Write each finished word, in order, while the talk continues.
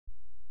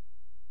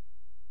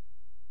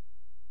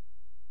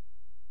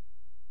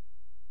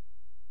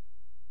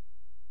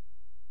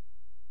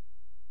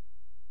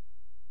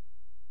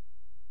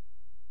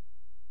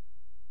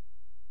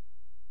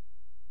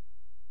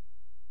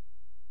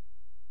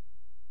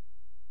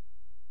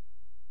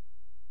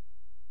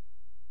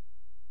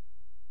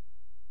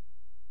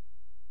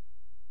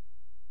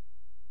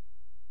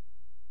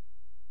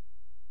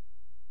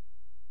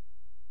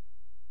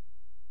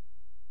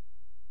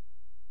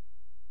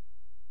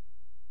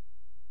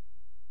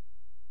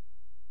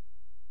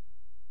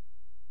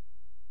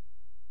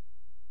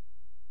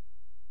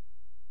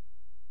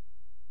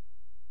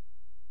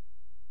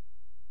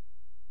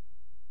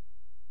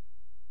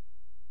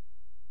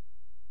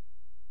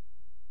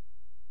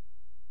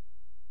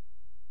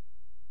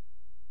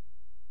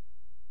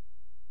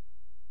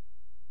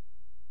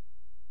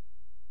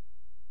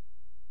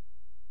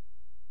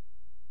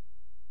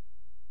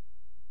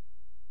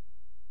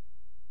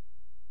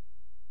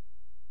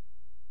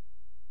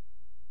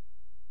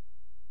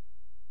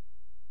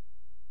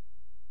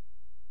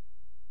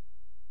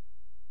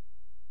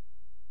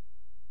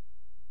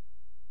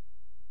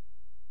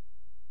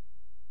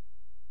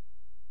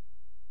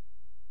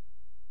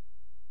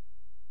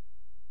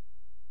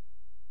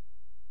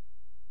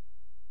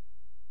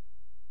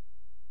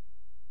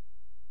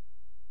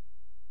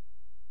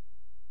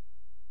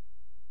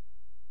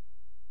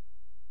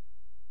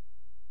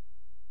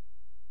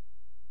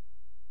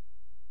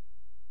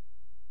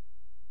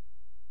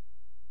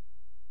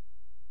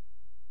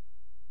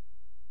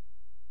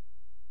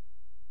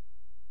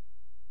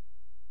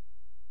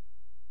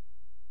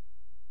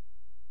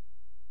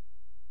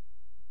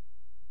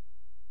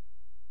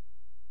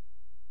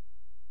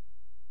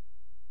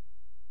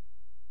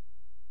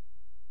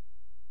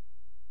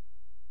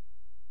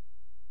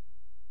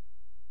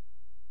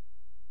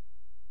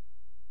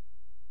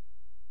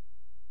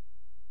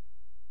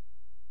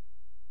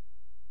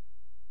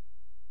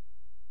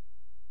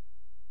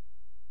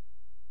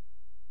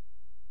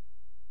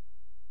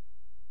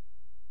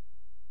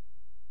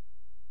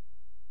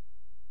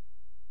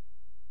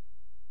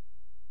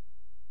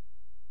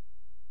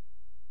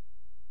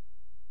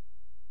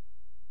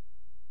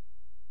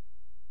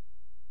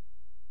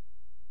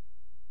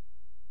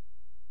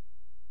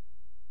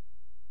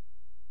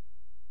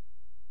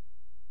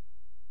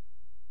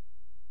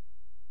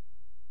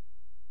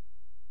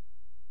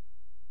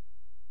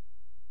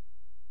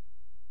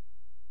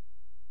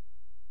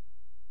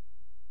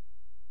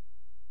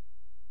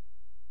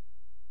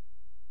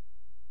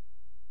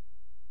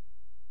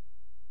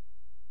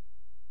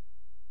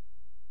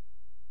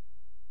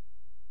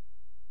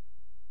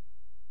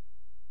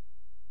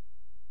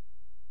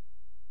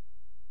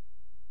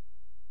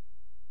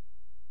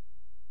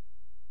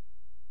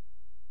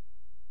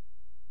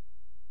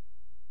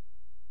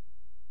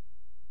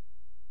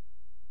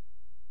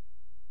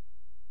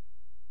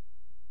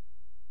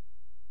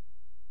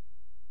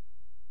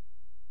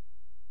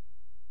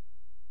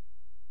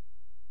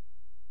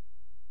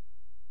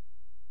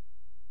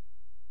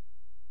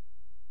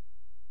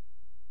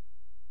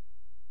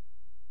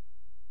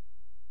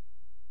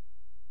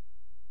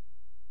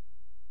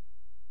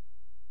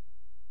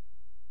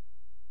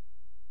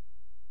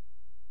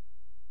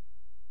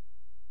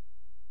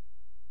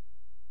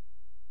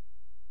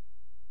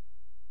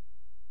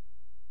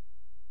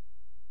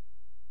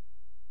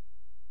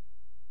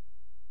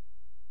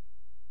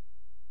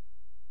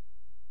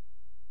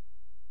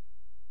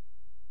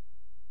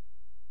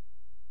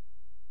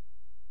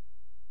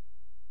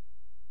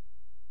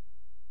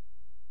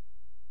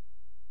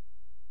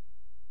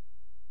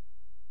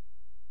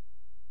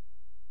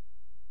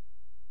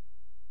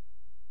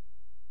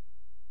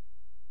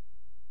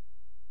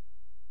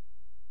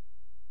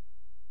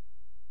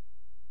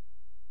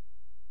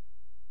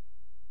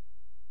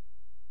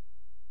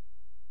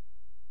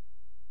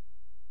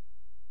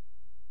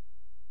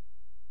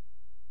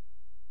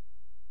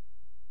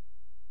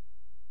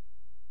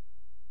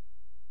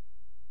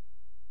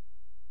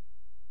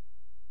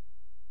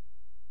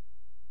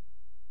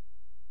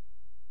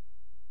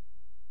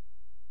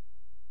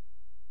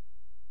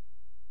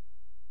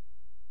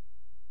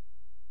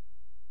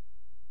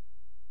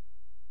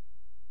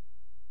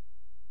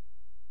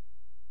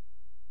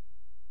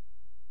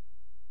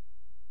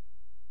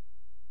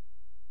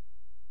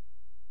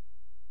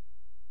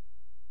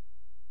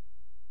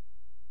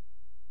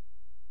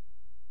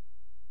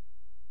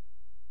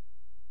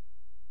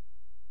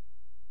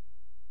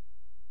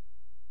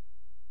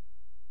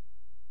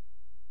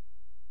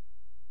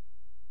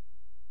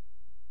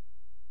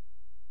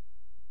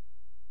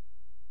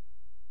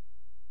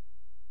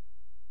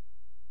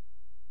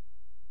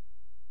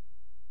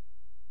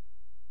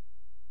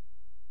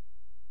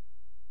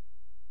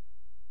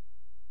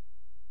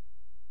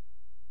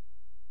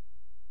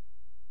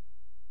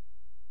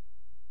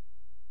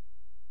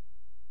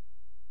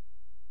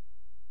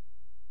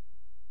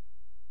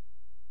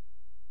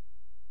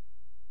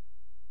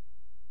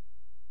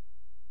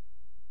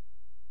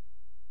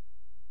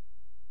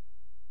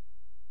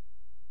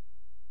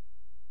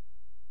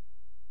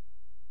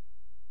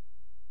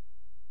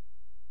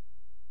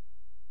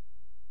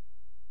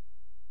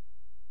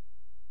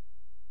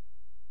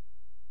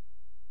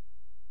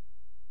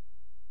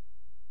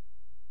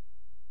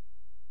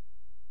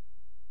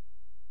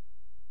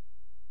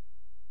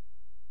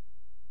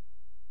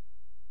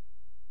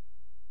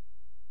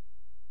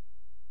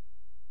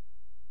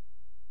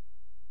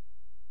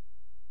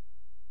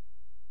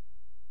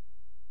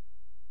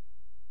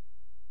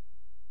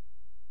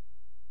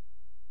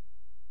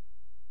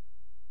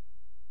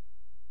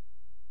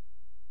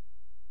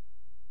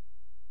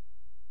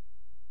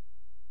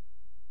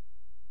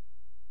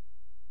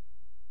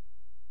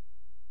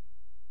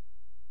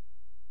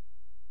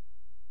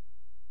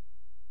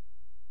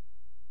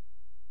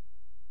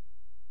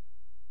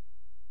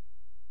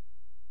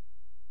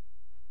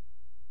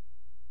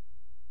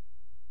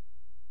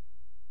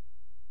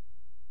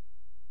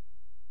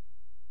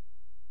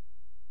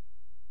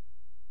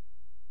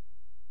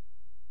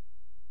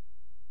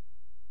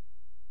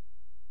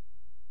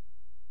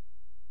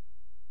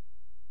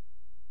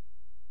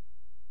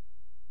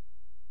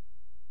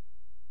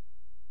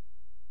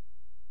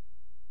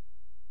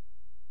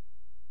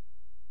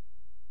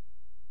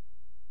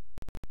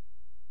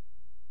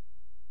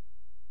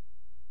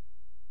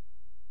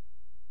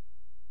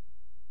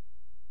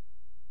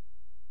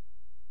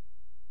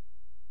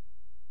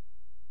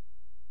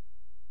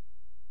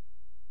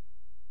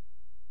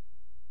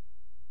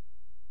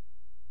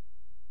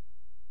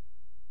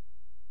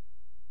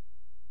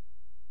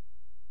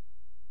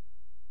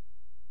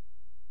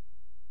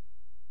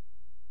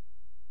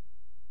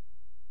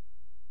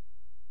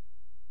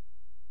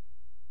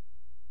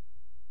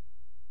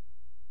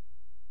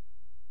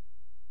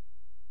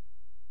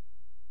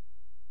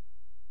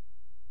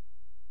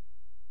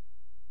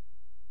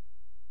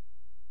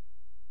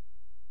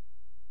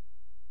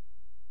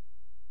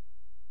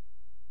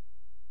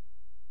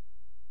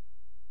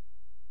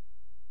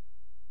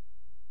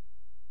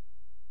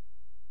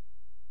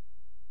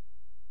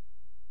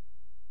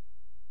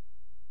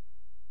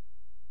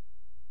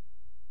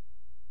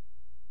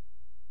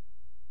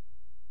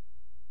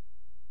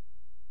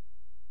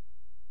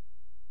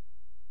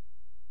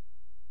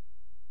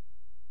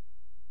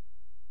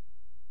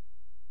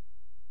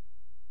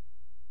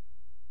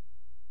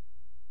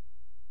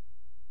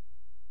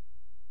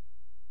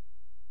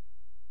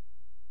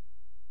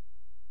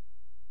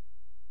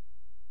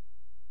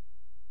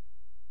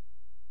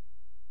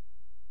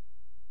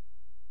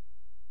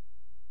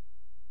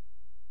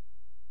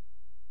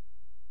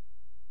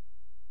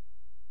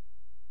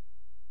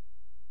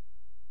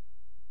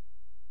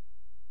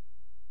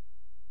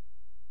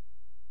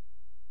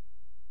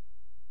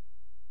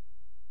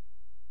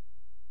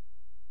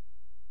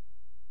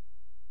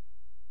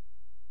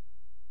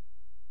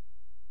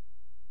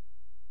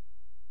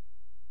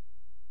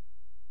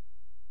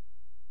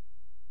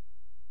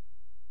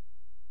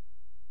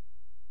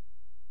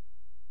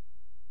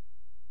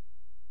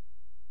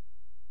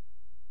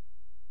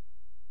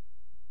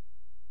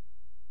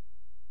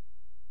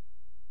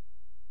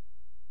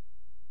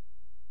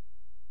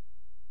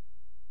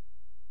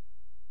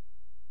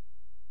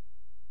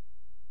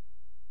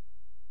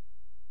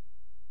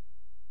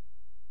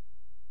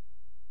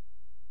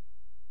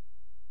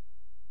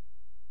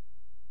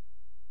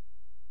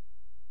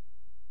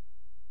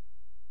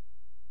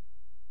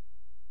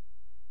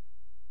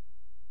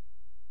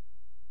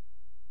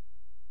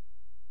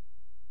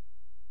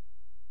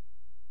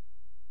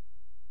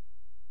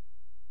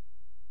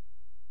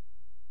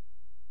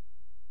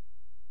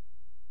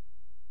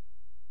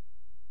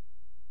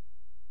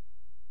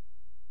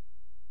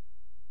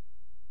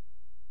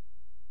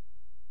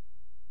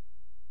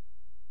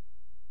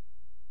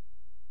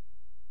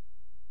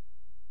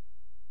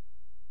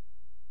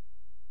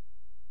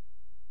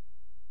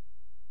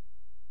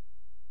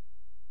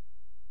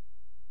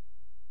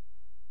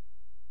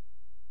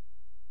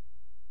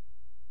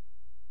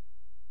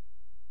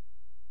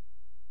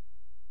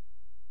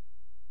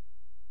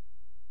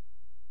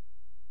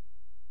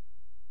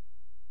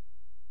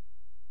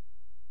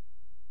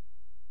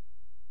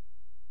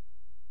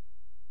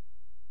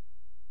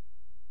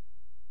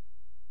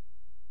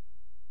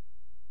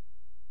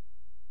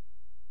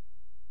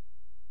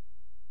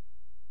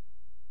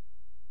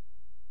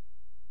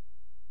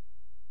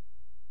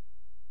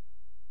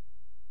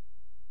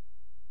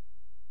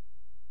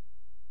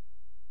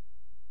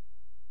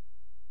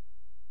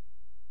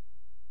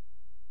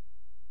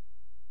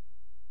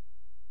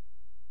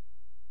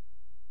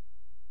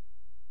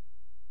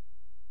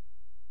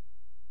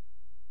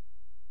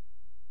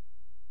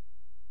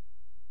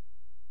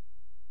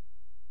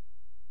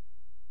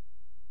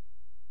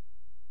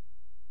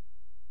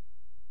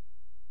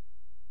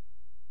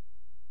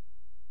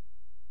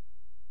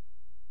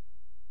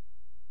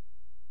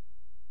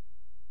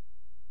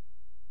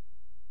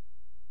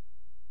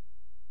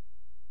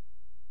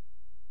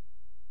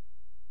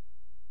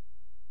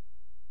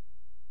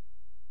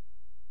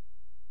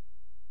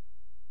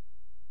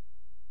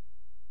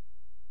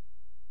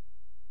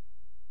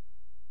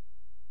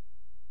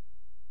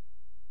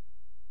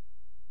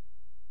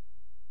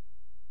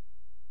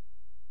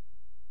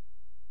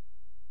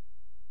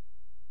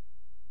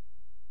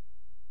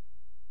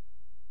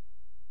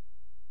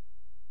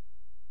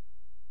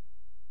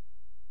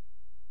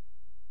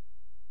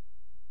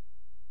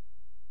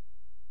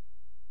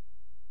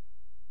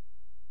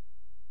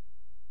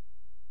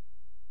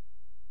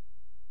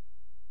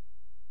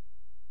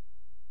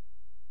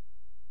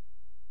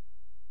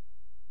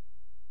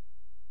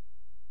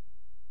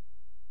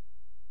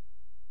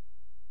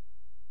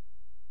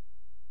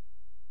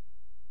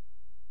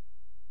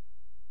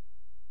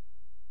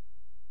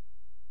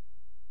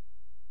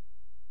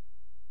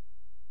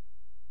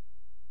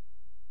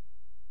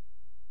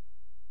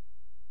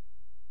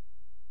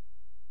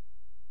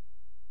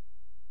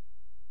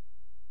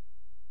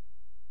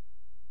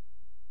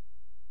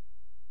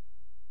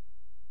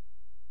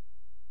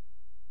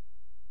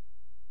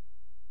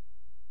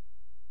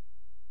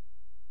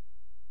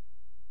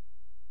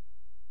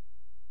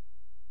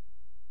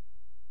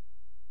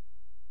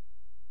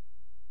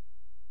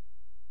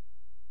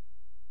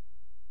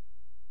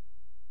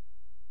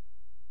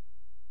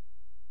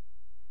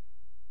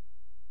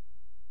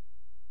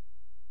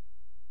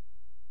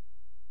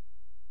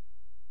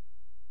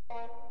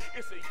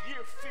It's a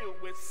year filled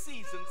with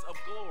seasons of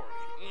glory.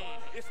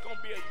 It's going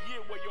to be a year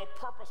where your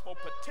purposeful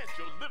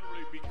potential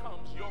literally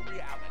becomes your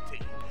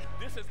reality.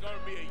 This is going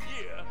to be a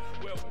year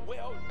where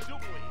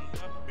well-doing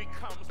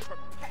becomes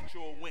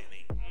perpetual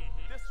winning.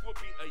 This will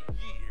be a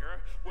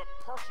year where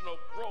personal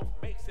growth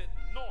makes it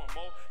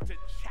normal to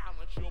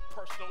challenge your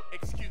personal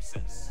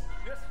excuses.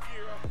 This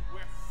year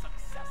where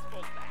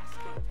successful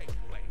lasting takes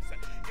place,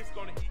 it's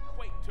going to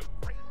equate to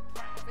great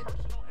private,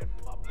 personal, and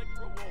public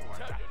reward.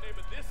 Tell your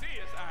neighbor, this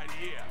is our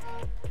year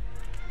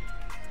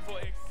for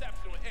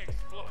exceptional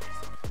exploits.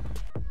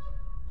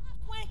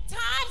 When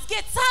times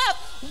get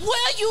tough,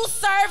 will you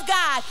serve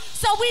God?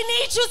 So we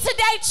need you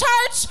today,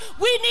 church.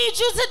 We need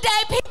you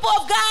today, people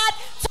of God,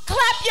 to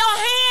clap your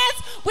hands.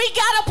 We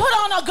got to put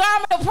on a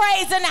garment of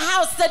praise in the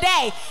house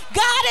today.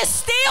 God is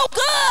still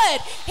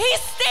good.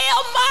 He's still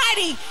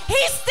mighty.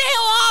 He's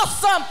still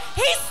awesome.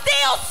 He's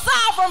still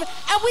sovereign.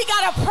 And we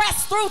got to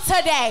press through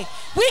today.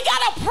 We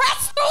got to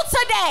press through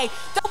today.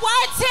 The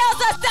word tells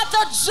us that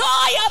the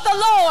joy of the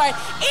Lord,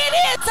 it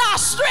is our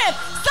strength.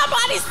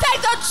 Somebody say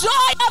the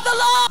joy of the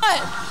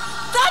Lord.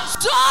 The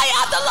joy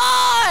of the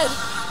Lord.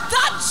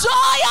 The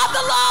joy of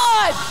the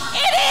Lord.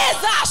 It is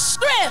our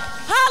strength.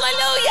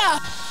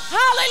 Hallelujah.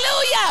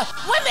 Hallelujah.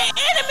 When the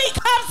enemy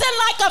comes in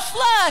like a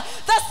flood,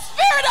 the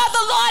Spirit of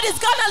the Lord is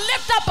going to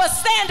lift up a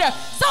standard.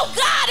 So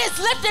God is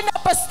lifting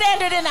up a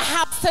standard in the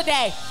house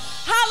today.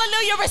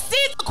 Hallelujah.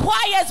 Receive the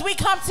choir as we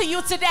come to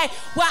you today,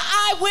 where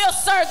I will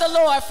serve the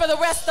Lord for the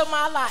rest of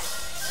my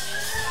life.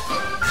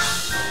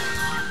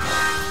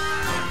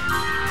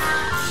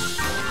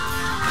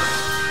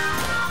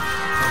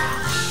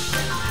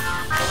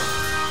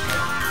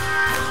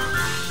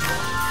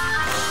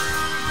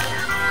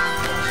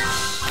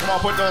 Come on,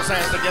 put those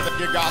hands together,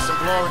 give God some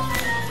glory.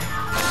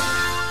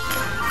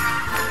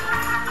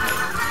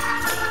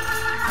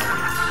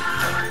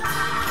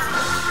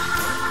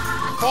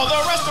 For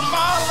the rest of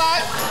my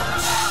life,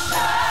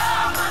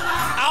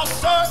 I'll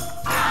serve.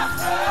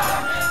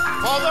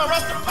 For the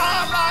rest of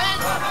my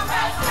life,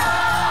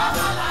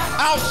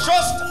 I'll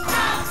trust.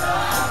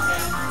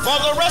 For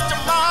the rest of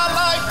my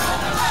life,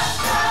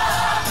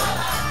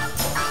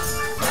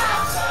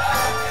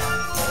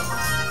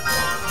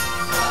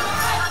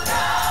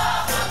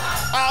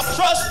 I'll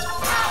trust.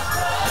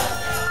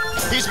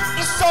 He's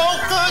been so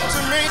good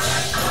to me.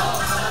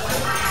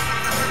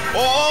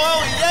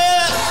 Oh,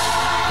 yeah.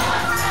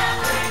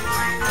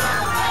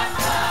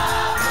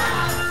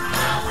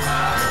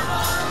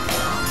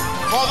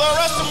 For the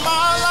rest of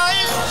my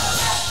life,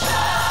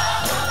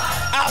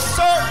 I'll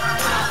serve.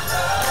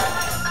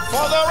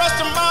 For the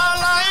rest of my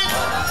life,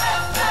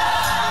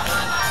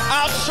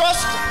 I'll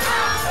trust.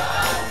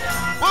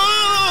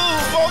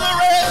 Ooh, for the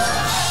rest,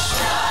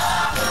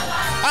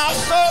 I'll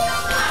serve.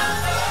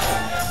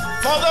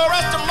 For the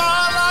rest of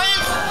my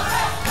life,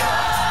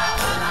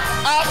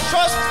 I'll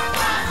trust.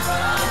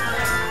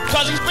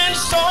 'Cause he's been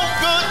so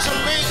good to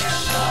me.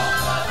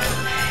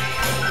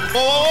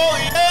 Oh,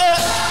 yeah.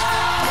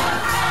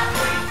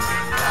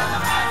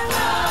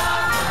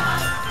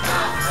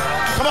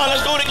 Come on,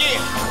 let's do it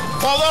again.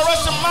 For the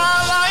rest of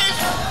my life,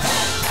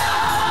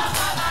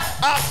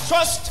 I'll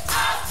trust.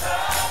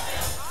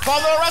 For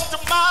the rest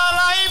of my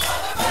life,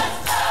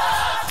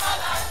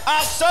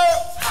 I'll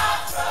serve.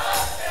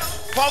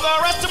 For the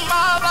rest of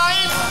my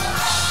life,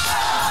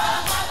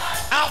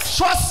 I'll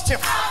trust him.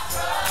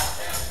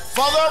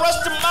 For the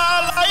rest of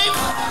my life,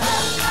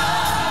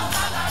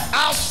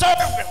 I'll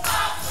serve him.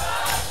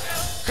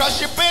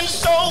 'Cause you've been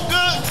so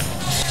good.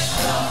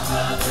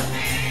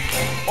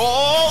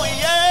 Oh,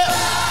 yeah.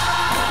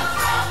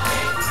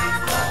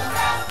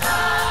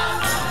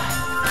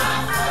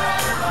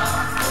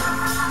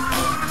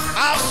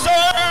 I'll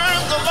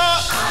serve the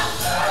Lord.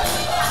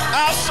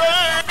 I'll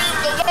serve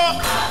the Lord.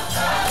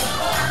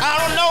 I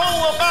don't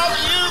know about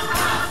you.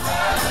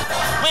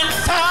 When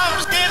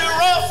times get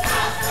rough,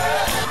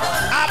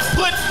 I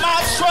put my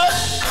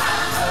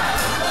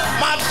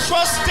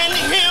trust in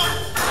him.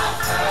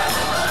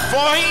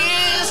 For he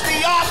is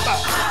the author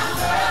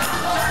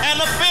and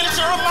the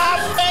finisher of my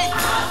faith.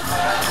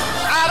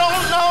 I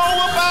don't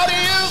know about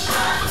you.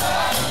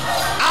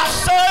 I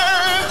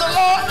serve the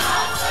Lord.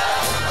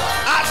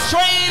 I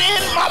trade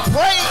in my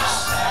praise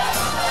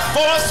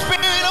for a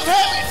spirit of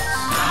heaven.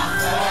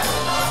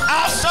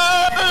 I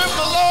serve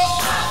the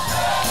Lord.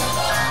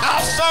 I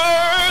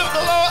serve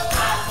the Lord.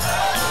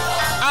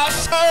 I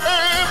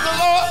serve the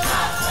Lord.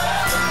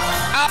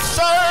 I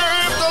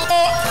serve the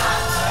Lord.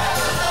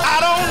 I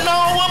don't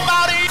know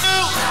about you.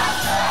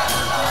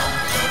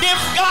 Give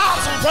God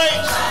some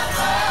praise.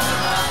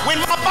 When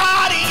my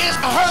body is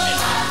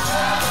hurting,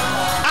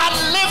 I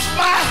lift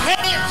my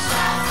hands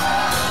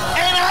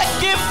and I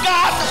give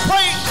God the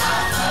praise.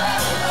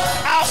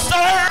 I'll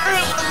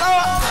serve the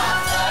Lord.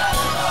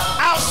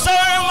 I'll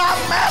serve my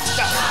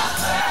master,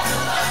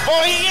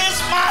 for he is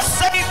my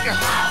Savior.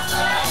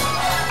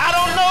 I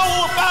don't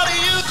know about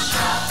you,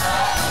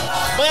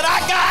 but I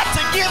got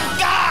to give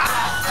God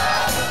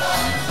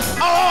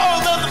all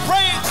of the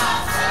praise.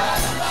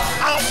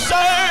 I'll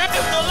serve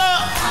the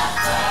Lord.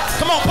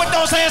 Come on, put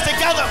those hands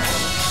together.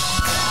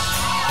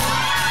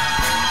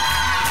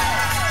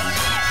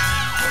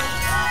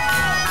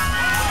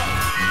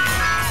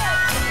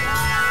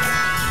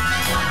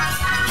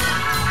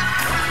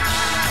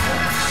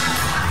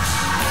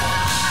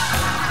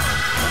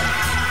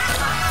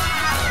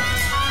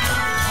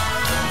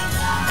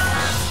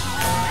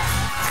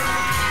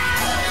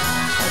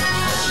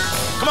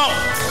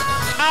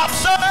 I'll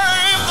serve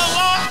the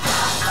Lord.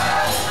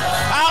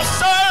 I'll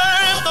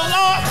serve the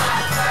Lord.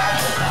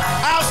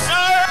 I'll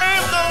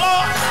serve the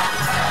Lord.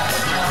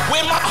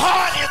 When my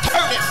heart is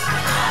hurting,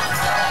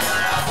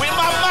 when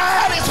my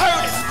mind is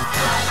hurting,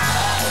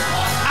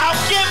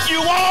 I'll give you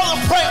all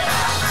the praise.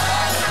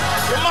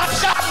 When my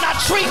job not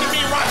treating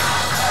me right,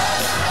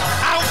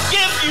 I'll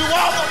give you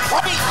all the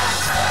praise.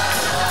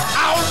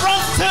 I'll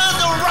run to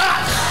the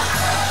rock,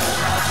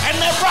 and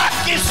the rock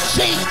is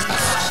Jesus.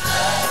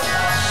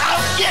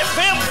 I'll give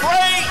him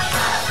praise,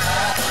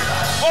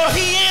 for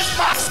he is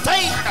my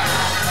Savior.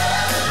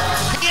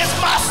 He is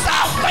my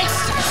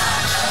salvation.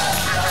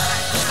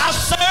 I'll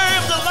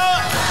serve the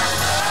Lord.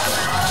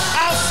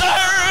 I'll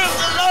serve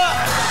the Lord.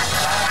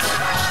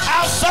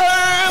 I'll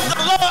serve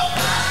the Lord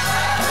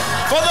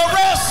for the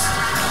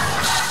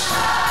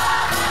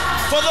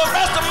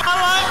rest of my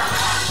life.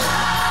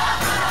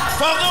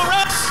 For the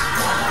rest,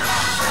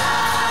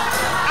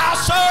 I'll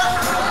serve.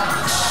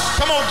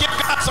 Come on, give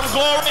God some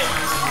glory.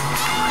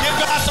 Give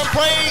God some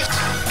praise.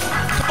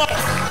 Come on,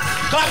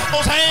 clap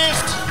those hands.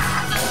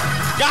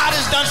 God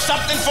has done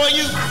something for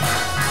you.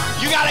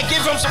 You got to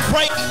give him some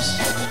praise.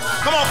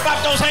 Come on,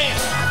 clap those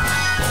hands.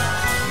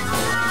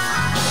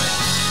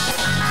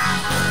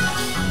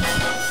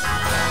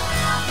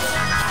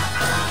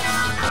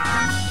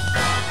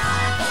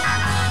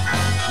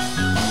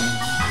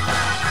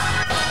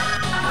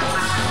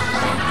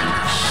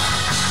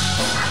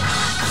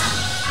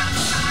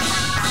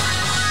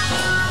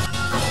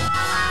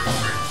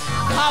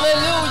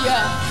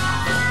 Hallelujah.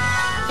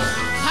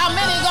 How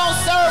many gonna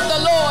serve the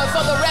Lord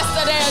for the rest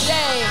of their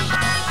day?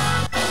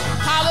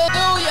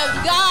 Hallelujah.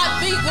 God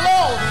be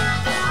glory.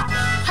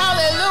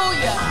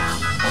 Hallelujah.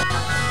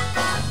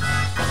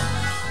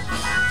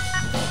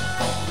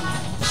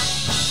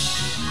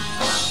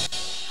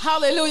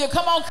 Hallelujah.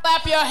 Come on,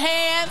 clap your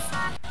hands.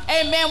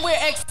 Amen.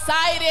 We're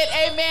excited,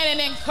 amen,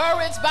 and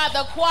encouraged by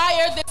the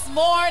choir this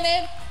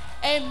morning.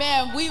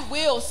 Amen. We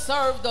will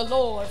serve the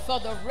Lord for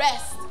the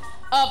rest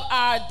of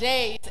our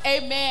days.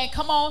 Amen.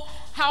 Come on.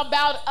 How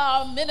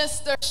about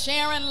Minister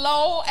Sharon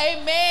Lowe?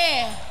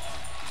 Amen.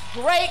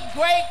 Great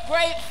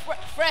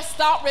fresh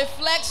thought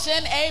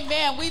reflection.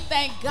 Amen. We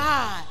thank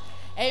God.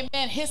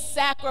 Amen. His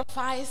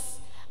sacrifice,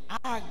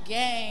 our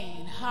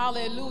gain.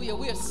 Hallelujah.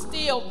 We are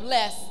still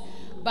blessed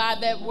by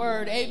that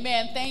word.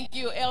 Amen. Thank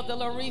you, Elder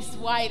Larice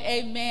White.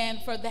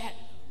 Amen. For that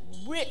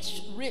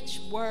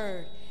rich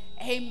word.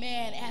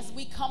 Amen. As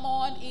we come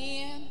on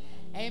in.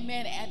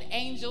 Amen. And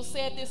Angel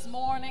said this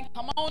morning,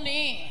 come on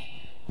in.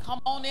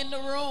 Come on in the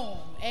room.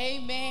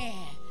 Amen.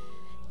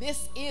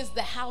 This is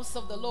the house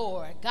of the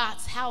Lord,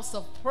 God's house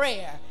of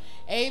prayer.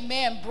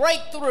 Amen.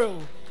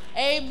 Breakthrough.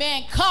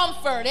 Amen.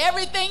 Comfort.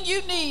 Everything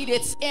you need,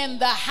 it's in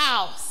the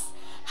house.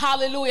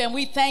 Hallelujah. And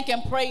we thank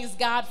and praise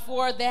God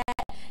for that.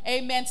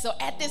 Amen. So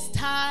at this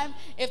time,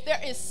 if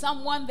there is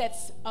someone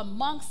that's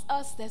amongst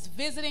us that's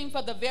visiting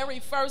for the very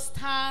first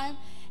time,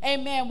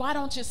 amen, why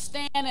don't you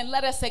stand and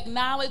let us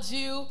acknowledge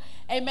you.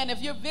 Amen.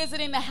 If you're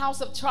visiting the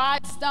house of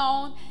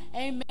Triedstone,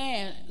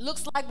 amen,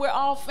 looks like we're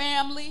all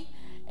family.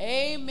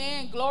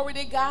 Amen. Glory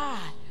to God.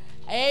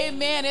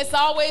 Amen. It's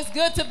always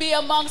good to be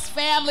amongst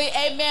family.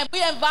 Amen.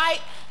 We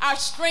invite our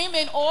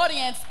streaming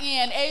audience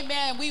in.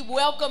 Amen. We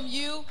welcome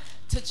you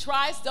to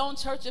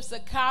Triedstone Church of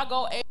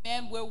Chicago.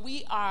 Amen. Where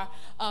we are,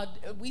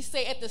 we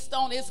say at the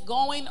Stone, it's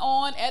going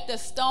on at the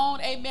Stone.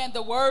 Amen.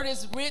 The word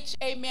is rich.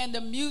 Amen. The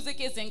music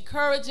is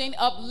encouraging,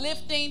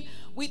 uplifting.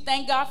 We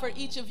thank God for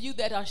each of you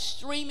that are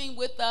streaming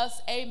with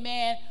us.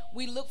 Amen.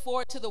 We look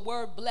forward to the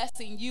word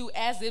blessing you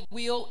as it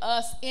will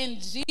us in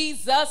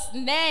Jesus'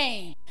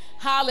 name.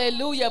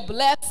 Hallelujah.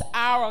 Bless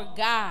our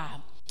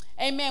God.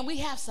 Amen. We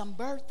have some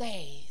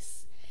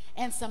birthdays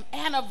and some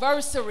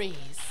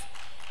anniversaries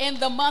in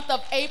the month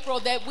of April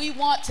that we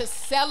want to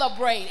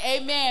celebrate.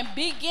 Amen.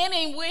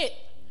 Beginning with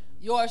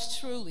yours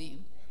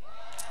truly.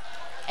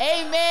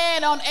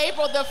 Amen. On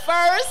April the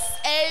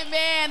 1st,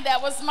 amen,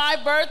 that was my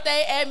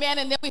birthday, amen.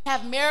 And then we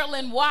have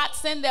Marilyn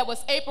Watson, that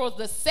was April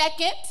the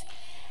 2nd,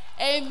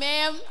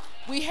 amen.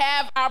 We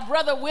have our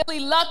brother Willie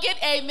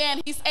Luckett,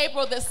 amen, he's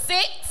April the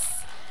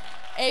 6th,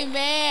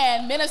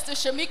 amen. Minister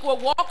Shamikwa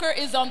Walker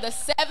is on the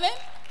 7th.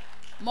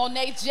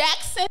 Monet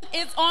Jackson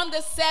is on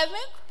the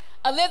 7th.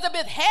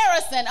 Elizabeth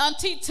Harrison,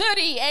 Auntie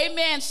Tootie,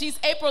 amen, she's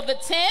April the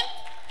 10th.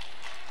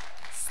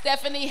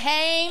 Stephanie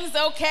Haynes,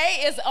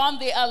 okay, is on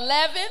the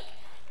 11th.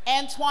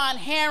 Antoine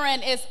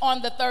Heron is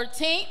on the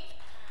 13th.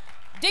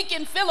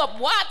 Deacon Philip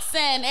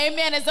Watson,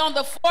 amen, is on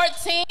the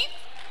 14th.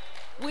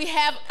 We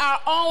have our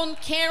own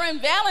Karen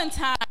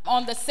Valentine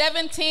on the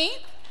 17th.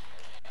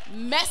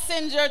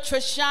 Messenger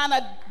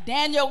Trishana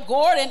Daniel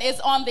Gordon is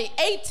on the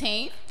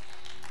 18th.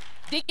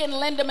 Deacon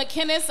Linda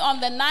McKinnis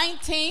on the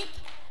 19th.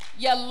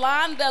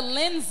 Yolanda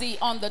Lindsay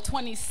on the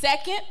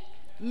 22nd.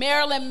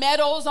 Marilyn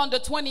Meadows on the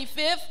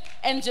 25th,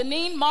 and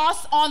Janine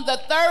Moss on the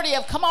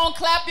 30th. Come on,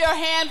 clap your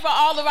hand for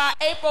all of our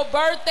April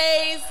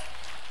birthdays.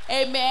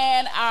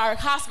 Amen. Our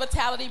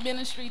hospitality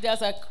ministry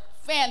does a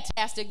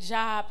fantastic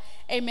job,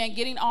 amen,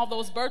 getting all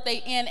those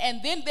birthday in.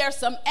 And then there's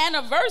some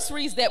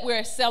anniversaries that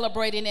we're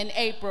celebrating in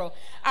April.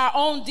 Our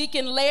own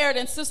Deacon Laird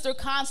and Sister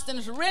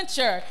Constance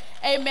Rencher,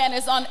 amen,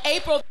 is on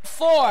April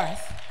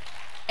 4th.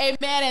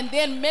 Amen. And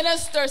then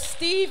Minister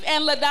Steve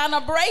and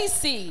LaDonna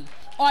Bracey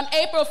on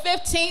April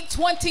 15th,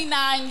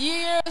 29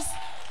 years,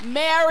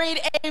 married,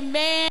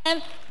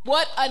 amen.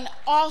 What an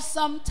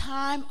awesome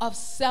time of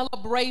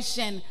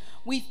celebration.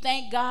 We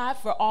thank God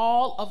for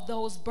all of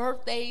those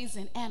birthdays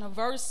and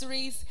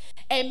anniversaries.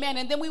 Amen.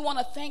 And then we want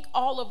to thank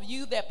all of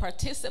you that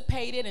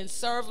participated and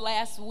served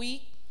last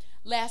week.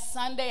 Last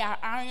Sunday, our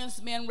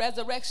Irons Men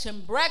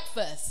Resurrection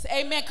Breakfast.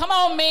 Amen. Come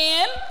on,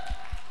 men.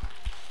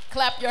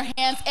 Clap your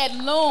hands at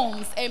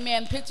Looms.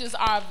 Amen. Pictures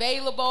are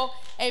available.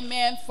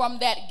 Amen. From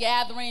that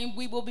gathering,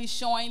 we will be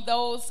showing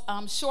those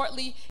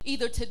shortly,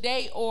 either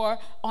today or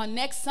on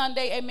next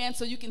Sunday. Amen.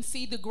 So you can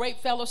see the great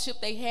fellowship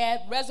they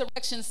had.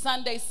 Resurrection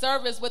Sunday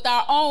service with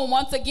our own,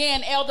 once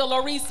again, Elder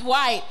Larice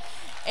White.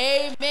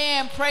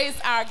 Amen. Praise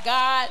our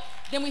God.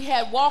 Then we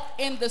had Walk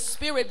in the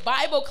Spirit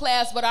Bible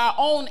class with our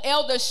own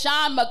Elder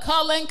Sean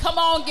McCullen. Come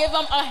on, give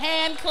them a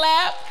hand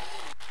clap.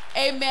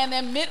 Amen.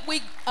 And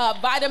midweek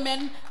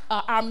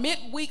our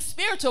midweek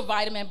spiritual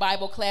vitamin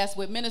Bible class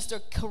with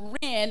Minister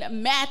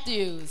Corinne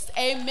Matthews.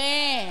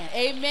 Amen.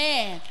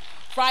 Amen.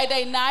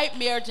 Friday night,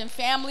 marriage and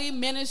family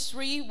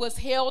ministry was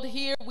held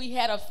here. We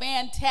had a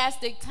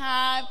fantastic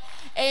time.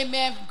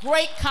 Amen.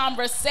 Great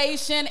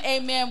conversation.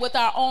 Amen. With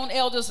our own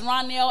elders,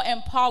 Ronell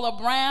and Paula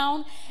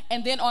Brown.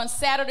 And then on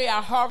Saturday,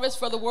 our Harvest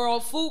for the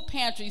World Food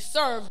Pantry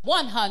served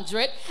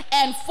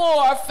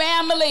 104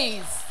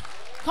 families.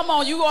 Come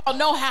on, you all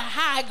know how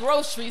high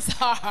groceries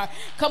are.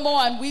 Come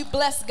on, we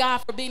bless God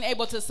for being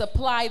able to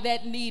supply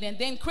that need. And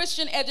then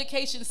Christian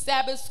Education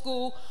Sabbath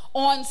School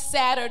on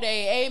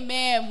Saturday,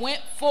 amen,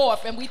 went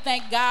forth, and we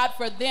thank God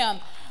for them.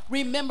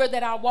 Remember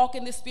that our Walk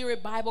in the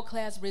Spirit Bible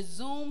class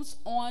resumes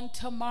on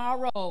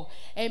tomorrow.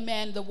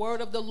 Amen. The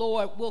word of the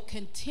Lord will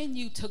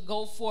continue to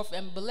go forth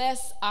and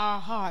bless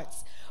our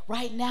hearts.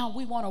 Right now,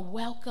 we want to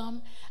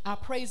welcome our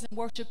praise and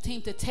worship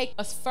team to take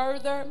us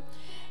further.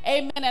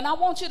 Amen. And I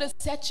want you to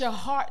set your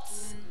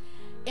hearts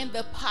in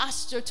the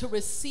posture to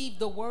receive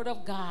the word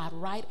of God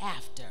right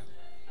after.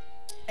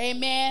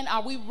 Amen.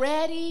 Are we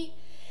ready?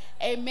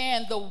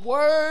 Amen. The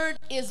word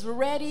is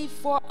ready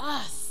for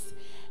us.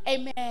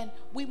 Amen.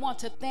 We want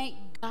to thank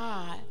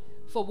God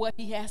for what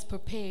he has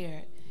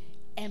prepared.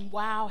 And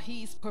while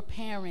he's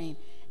preparing,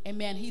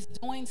 amen, he's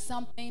doing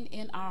something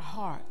in our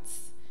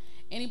hearts.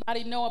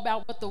 Anybody know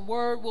about what the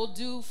word will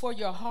do for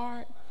your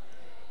heart?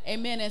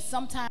 Amen. And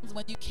sometimes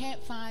when you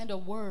can't find a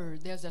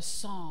word, there's a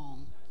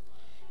song,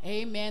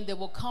 amen, that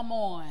will come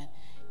on.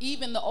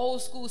 Even the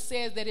old school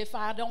says that if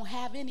I don't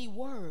have any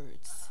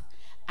words,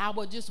 I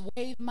will just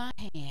wave my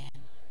hand.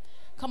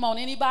 Come on,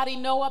 anybody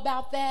know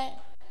about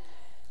that?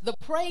 The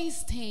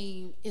praise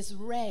team is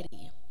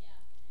ready.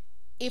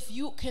 If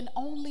you can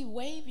only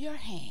wave your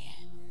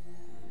hand.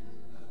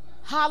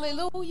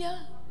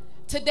 Hallelujah.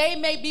 Today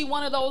may be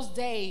one of those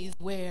days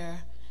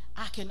where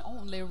I can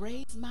only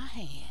raise my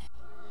hand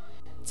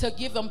to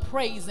give him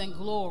praise and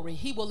glory.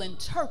 He will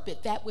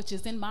interpret that which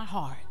is in my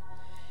heart.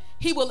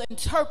 He will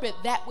interpret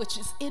that which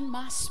is in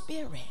my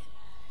spirit.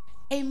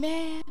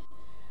 Amen.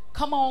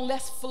 Come on,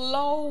 let's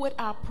flow with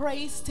our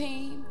praise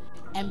team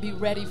and be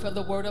ready for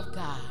the word of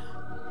God.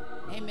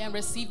 Amen.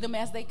 Receive them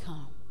as they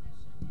come.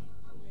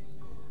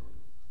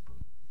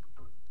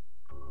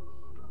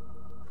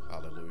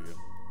 Hallelujah.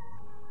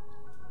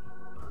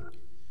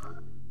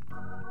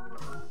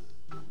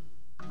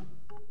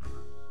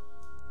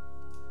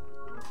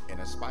 And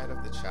in spite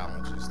of the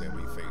challenges that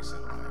we face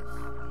in life,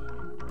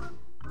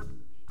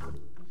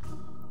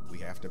 we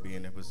have to be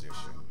in a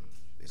position.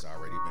 It's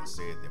already been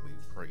said that we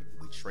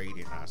trade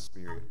in our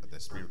spirit, the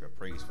spirit of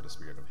praise for the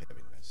spirit of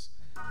heaviness.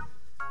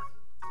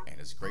 And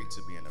it's great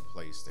to be in a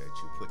place that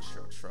you put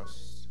your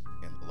trust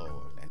in the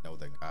Lord and know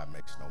that God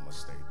makes no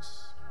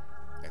mistakes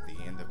at the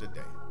end of the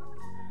day.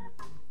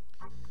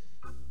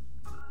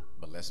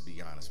 But let's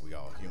be honest, we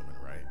all human,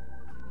 right?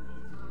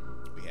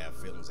 We have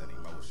feelings and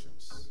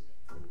emotions.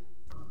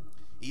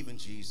 Even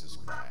Jesus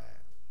cried,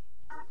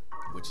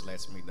 which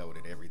lets me know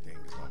that everything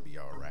is going to be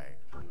all right.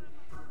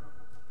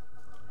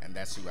 And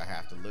that's who I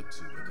have to look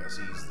to, because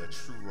he's the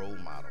true role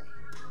model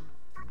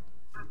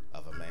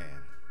of a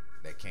man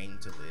that came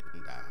to live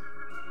and die,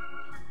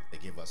 to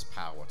give us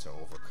power to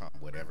overcome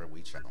whatever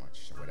we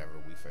challenge, whatever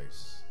we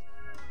face.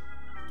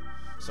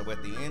 So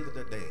at the end of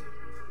the day,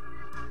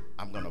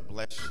 I'm going to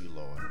bless you,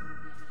 Lord.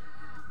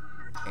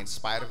 In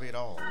spite of it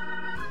all,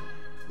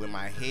 with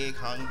my head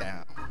hung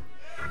down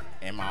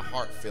and my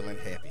heart feeling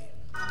heavy,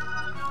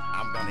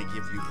 I'm going to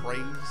give you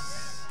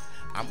praise.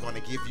 I'm going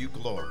to give you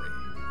glory,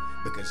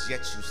 because yet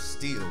you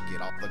still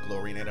get all the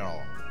glory in it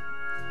all.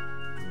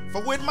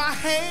 For with my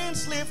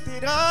hands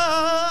lifted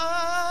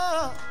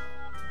up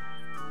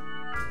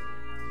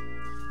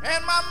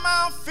and my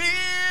mouth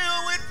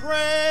filled with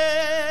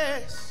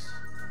praise,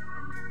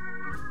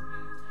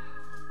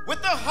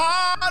 with the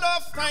heart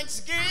of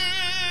thanksgiving,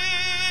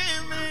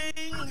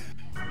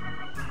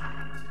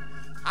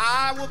 I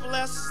I will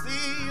bless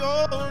thee,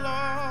 O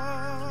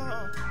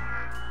Lord,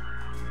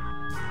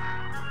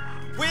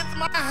 with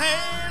my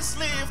hands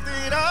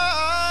lifted up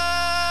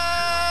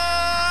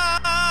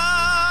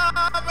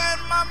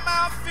and my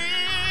mouth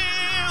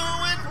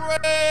filled with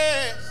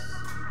praise,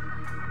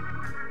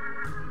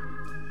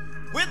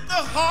 with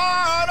the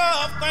heart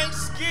of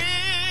thanksgiving,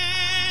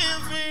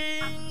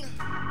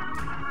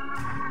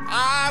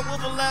 I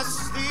will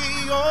bless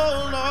thee, O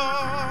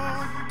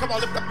Lord. Come on,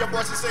 lift up your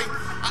voice and sing.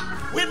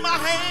 With my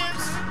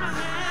hands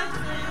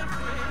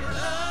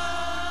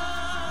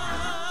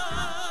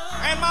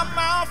and my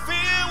mouth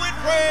filled with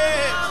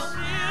praise,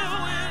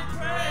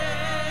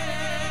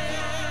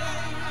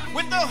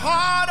 with the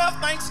heart of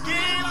thanksgiving,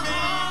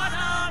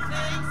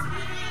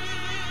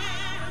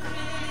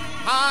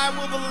 I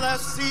will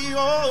bless thee, O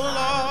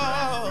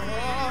Lord.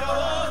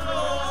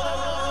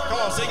 Come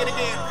on, sing it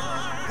again.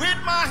 With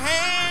my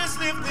hands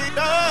lifted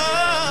up,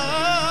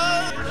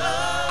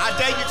 I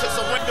dare you to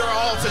surrender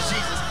all to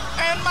Jesus.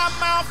 And my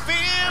mouth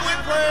filled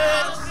with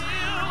praise,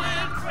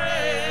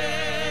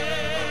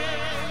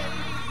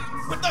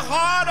 with the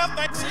heart of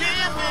thanksgiving,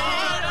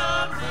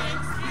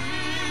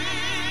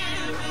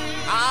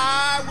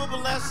 I will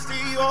bless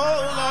thee, O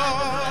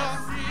Lord.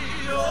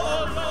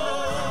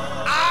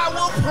 I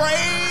will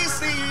praise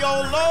thee,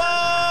 O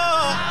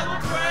Lord.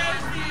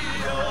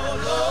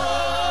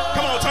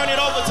 Come on, turn it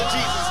over to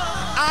Jesus.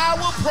 I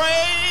will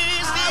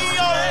praise thee,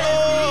 O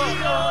Lord,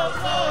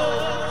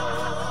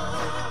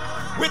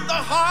 with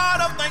the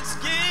heart of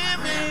thanksgiving.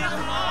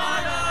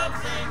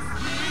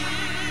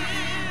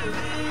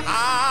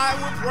 I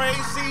will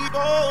praise thee, O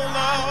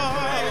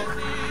Lord.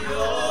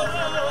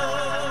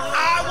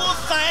 I will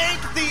thank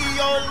thee,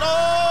 O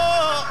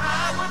Lord.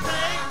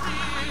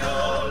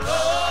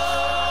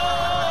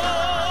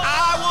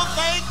 I will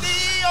thank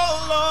thee, O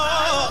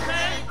Lord.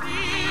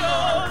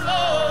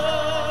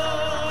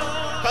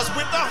 'Cause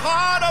with the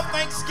heart of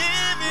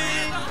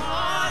thanksgiving,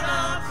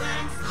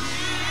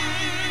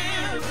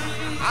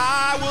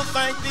 I will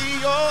thank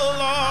thee, O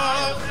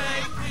Lord.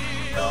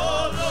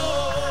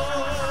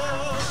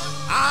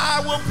 I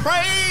will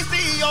praise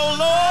thee, O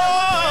Lord.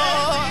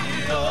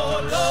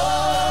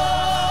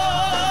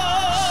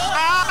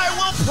 I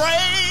will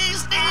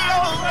praise thee,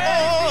 O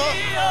Lord.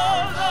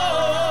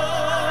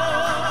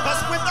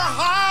 'Cause with the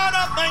heart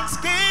of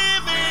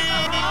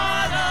thanksgiving,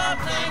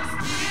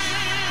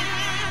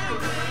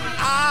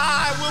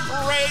 I will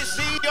praise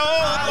thee, O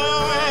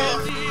Lord.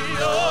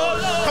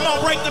 Come on,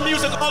 break the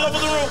music all over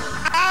the room.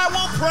 I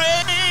will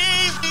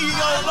praise thee,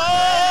 O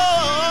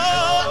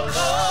Lord.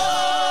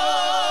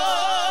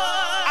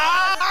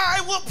 I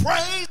will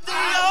praise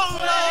thee, O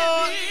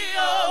Lord,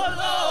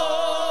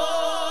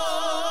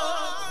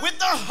 with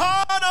the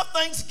heart of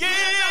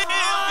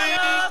thanksgiving.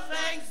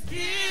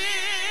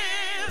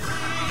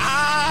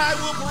 I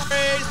will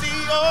praise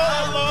thee, O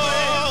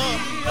Lord.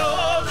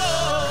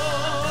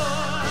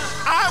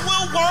 I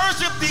will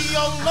worship thee, O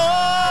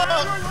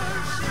Lord.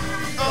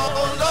 Oh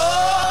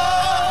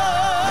Lord,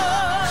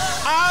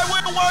 I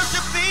will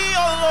worship thee,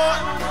 O Lord,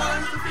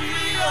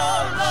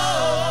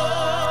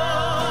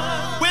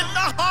 with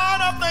the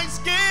heart of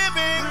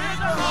thanksgiving.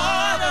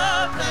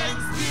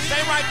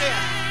 Stay right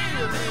there.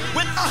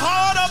 With the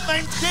heart of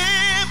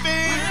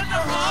thanksgiving.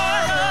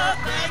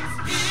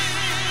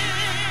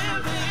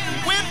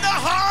 With the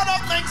heart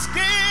of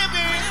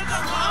thanksgiving.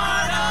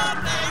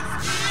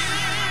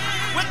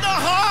 With the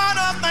heart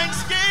of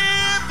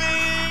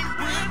thanksgiving.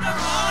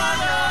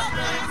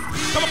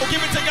 Come on,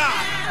 give it to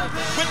God.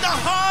 With the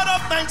heart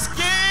of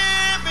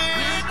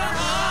thanksgiving.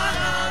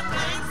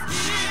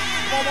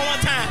 One more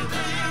time.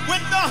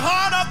 With the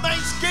heart of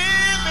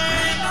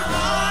thanksgiving.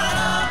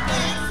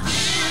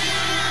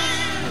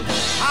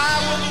 I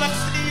will bless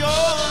thee, O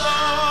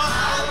Lord.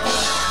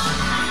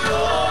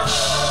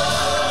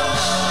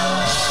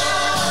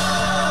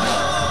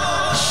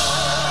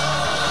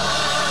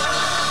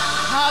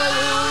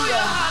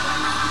 Hallelujah.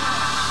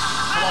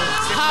 Come on,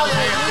 lift your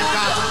hands, give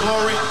God some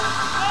glory.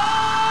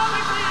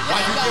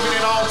 While you're giving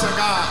it all to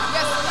God.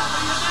 Yes, God.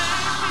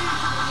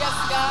 Yes,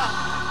 God.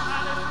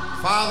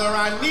 Father,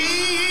 I need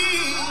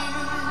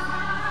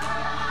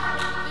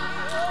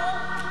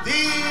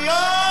thee, oh,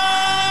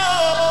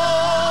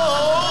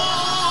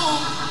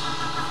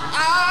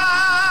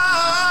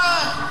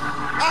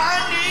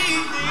 I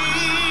need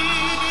thee.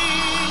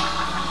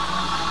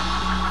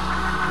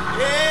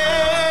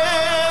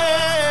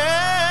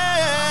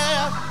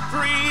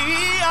 Every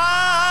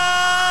hour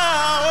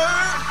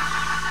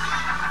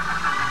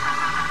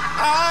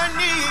I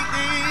need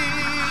thee.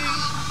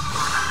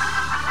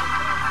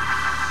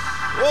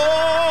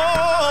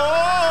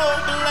 Oh,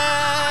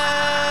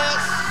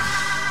 bless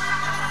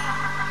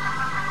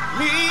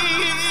me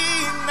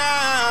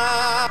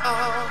now,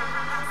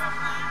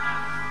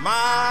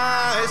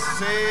 my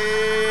Savior.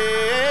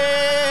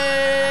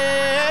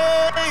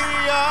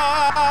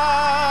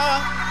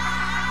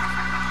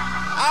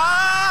 I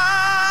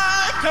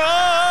come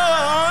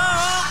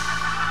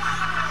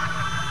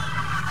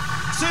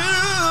to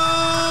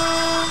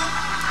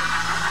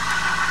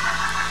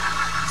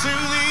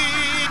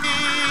thee.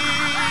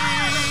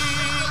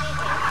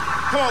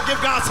 Come on,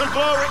 give God some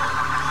glory.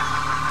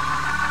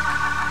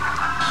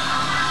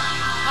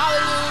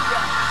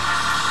 Hallelujah.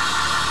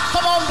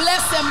 Come on,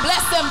 bless him,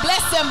 bless him,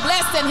 bless him,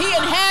 bless him. He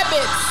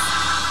inhabits.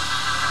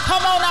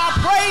 Come on, our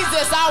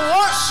praises, our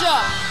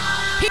worship.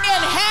 He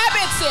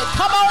inhabits it.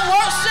 Come on,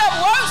 worship,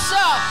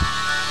 worship.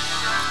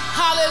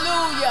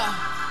 Hallelujah.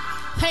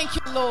 Thank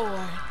you,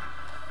 Lord.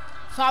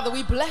 Father,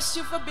 we bless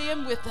you for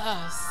being with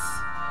us.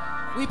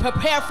 We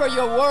prepare for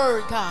your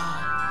word,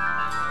 God.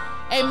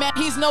 Amen.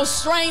 He's no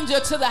stranger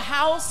to the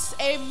house.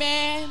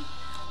 Amen.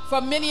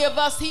 For many of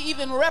us, he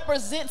even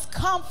represents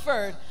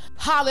comfort.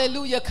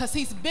 Hallelujah. Because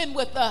he's been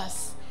with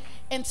us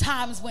in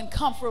times when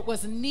comfort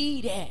was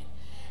needed.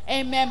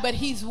 Amen. But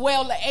he's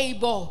well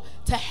able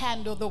to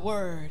handle the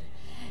word.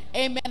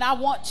 Amen. I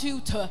want you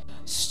to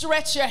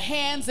stretch your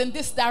hands in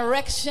this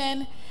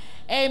direction.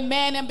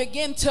 Amen. And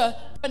begin to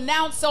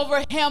pronounce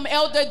over him,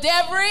 Elder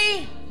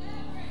Devry.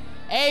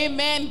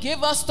 Amen.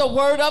 Give us the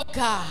word of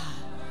God.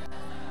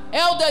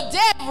 Elder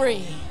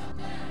Devry,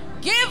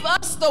 give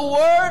us the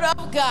word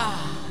of God.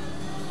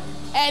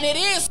 And it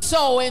is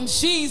so in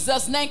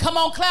Jesus' name. Come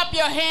on, clap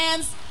your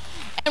hands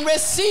and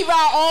receive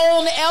our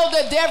own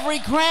Elder Devry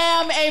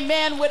Graham.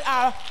 Amen. With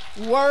our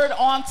word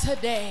on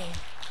today.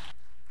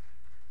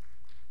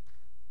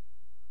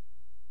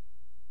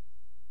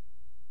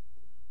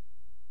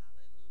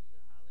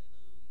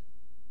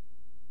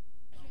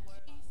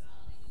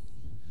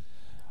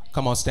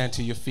 Come on, stand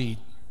to your feet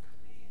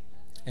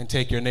and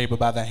take your neighbor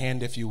by the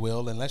hand, if you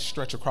will, and let's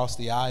stretch across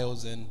the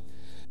aisles and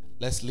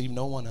let's leave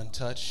no one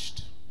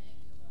untouched.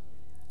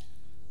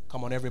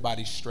 Come on,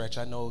 everybody stretch.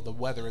 I know the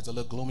weather is a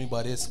little gloomy,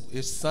 but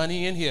it's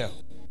sunny in here.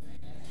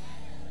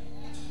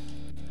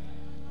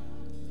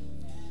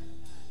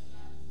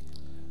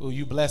 Oh,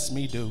 you bless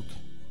me, Duke.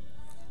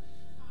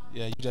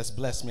 Yeah, you just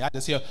bless me. I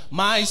just hear,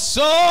 my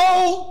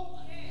soul,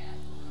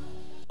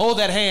 oh,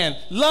 that hand,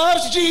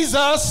 loves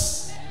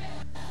Jesus.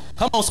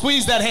 Come on,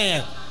 squeeze that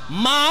hand.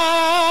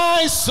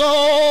 My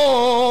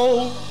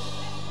soul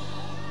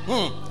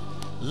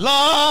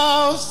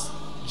loves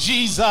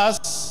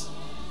Jesus.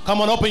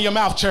 Come on, open your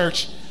mouth,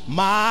 church.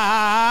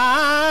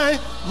 My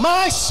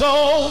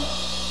soul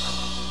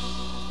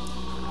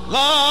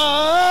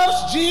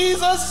loves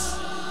Jesus.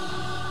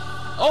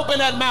 Open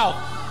that mouth.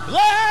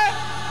 Bless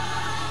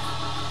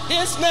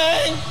his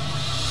name.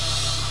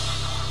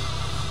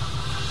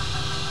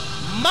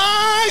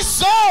 My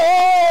soul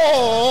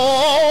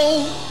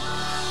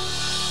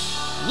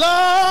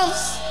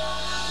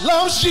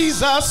loves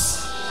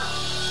Jesus.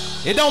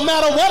 It don't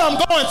matter what I'm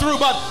going through,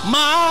 but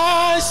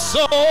my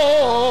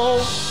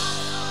soul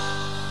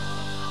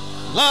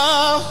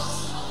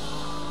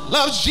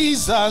loves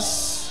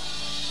Jesus.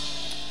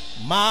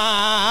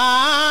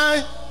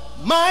 My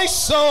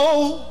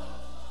soul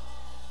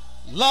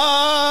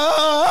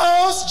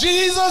loves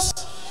Jesus.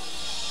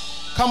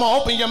 Come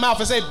on, open your mouth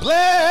and say,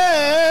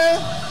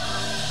 bless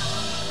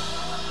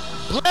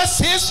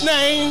his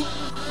name.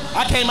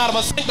 I came out of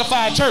a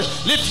sanctified church.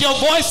 Lift your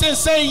voice and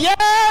say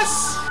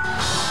yes.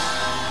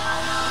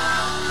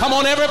 Come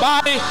on,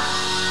 everybody.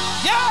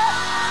 Yeah.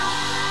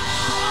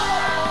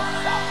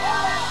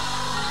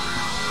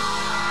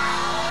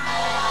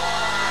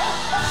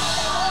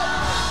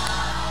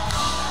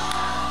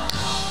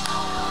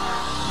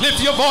 Lift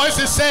your voice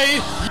and say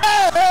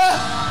yeah.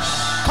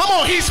 Come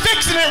on, he's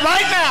fixing it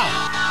right now.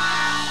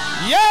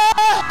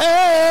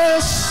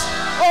 Yes.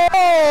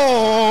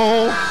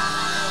 Oh.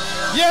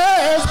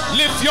 Yes.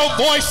 Lift your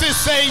voice and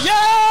say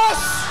yes.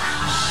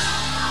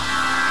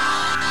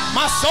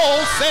 My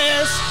soul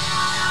says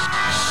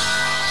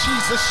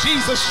Jesus,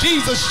 Jesus,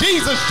 Jesus,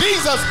 Jesus,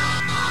 Jesus.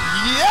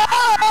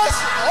 Yes.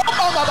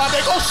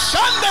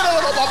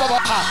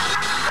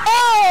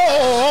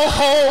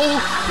 Oh,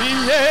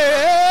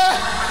 yeah.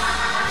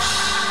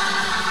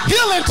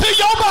 Healing to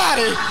your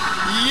body.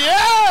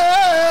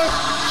 Yeah.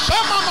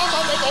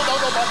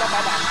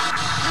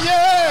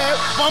 Yeah.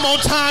 One more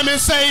time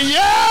and say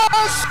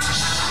yes.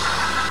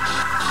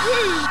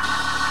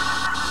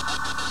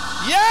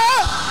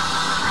 Yeah.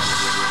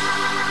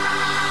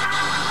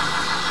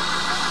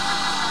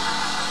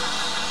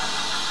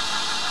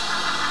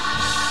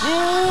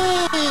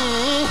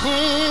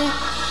 Mm-hmm.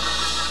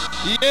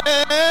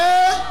 Yeah.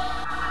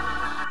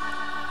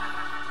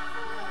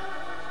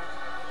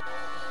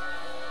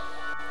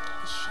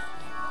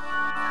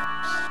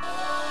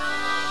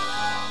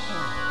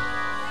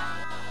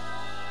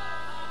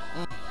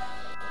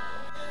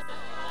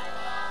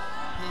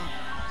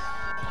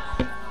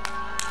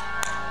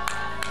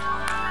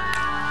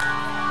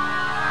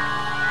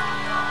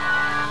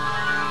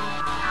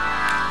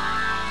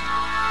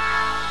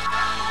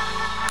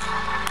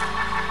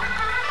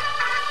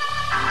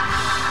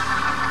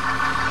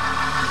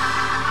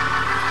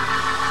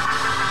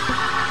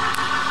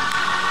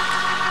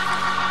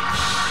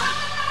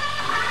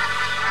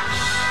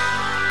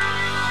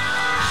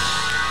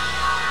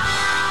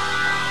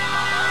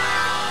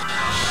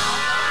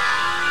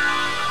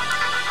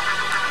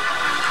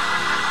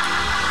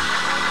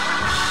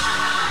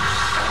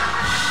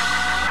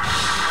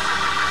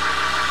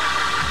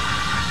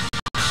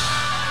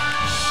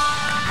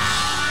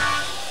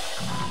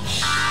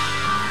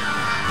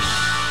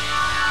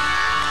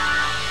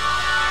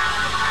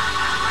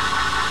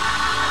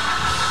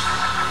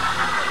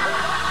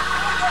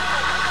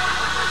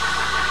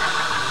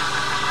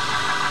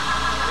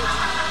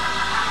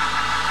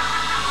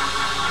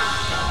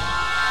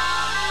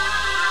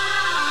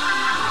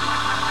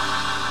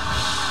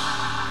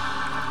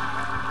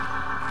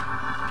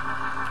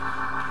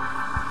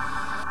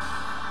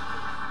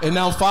 And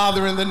now,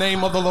 Father, in the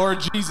name of the Lord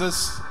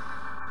Jesus,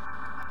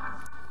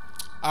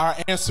 our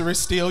answer is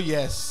still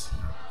yes.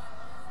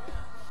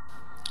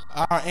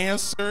 Our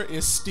answer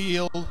is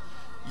still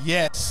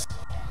yes.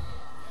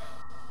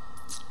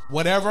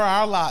 Whatever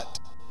our lot,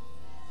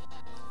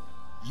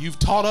 you've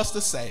taught us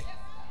to say,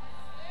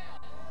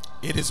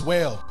 it is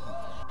well.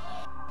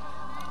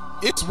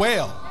 It's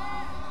well.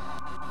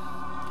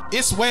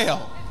 It's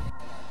well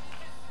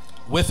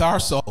with our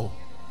soul.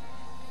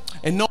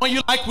 And knowing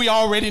you like we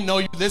already know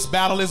you, this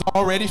battle is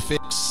already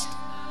fixed.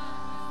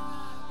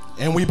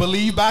 And we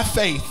believe by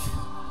faith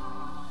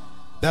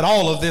that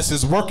all of this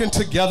is working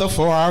together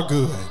for our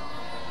good.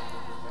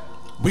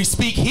 We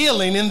speak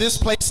healing in this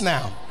place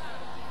now.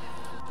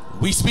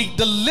 We speak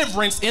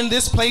deliverance in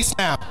this place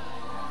now.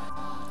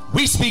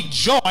 We speak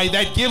joy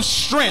that gives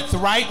strength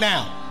right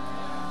now.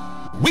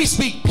 We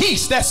speak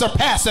peace that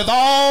surpasseth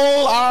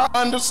all our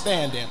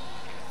understanding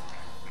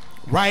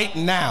right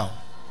now.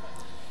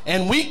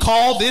 And we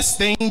call this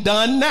thing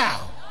done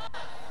now.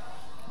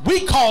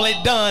 We call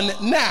it done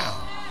now.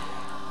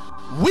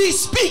 We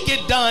speak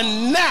it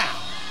done now.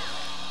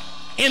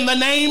 In the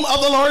name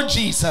of the Lord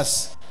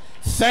Jesus.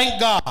 Thank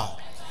God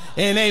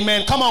and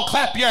amen. Come on,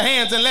 clap your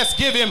hands and let's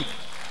give him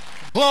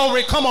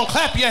glory. Come on,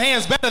 clap your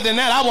hands better than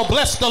that. I will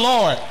bless the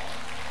Lord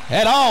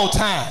at all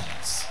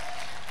times,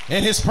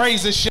 and his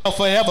praises shall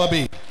forever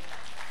be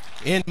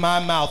in my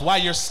mouth. While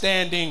you're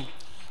standing,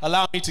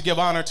 allow me to give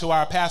honor to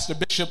our pastor,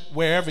 bishop,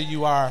 wherever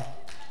you are.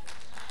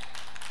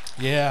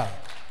 Yeah.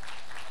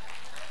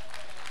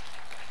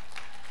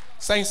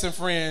 Saints and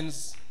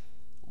friends,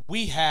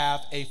 we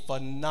have a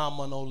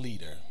phenomenal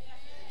leader.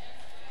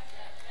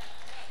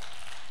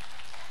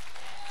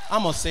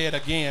 I'm going to say it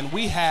again.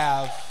 We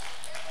have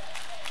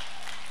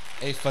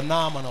a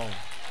phenomenal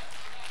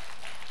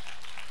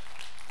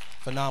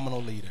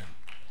leader.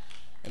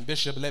 And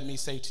Bishop, let me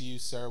say to you,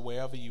 sir,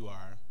 wherever you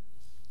are,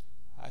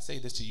 I say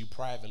this to you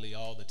privately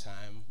all the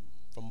time,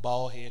 from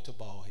bald head to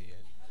bald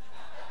head.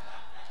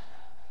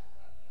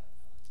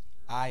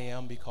 I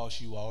am because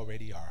you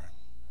already are.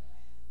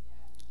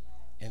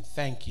 And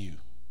thank you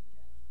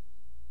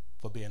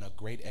for being a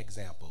great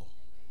example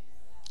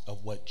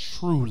of what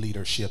true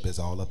leadership is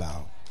all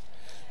about.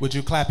 Would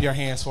you clap your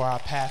hands for our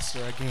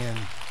pastor again?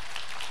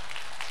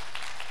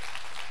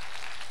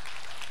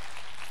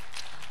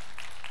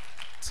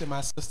 To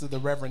my sister, the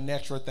Reverend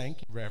Netra, thank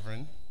you,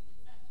 Reverend,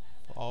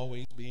 for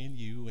always being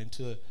you. And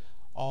to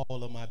all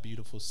of my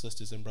beautiful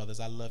sisters and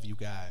brothers, I love you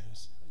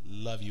guys.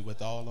 Love you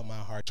with all of my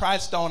heart.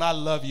 Triedstone, I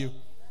love you.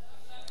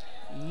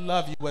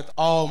 Love you with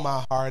all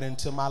my heart. And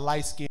to my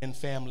light-skinned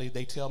family,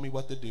 they tell me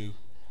what to do.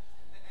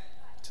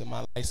 To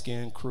my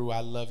light-skinned crew, I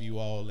love you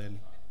all, and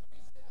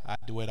I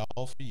do it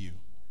all for you.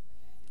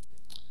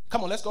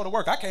 Come on, let's go to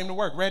work. I came to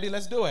work. Ready?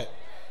 Let's do it.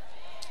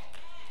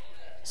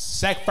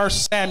 1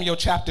 Samuel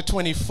chapter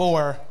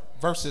 24,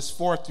 verses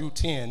 4 through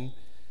 10.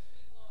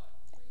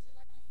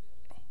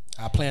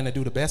 I plan to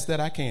do the best that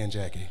I can,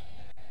 Jackie.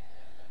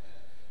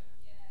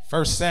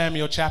 1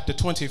 Samuel chapter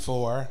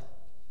 24,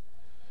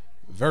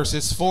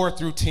 verses 4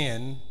 through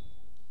 10.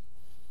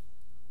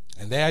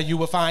 And there you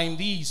will find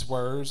these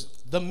words.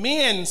 The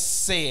men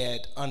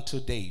said unto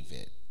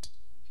David,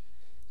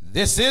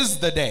 this is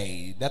the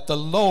day that the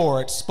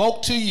Lord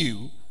spoke to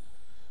you,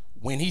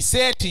 when he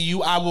said to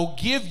you, I will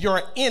give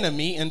your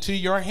enemy into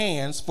your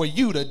hands for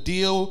you to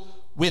deal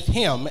with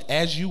him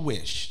as you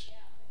wish.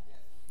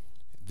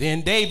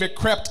 Then David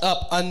crept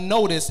up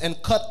unnoticed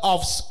and cut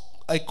off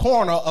a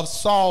corner of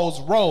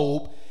Saul's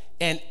robe,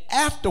 and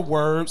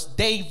afterwards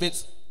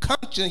David's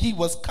conscience, he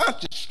was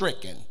conscience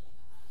stricken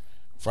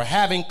for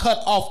having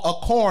cut off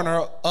a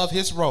corner of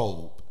his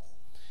robe.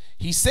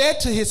 He said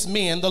to his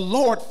men, the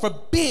Lord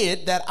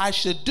forbid that I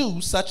should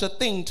do such a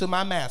thing to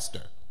my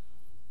master,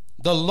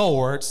 the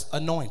Lord's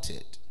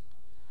anointed,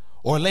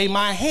 or lay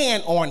my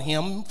hand on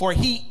him, for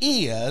he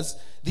is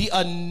the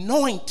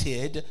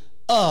anointed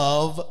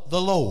of the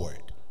Lord.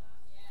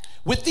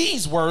 With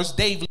these words,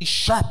 David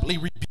sharply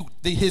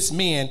rebuked his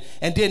men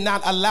and did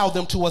not allow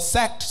them to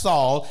attack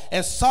Saul,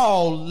 and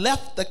Saul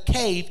left the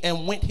cave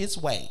and went his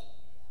way.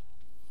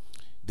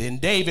 Then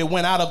David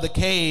went out of the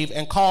cave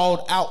and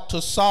called out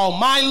to Saul,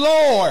 my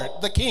Lord,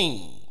 the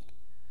king.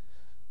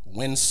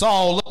 When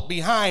Saul looked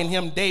behind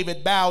him,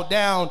 David bowed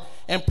down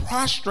and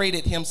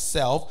prostrated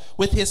himself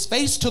with his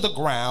face to the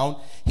ground.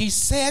 He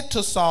said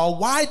to Saul,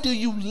 why do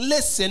you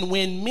listen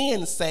when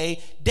men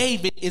say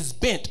David is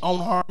bent on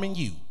harming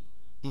you?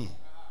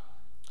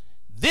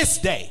 This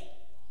day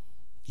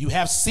you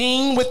have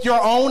seen with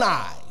your own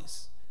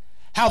eyes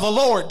how the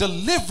Lord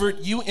delivered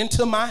you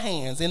into my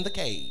hands in the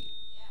cave.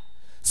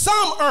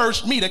 Some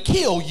urged me to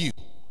kill you,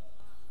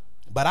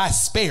 but I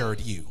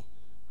spared you.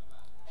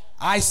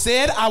 I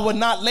said I would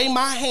not lay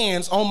my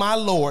hands on my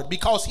Lord,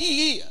 because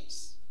he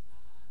is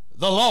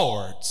the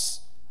Lord's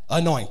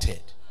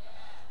anointed.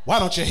 Why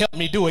don't you help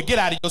me do it? Get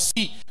out of your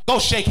seat. Go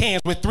shake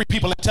hands with 3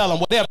 people and tell them,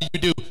 whatever you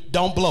do,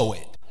 don't blow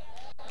it.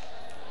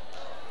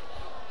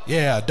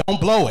 Yeah, don't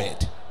blow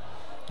it.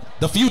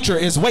 The future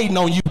is waiting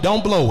on you.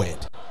 Don't blow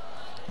it.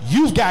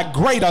 You've got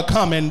greater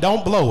coming.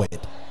 Don't blow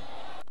it.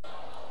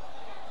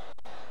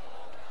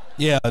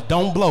 Yeah,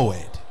 don't blow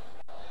it.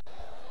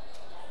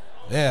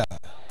 Yeah,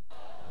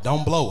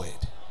 don't blow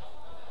it.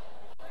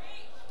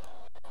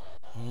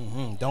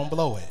 Don't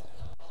blow it.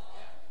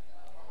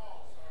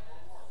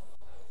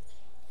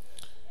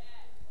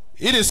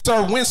 It is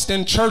Sir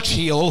Winston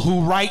Churchill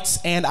who writes,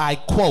 and I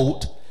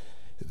quote,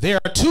 "There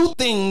are two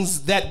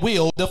things that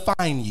will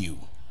define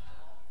you.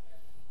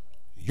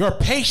 Your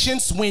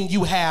patience when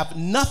you have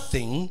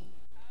nothing,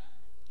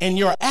 and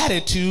your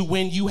attitude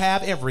when you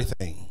have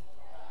everything."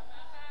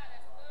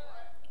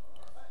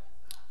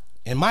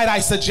 And might I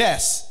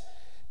suggest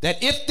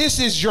that if this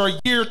is your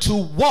year to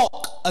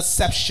walk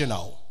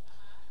exceptional,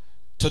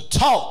 to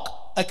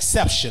talk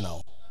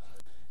exceptional,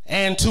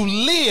 and to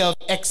live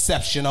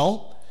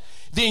exceptional,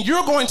 then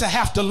you're going to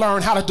have to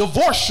learn how to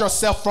divorce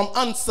yourself from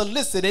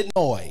unsolicited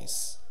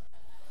noise.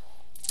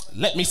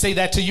 Let me say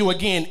that to you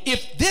again.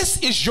 If this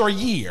is your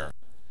year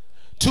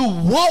to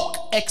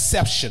walk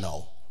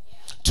exceptional,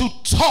 to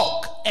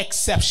talk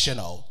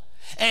exceptional,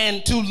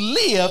 and to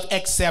live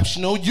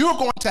exceptional, you're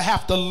going to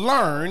have to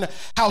learn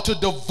how to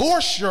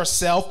divorce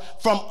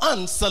yourself from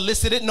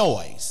unsolicited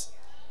noise.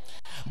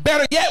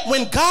 Better yet,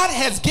 when God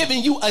has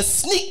given you a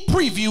sneak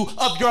preview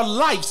of your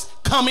life's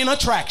coming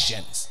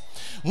attractions,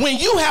 when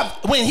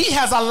he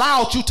has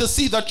allowed you to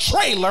see the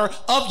trailer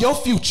of your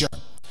future,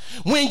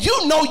 when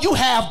you know you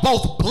have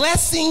both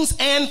blessings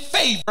and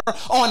favor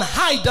on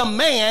high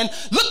demand,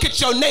 look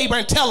at your neighbor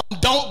and tell them,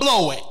 don't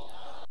blow it.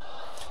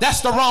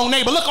 That's the wrong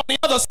neighbor. Look on the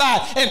other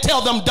side and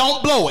tell them,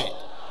 don't blow it.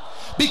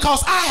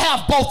 Because I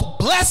have both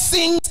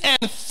blessings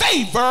and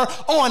favor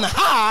on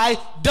high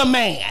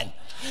demand.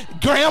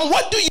 Graham,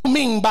 what do you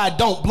mean by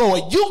don't blow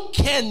it? You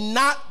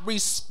cannot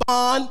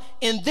respond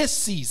in this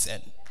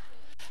season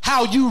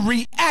how you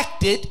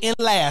reacted in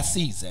last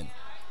season.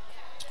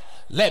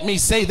 Let me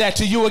say that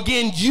to you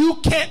again. You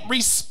can't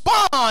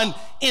respond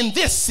in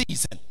this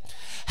season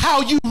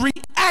how you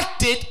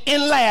reacted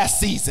in last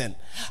season.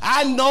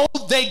 I know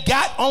they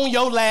got on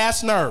your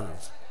last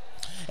nerve.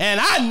 And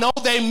I know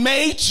they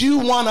made you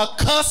want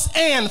to cuss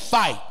and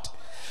fight.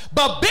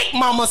 But Big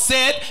Mama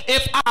said,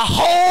 if I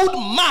hold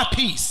my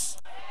peace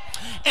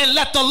and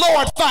let the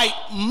Lord fight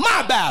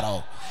my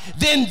battle,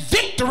 then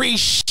victory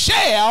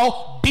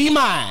shall be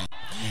mine.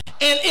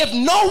 And if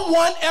no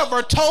one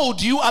ever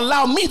told you,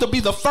 allow me to be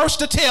the first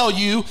to tell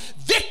you,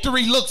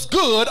 victory looks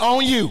good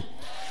on you.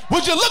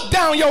 Would you look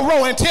down your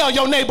row and tell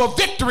your neighbor,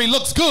 victory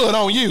looks good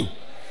on you?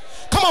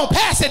 Come on,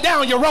 pass it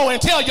down your row and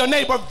tell your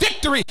neighbor,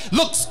 victory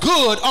looks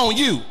good on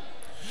you.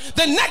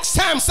 The next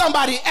time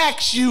somebody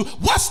asks you,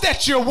 what's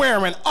that you're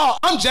wearing? Oh,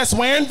 I'm just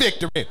wearing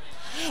victory.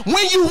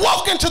 When you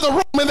walk into the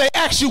room and they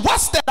ask you,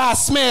 what's that I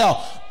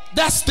smell?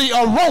 That's the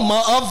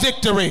aroma of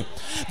victory.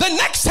 The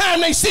next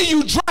time they see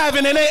you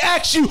driving and they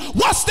ask you,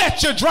 what's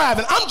that you're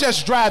driving? I'm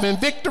just driving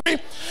victory.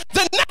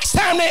 The next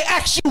time they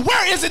ask you,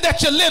 where is it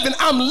that you're living?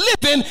 I'm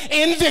living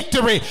in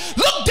victory.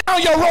 Look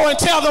down your row and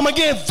tell them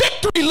again,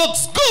 victory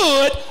looks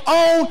good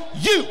on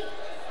you.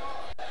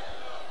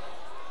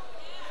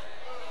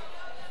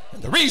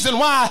 And the reason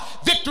why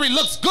victory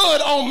looks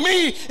good on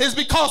me is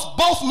because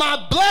both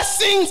my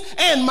blessings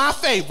and my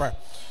favor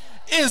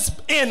is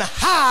in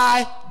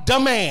high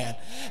demand.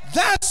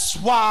 That's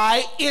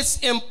why it's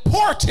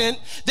important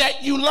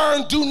that you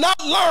do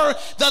not learn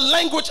the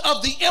language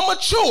of the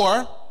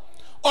immature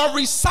or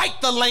recite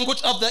the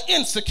language of the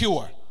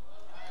insecure.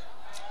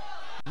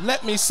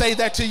 Let me say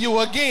that to you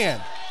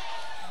again.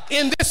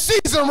 In this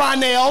season,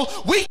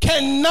 Ronell, we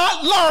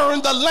cannot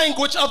learn the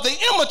language of the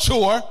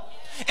immature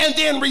and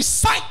then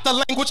recite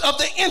the language of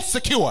the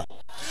insecure.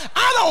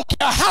 I don't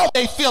care how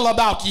they feel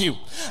about you.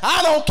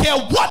 I don't care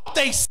what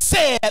they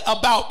said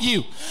about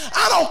you.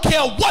 I don't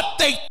care what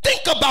they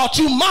think about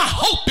you. My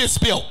hope is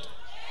built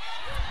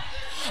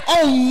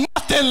on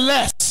nothing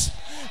less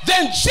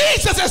than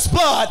Jesus'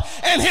 blood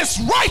and his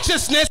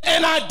righteousness,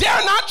 and I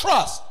dare not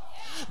trust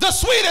the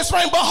sweetest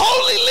rain, but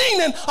wholly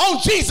leaning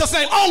on Jesus'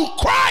 name, on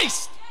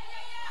Christ.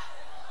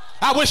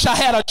 I wish I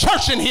had a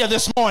church in here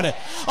this morning.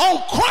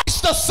 On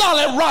Christ the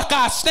solid rock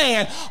I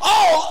stand.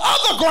 All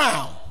other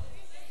ground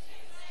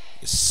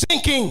is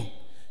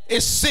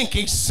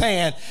sinking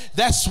sand.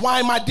 That's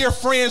why, my dear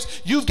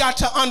friends, you've got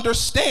to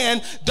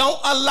understand, don't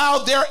allow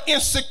their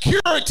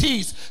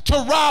insecurities to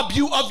rob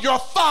you of your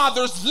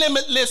Father's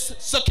limitless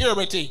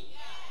security.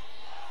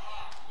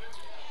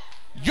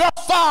 Your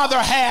Father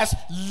has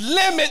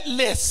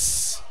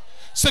limitless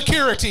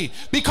security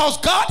because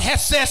God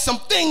has said some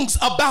things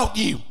about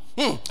you.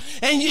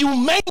 And you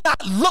may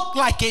not look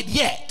like it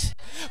yet,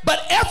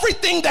 but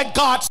everything that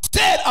God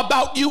said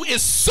about you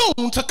is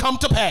soon to come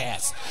to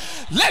pass.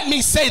 Let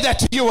me say that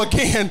to you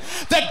again,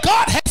 that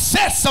God has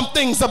said some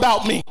things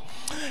about me,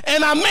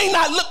 and I may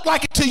not look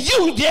like it to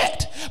you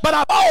yet, but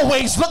I've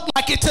always looked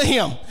like it to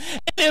him.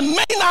 And it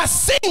may not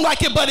seem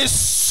like it, but it's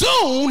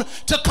soon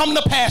to come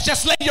to pass.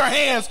 Just lay your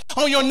hands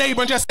on your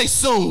neighbor and just say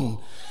soon.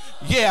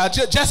 Yeah,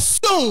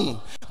 just soon.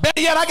 Better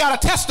yet, I got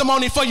a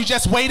testimony for you.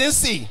 Just wait and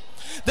see.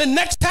 The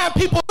next time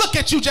people look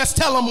at you, just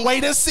tell them,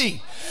 wait and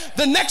see.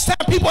 The next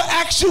time people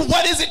ask you,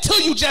 what is it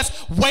to you,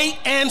 just wait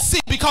and see,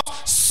 because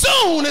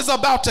soon is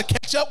about to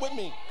catch up with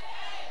me.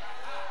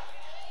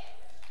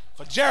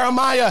 For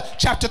Jeremiah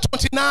chapter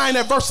 29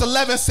 and verse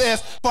 11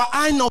 says, for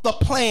I know the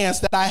plans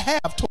that I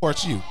have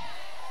towards you.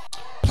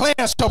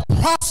 Plans to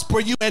prosper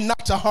you and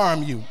not to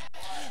harm you.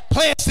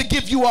 Plans to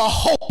give you a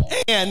hope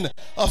and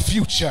a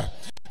future.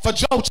 For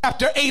Job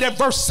chapter 8 and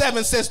verse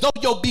 7 says, though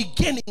your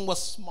beginning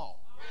was small,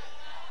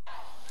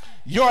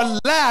 your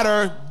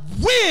latter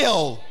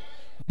will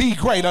be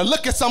greater.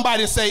 Look at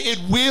somebody and say, it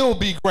will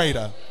be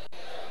greater.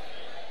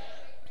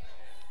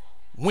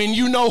 When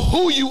you know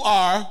who you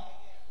are,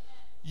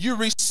 you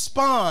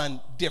respond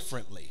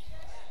differently.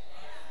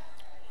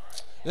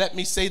 Let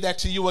me say that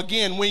to you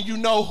again. When you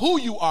know who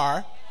you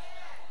are,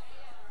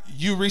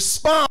 you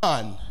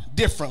respond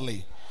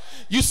differently.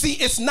 You see,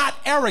 it's not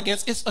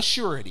arrogance, it's a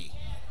surety.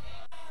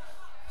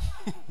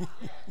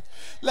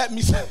 Let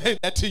me say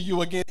that to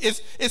you again.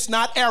 It's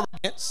not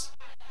arrogance,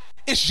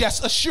 it's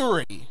just a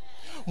surety.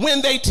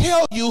 When they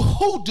tell you,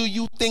 who do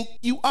you think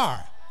you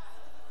are?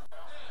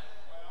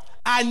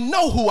 I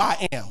know who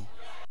I am.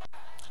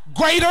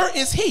 Greater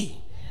is he.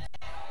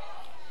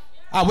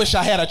 I wish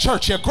I had a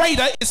church here.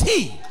 Greater is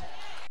he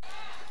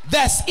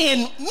that's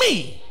in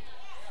me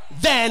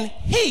than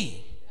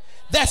he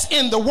that's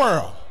in the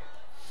world.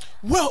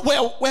 Well,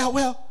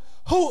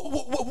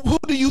 who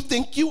do you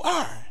think you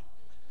are?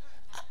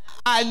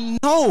 I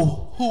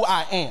know who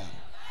I am.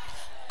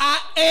 I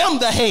am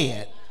the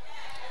head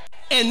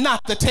and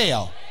not the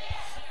tail.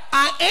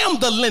 I am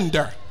the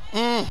lender,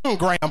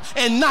 Graham,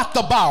 and not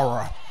the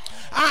borrower.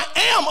 I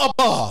am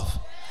above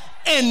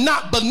and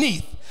not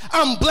beneath.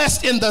 I'm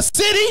blessed in the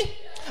city.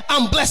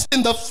 I'm blessed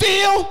in the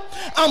field.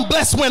 I'm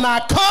blessed when I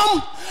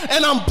come,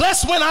 and I'm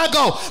blessed when I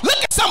go. Look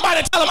at somebody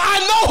and tell them, I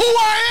know who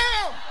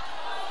I am.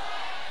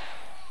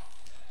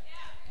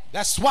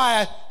 That's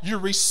why you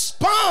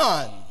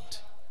respond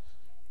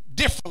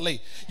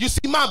differently. You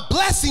see, my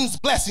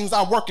blessings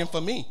are working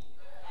for me.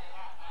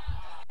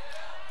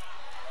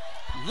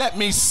 Let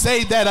me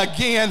say that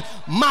again.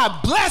 My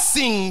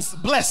blessings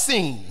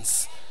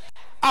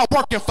are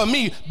working for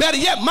me. Better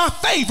yet, my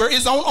favor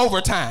is on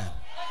overtime.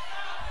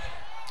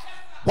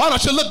 Why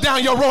don't you look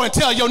down your row and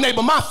tell your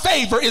neighbor, my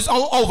favor is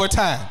on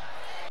overtime.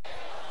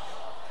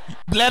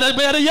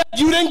 Better yet,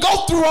 you didn't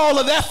go through all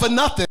of that for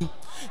nothing.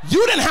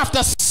 You didn't have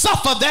to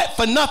suffer that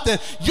for nothing.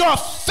 Your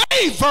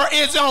favor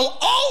is on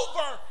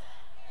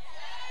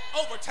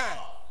overtime.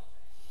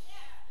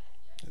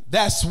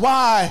 That's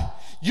why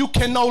you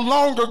can no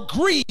longer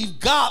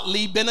grieve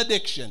godly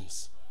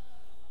benedictions.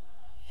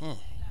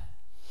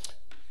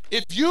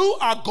 If you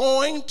are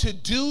going to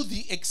do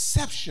the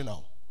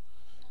exceptional,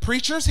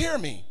 preachers, hear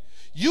me,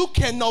 you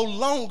can no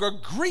longer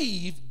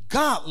grieve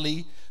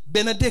godly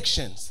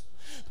benedictions.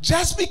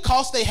 Just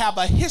because they have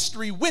a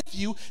history with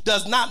you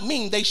does not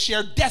mean they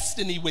share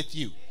destiny with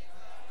you.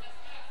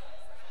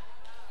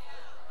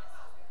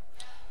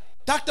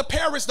 Dr.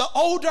 Paris, the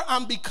older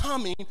I'm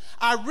becoming,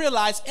 I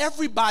realize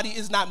everybody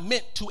is not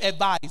meant to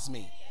advise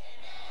me.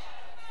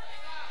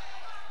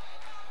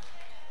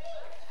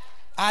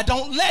 I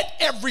don't let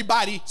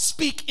everybody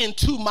speak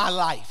into my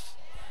life,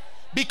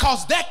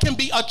 because that can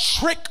be a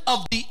trick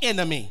of the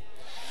enemy.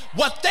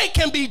 What they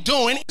can be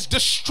doing is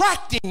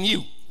distracting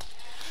you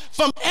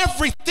from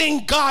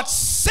everything God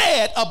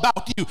said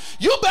about you.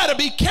 You better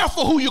be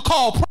careful who you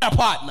call prayer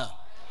partner,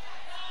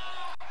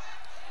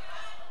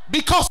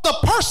 because the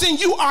person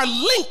you are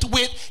linked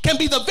with can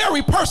be the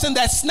very person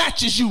that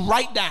snatches you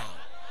right down.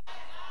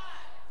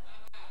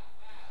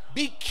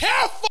 Be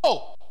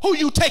careful who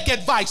you take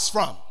advice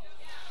from,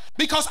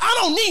 because I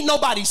don't need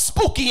nobody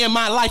spooky in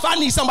my life. I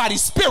need somebody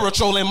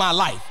spiritual in my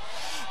life.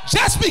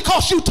 Just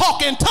because you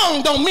talk in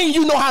tongue don't mean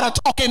you know how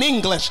to talk in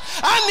English.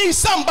 I need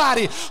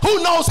somebody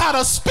who knows how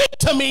to speak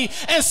to me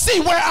and see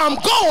where I'm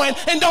going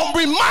and don't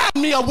remind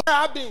me of where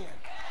I've been.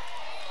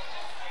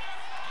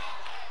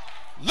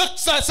 Look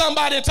at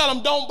somebody and tell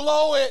them, don't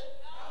blow it.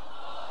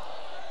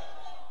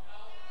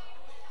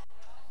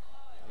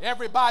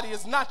 Everybody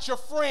is not your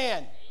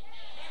friend.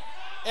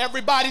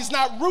 Everybody's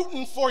not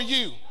rooting for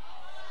you.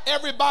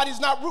 Everybody's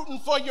not rooting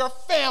for your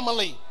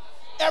family.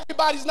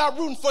 Everybody's not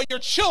rooting for your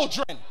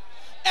children.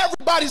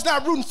 Everybody's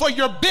not rooting for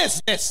your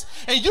business.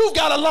 And you've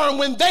got to learn,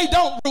 when they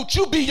don't root,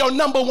 you be your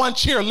number one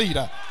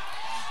cheerleader.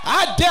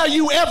 I dare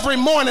you every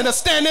morning to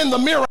stand in the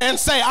mirror and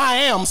say, I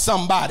am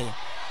somebody.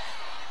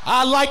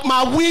 I like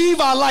my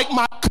weave. I like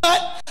my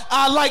cut.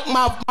 I like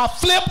my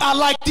flip. I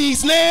like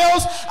these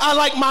nails. I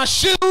like my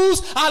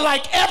shoes. I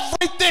like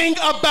everything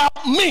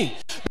about me.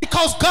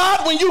 Because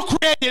God, when you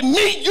created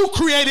me, you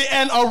created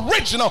an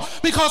original.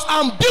 Because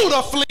I'm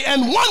beautifully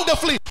and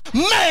wonderfully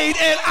made,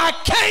 and I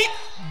can't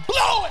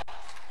blow it.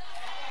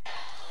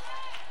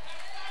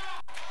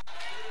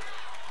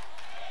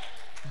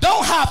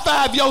 Don't high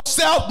five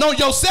yourself. Know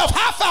yourself.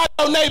 High five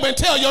your neighbor and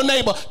tell your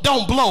neighbor,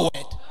 don't blow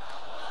it.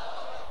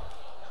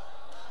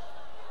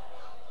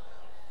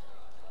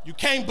 You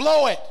can't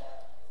blow it.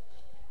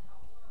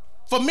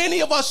 For many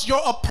of us,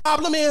 your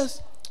problem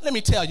is, let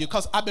me tell you,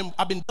 because I've been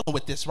dealing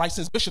with this, right?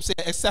 Since Bishop said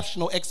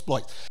exceptional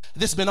exploits.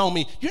 This has been on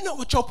me. You know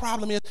what your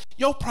problem is?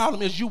 Your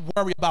problem is you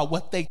worry about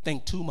what they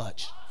think too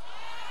much.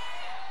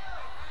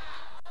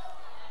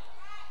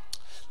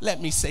 Let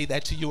me say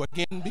that to you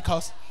again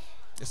because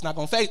it's not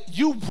going to fade.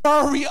 You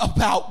worry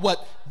about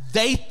what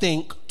they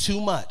think too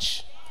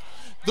much.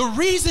 The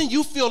reason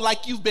you feel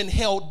like you've been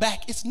held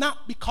back, it's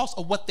not because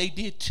of what they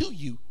did to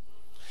you.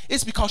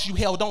 It's because you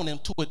held on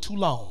to it too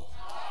long.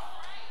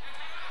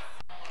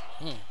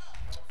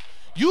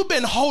 You've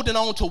been holding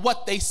on to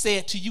what they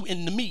said to you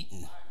in the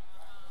meeting.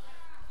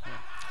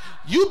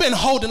 You've been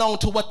holding on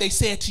to what they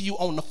said to you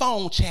on the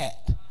phone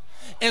chat.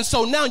 And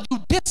so now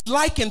you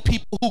disliking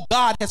people who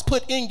God has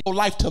put in your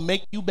life to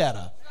make you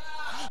better.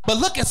 But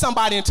look at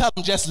somebody and tell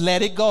them, just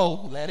let it go.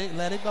 Let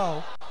it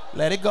go.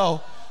 Let it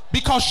go.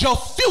 Because your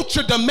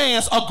future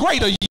demands a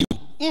greater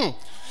you.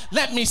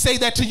 Let me say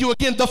that to you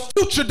again. The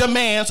future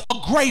demands a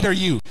greater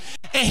you.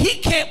 And he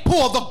can't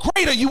pull the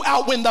greater you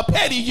out when the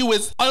petty you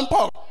is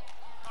unpulled.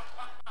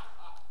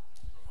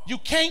 You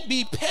can't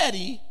be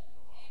petty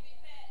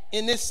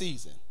in this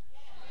season.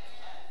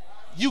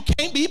 You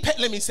can't be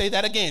petty. Let me say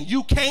that again.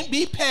 You can't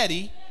be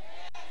petty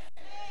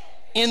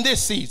in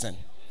this season.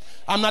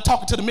 I'm not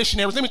talking to the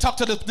missionaries. Let me talk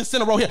to the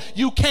center row here.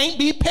 You can't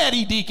be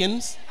petty,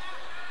 deacons,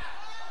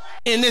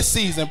 in this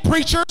season.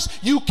 Preachers,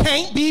 you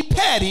can't be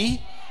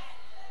petty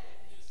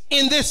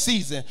in this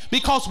season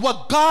because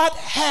what God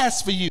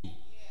has for you,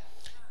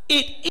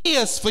 it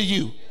is for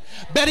you.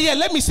 Better yet,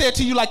 let me say it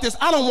to you like this.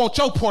 I don't want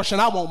your portion.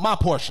 I want my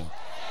portion.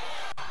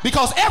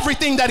 Because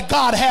everything that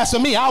God has for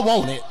me, I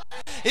want it.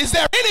 Is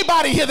there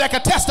anybody here that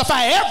can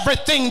testify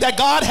everything that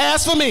God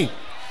has for me?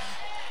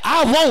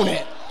 I want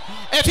it.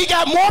 If he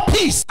got more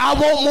peace, I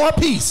want more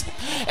peace.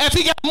 If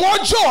he got more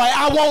joy,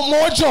 I want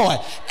more joy.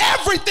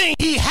 Everything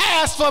he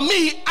has for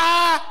me,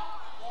 I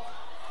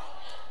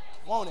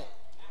want it.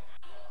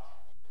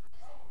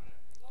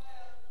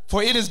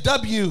 For it is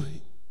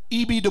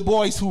W.E.B. Du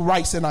Bois who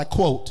writes, and I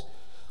quote,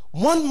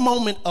 "One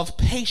moment of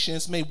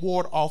patience may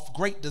ward off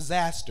great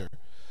disaster,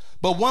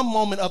 but one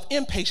moment of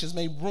impatience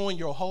may ruin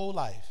your whole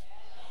life."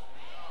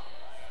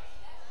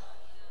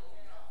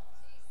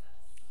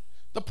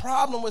 The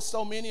problem with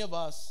so many of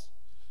us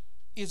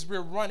is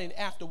we're running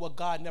after what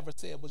God never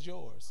said was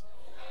yours.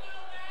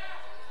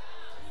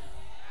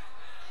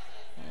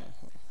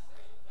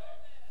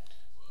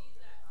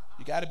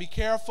 You got to be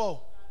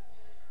careful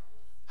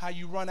how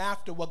you run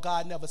after what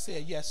God never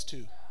said yes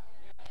to.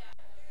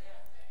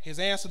 His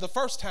answer the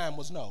first time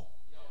was no.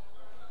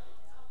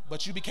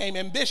 But you became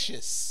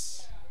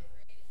ambitious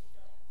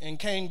and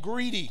became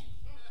greedy.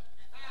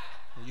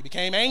 And you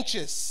became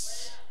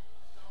anxious.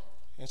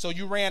 And so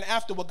you ran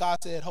after what God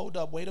said. Hold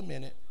up, wait a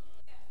minute.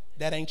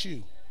 That ain't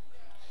you.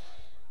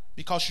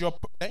 Because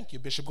thank you,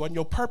 Bishop Gordon,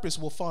 your purpose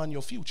will fund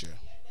your future.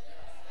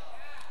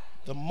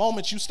 The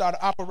moment you start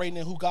operating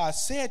in who God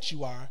said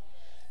you are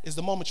is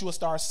the moment you will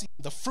start seeing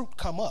the fruit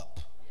come up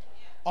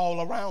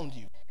all around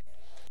you.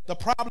 The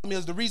problem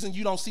is the reason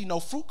you don't see no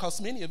fruit because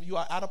many of you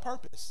are out of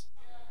purpose.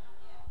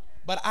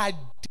 But I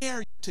dare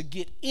you to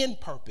get in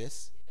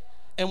purpose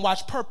and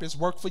watch purpose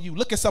work for you.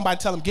 Look at somebody and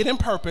tell them, get in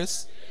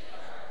purpose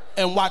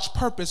and watch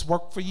purpose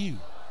work for you.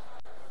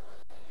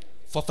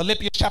 For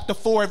Philippians chapter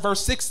 4 and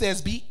verse 6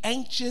 says, be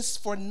anxious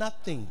for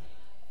nothing,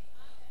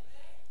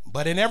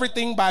 but in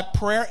everything by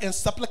prayer and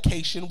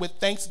supplication with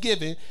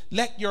thanksgiving,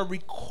 let your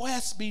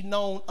requests be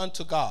known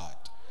unto God.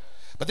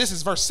 But this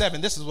is verse 7.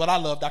 This is what I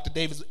love, Dr.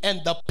 Davis.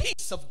 And the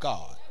peace of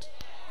God,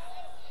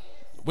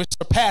 which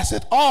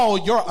surpasseth all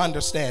your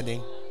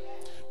understanding,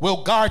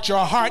 will guard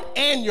your heart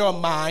and your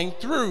mind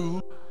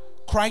through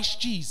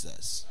Christ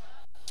Jesus.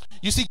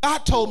 You see,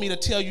 God told me to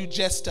tell you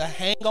just to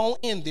hang on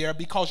in there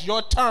because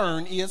your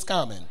turn is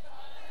coming.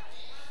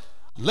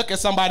 Look at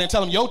somebody and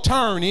tell them, your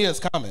turn is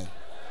coming.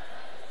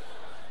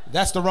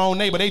 That's the wrong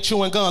neighbor. They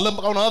chewing gum.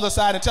 Look on the other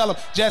side and tell them,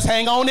 just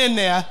hang on in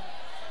there.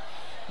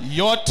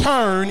 Your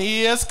turn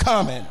is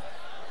coming.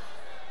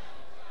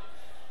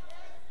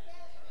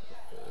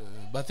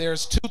 But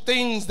there's two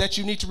things that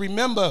you need to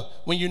remember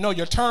when you know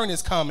your turn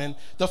is coming.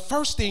 The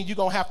first thing you're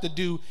going to have to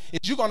do is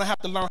you're going to have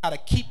to learn how to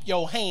keep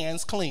your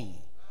hands clean.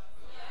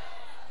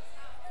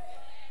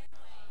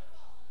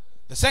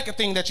 The second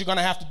thing that you're going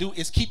to have to do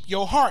is keep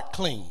your heart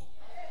clean.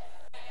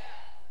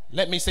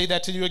 Let me say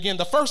that to you again.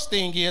 The first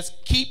thing is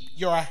keep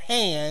your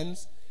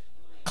hands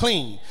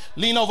clean.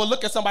 Lean over,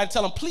 look at somebody,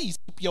 tell them, please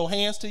keep your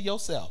hands to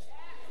yourself.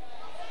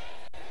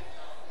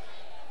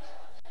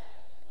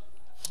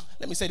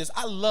 Let me say this.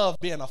 I love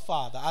being a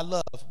father. I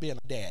love being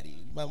a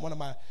daddy. One of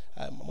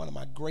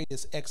my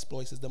greatest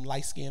exploits is them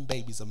light-skinned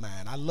babies of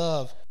mine. I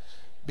love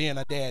being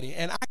a daddy.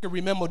 And I can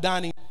remember,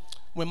 Donnie,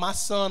 when my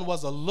son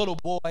was a little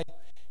boy,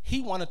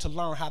 he wanted to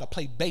learn how to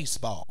play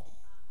baseball.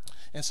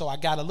 And so I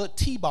got a little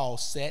T-ball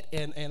set,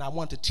 and I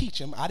wanted to teach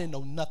him. I didn't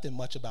know nothing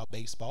much about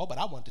baseball, but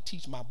I wanted to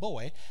teach my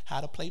boy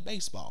how to play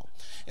baseball.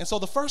 And so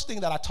the first thing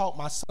that I taught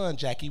my son,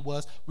 Jackie,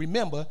 was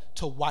remember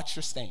to watch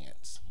your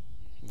stance.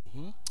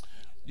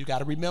 You got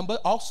to remember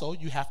also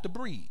you have to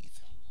breathe.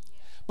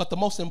 But the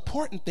most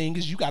important thing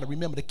is you got to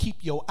remember to keep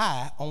your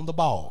eye on the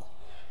ball.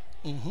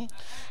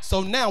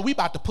 So now we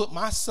about to put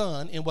my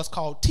son in what's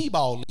called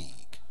T-ball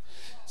league.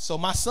 So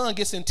my son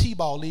gets in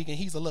T-ball league, and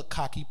he's a little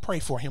cocky. Pray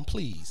for him,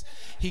 please.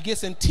 He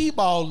gets in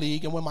T-ball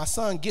league, and when my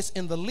son gets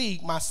in the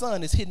league, my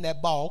son is hitting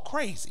that ball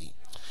crazy.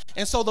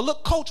 And so the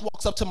little coach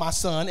walks up to my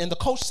son, and the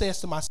coach says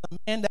to my son,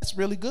 man, that's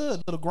really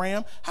good, little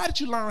Graham. How did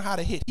you learn how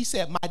to hit? He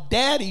said, my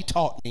daddy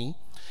taught me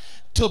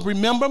to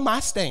remember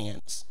my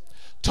stance,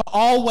 to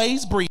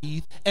always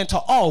breathe, and to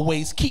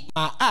always keep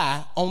my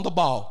eye on the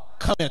ball.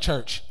 Come here,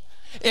 church.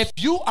 If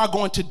you are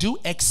going to do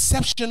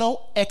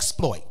exceptional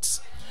exploits,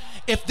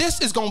 if this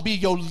is going to be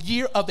your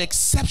year of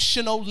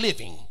exceptional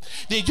living,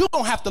 then you're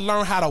going to have to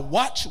learn how to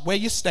watch where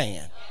you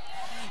stand.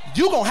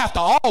 You're going to have to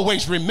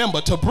always remember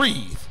to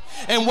breathe.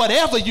 And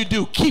whatever you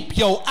do, keep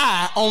your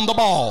eye on the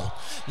ball.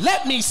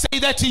 Let me say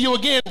that to you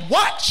again.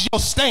 Watch your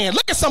stand.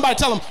 Look at somebody,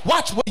 tell them,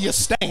 watch where you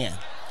stand.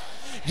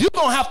 You're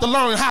going to have to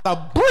learn how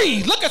to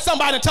breathe. Look at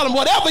somebody and tell them,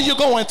 whatever you're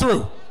going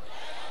through,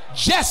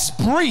 just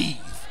breathe.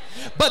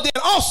 But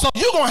then also,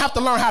 you're going to have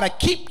to learn how to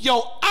keep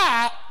your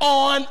eye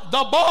on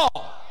the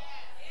ball.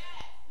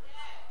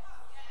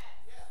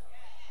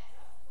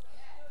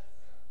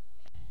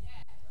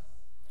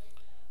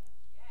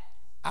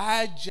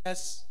 I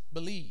just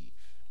believe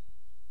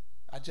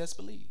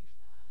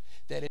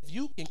that if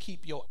you can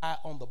keep your eye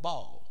on the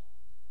ball,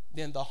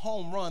 then the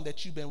home run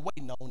that you've been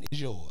waiting on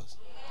is yours.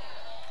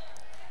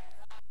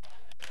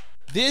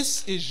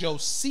 This is your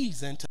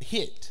season to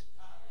hit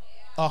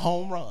a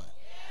home run.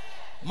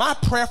 My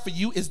prayer for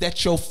you is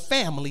that your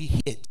family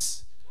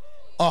hits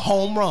a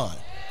home run.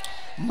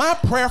 My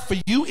prayer for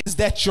you is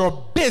that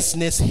your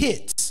business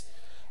hits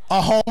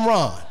a home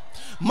run.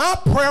 My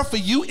prayer for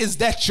you is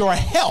that your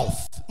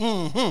health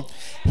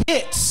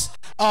hits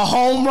a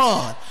home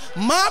run.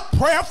 My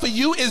prayer for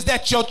you is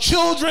that your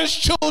children's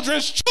children,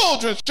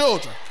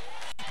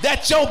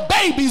 that your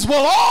babies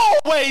will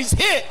always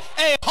hit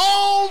a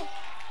home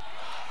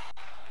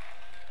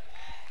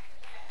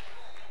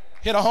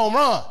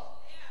run.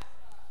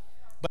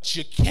 But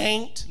you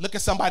can't look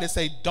at somebody and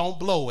say, don't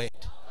blow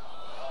it.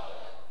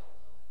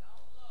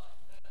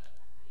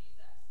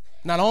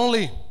 Not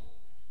only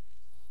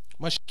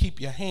must you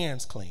keep your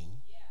hands clean,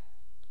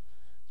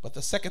 but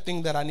the second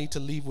thing that I need to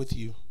leave with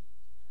you,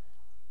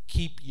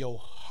 keep your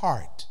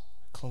heart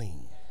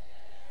clean.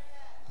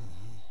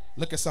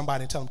 Look at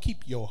somebody and tell them,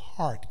 keep your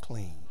heart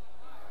clean.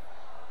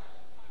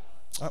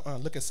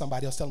 Look at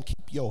somebody else, tell them,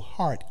 keep your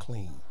heart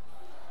clean.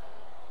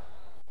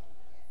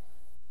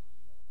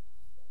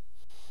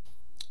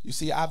 You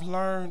see, I've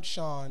learned,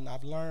 Sean,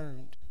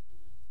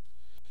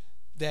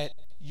 that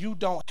you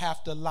don't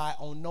have to rely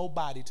on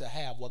nobody to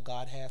have what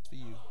God has for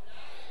you.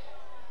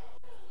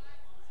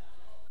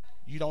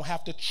 You don't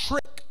have to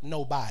trick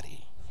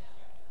nobody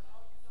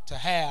to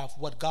have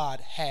what God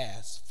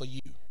has for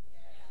you.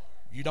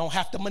 You don't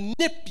have to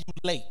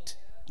manipulate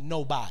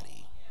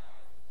nobody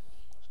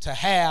to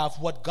have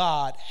what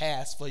God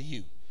has for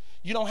you.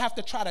 You don't have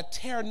to try to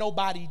tear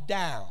nobody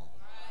down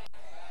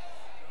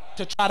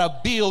to try to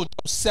build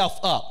yourself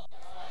up.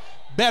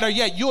 Better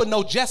yet, you'll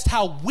know just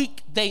how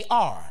weak they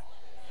are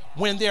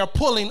when they're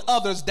pulling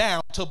others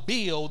down to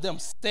build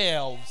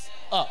themselves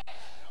up.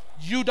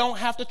 You don't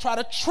have to try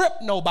to trip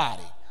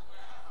nobody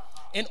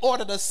in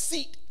order to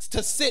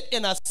sit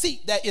in a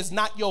seat that is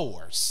not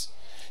yours.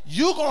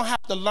 You're going to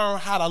have to learn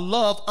how to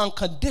love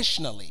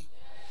unconditionally,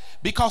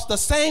 because the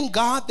same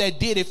God that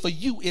did it for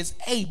you is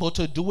able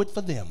to do it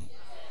for them.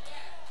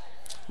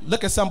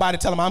 Look at somebody,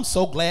 tell them, I'm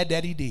so glad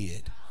that he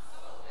did.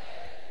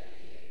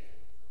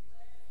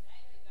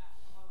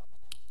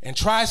 And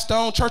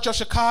Triedstone Church of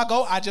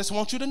Chicago, I just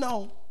want you to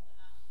know,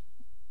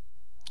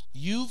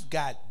 you've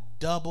got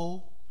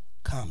double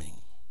coming.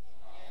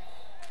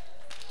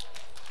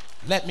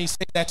 Let me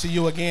say that to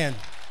you again.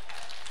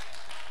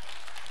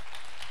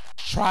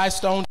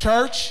 Triedstone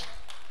Church,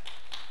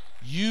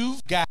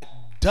 you've got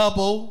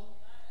double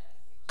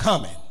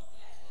coming.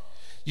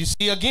 You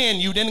see, again,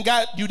 you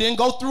didn't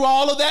go through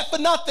all of that for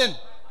nothing.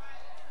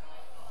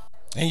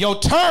 And your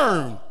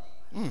turn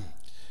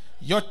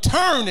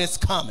is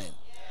coming.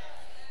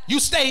 You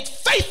stayed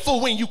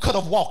faithful when you could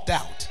have walked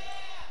out.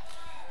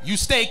 You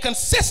stayed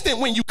consistent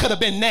when you could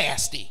have been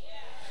nasty.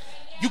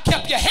 You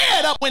kept your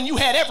head up when you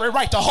had every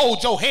right to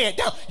hold your head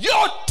down.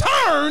 Your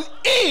turn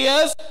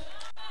is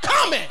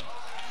coming.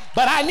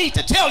 But I need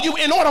to tell you,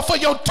 in order for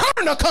your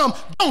turn to come,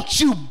 don't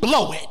you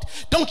blow it.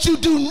 Don't you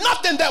do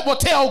nothing that will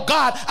tell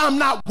God I'm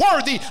not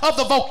worthy of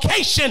the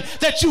vocation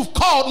that you've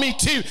called me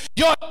to.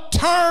 Your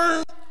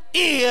turn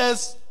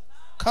is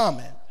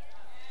coming.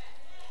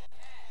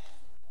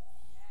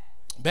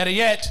 Better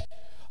yet,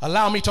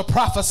 allow me to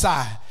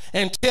prophesy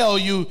and tell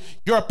you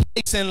your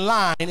place in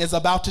line is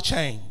about to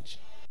change.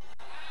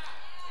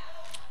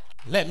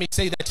 Let me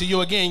say that to you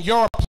again.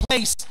 Your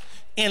place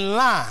in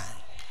line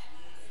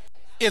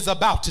is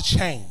about to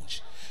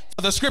change.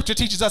 For the scripture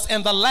teaches us,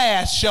 and the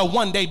last shall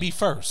one day be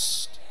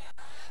first,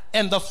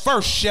 and the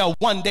first shall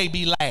one day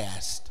be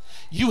last.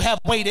 You have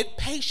waited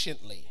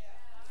patiently.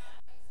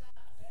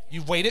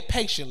 You've waited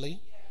patiently.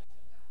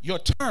 Your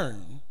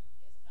turn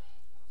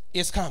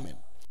is coming.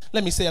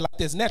 Let me say it like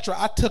this. Netra,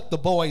 I took the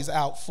boys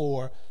out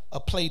for a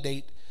play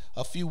date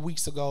a few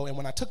weeks ago, and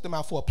when I took them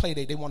out for a play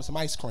date, they wanted some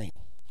ice cream.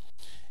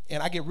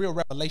 And I get real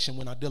revelation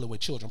when I'm dealing with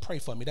children. Pray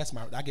for me.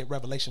 I get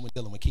revelation when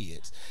dealing with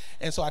kids.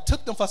 And so I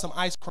took them for some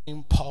ice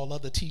cream, Paula,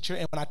 the teacher.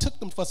 And when I took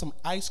them for some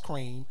ice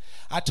cream,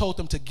 I told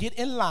them to get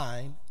in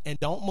line and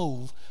don't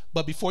move.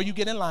 But before you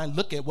get in line,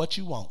 look at what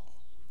you want.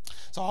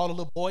 So all the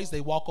little boys,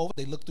 they walk over,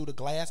 they look through the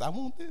glass. I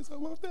want this, I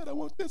want that, I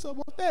want this, I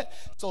want that.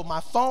 So my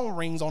phone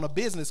rings on a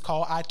business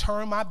call. I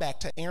turn my back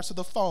to answer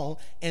the phone,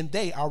 and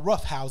they are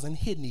roughhousing,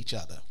 hitting each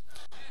other.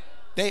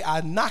 They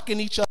are knocking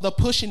each other,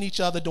 pushing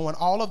each other, doing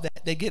all of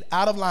that. They get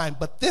out of line.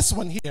 But this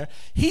one here,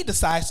 he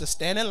decides to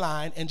stand in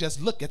line and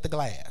just look at the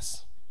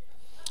glass.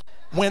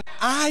 When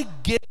I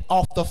get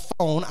off the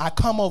phone, I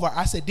come over.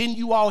 I said, didn't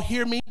you all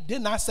hear me?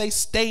 Didn't I say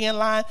stay in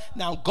line?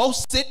 Now go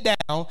sit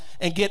down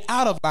and get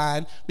out of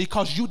line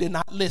because you did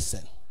not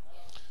listen.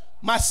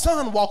 My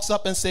son walks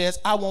up and says,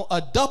 I want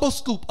a double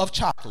scoop of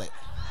chocolate.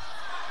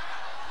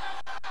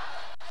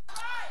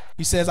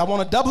 He says, I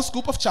want a double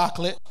scoop of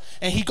chocolate,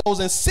 and he goes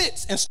and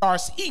sits and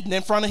starts eating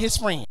in front of his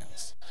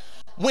friends.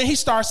 When he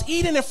starts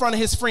eating in front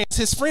of his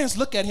friends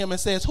look at him and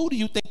says, who do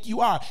you think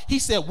you are? He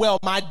said, well,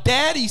 my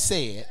daddy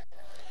said,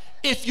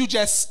 if you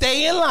just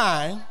stay in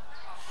line,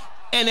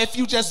 and if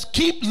you just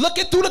keep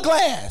looking through the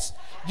glass,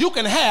 you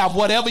can have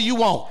whatever you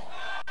want.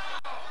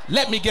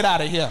 Let me get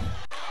out of here.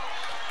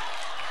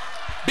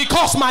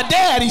 Because my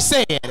daddy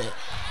said it.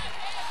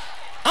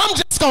 I'm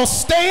just going to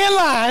stay in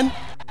line.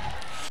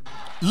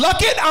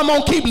 Look it, I'm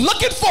going to keep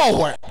looking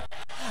forward.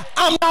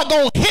 I'm not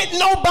going to hit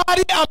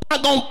nobody. I'm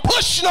not going to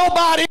push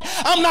nobody.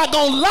 I'm not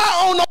going to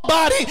lie on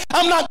nobody.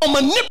 I'm not going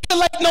to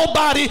manipulate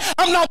nobody.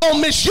 I'm not going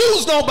to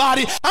misuse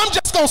nobody. I'm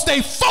just going to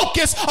stay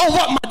focused on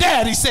what my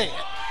daddy said.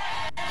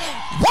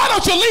 Why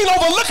don't you lean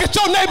over, look at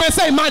your neighbor and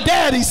say, my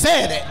daddy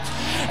said it.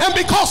 And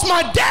because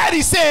my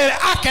daddy said it,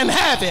 I can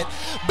have it.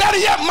 Better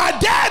yet, my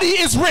daddy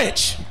is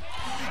rich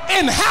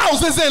in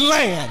houses and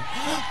land.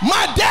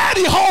 My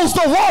daddy holds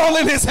the world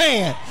in his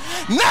hand.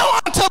 Now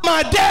unto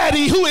my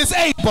daddy who is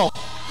able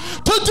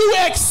to do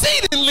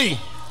exceedingly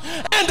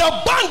and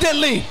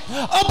abundantly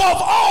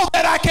above all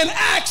that I can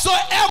ask or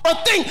ever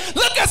think.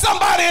 Look at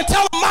somebody and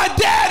tell them my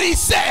daddy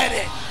said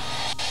it.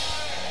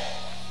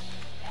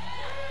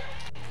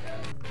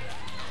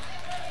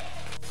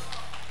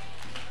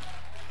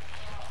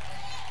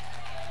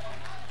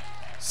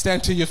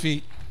 Stand to your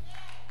feet.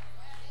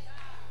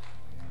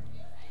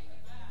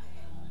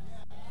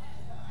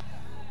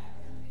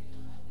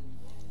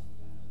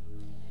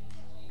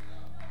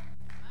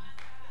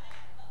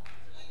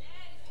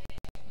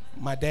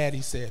 My daddy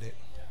said it.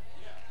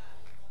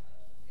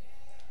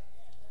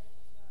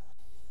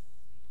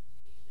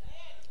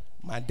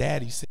 My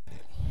daddy said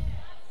it.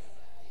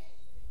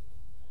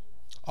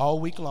 All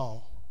week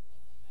long,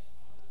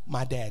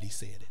 my daddy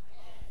said it.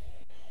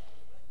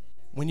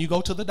 When you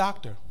go to the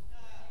doctor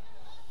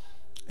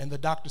and the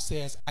doctor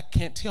says, I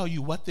can't tell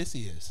you what this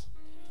is,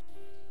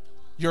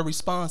 your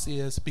response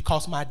is,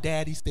 because my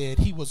daddy said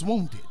he was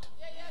wounded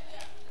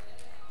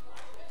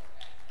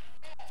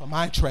for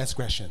my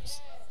transgressions.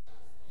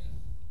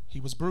 He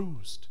was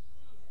bruised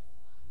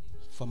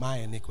for my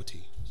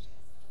iniquity.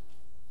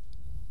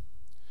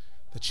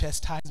 The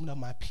chastisement of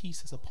my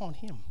peace is upon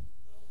him.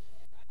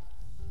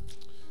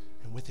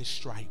 And with his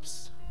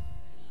stripes,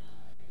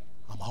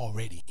 I'm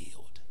already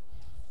healed.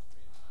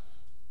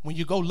 When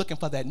you go looking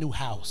for that new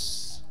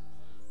house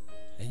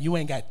and you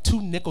ain't got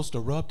 2 nickels to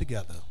rub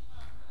together,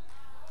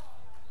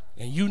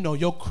 and you know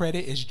your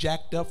credit is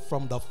jacked up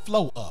from the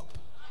flow up,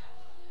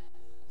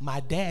 my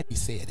daddy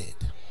said it.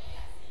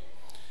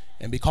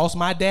 And because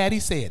my daddy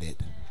said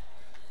it,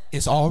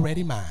 it's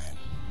already mine.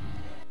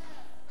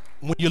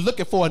 When you're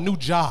looking for a new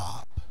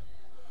job,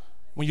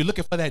 when you're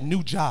looking for that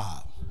new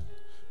job,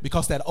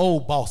 because that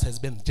old boss has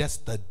been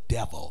just the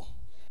devil,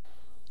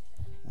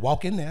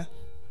 walk in there.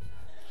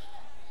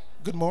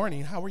 Good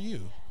morning, how are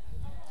you?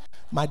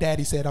 My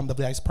daddy said I'm the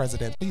vice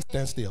president. Please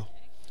stand still.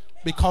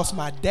 Because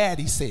my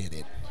daddy said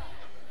it.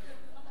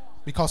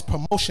 Because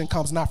promotion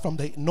comes not from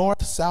the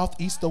north, south,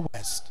 east, or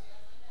west,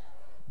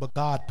 but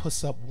God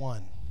puts up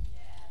one.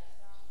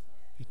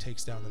 He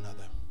takes down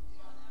another.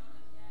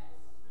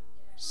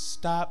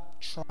 Stop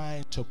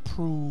trying to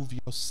prove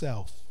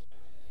yourself.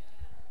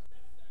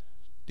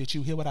 Did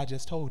you hear what I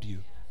just told you?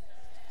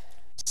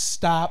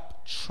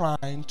 Stop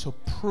trying to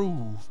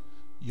prove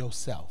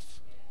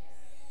yourself.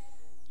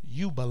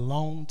 You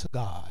belong to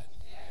God.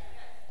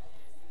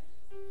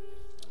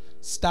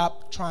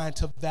 Stop trying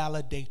to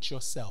validate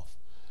yourself,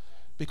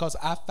 because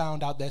I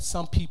found out that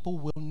some people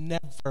will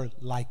never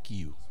like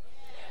you.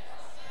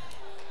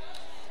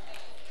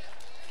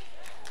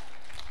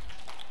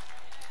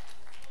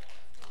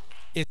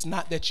 It's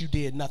not that you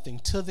did nothing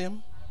to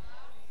them,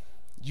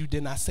 you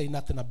did not say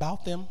nothing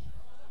about them,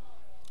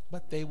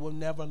 but they will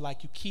never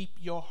like you. Keep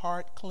your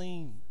heart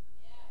clean.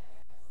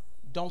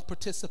 Don't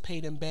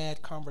participate in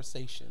bad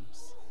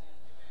conversations.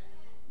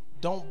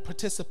 Don't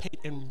participate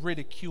in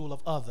ridicule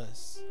of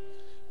others.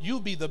 You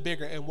be the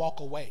bigger and walk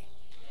away.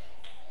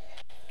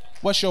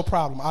 What's your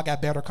problem? I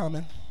got better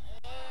coming.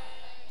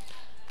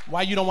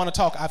 Why you don't want to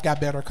talk? I've got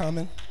better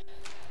coming.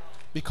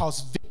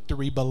 because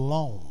victory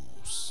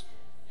belongs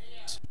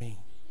to me.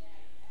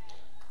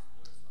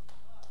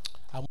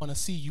 I want to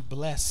see you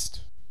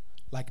blessed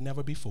like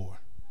never before.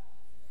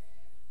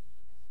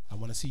 I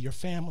want to see your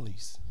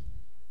families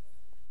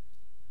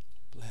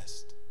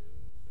blessed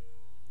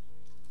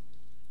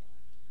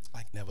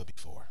like never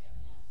before.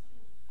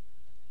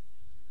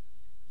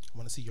 I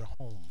want to see your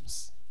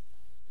homes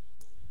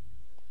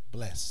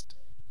blessed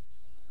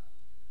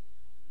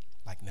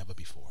like never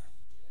before.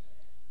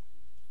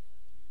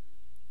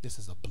 This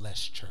is a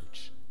blessed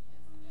church.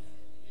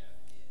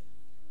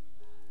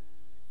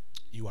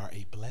 You are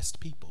a blessed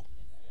people.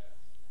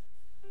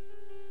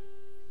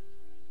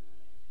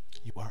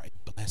 You are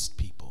a blessed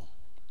people.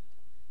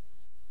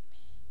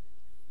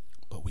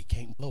 But we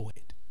can't blow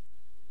it.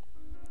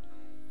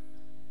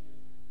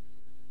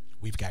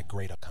 We've got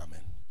greater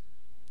coming.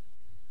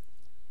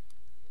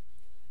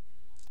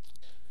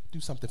 Do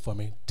something for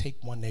me.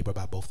 Take one neighbor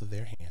by both of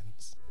their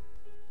hands.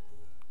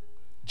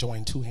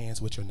 Join two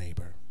hands with your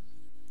neighbor.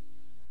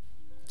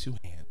 Two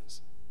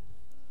hands.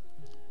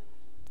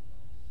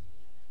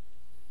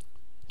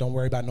 Don't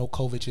worry about no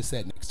COVID. You're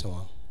sat next to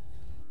him.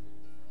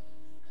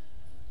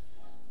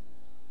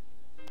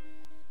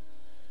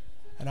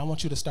 And I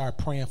want you to start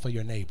praying for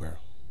your neighbor.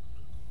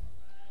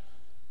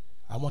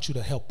 I want you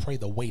to help pray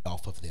the weight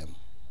off of them.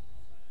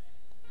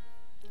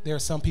 There are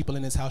some people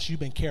in this house, you've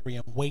been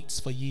carrying weights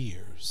for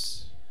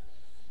years.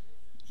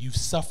 You've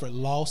suffered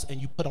loss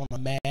and you put on a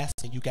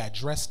mask and you got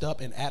dressed up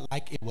and act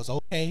like it was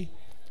okay,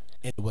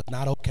 and it was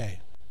not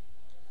okay.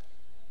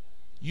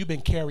 You've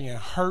been carrying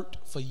hurt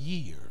for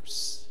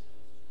years.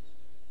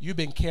 You've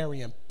been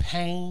carrying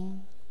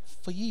pain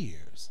for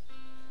years.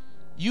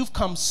 You've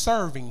come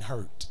serving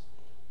hurt.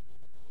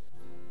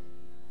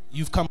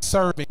 You've come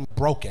serving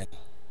broken.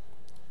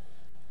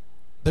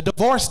 The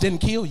divorce didn't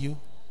kill you.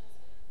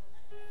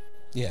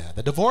 Yeah,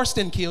 the divorce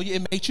didn't kill you.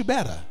 It made you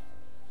better.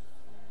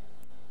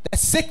 That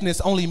sickness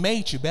only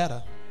made you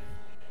better.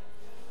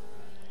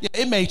 Yeah,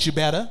 it made you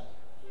better.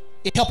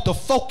 It helped to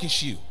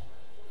focus you.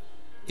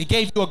 It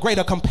gave you a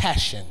greater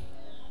compassion,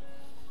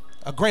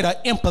 a greater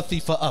empathy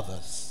for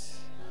others.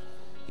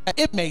 Yeah,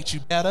 it made you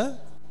better.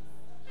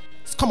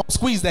 Come on,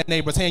 squeeze that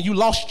neighbor's hand. You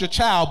lost your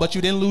child, but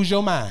you didn't lose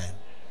your mind.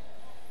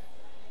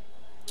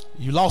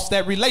 You lost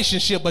that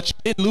relationship, but you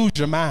didn't lose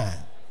your mind.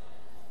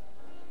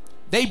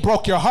 They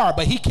broke your heart,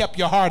 but he kept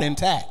your heart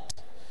intact.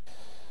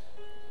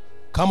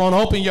 Come on,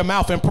 open your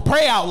mouth and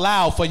pray out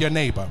loud for your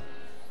neighbor.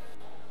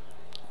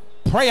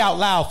 Pray out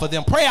loud for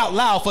them. Pray out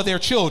loud for their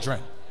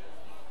children.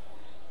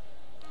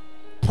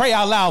 Pray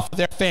out loud for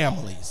their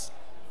families.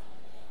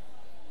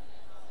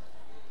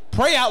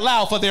 Pray out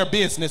loud for their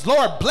business.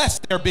 Lord, bless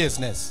their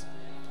business.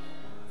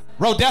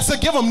 Rodessa,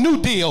 give them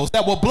new deals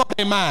that will blow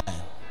their mind.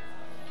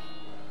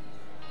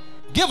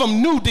 Give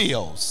them new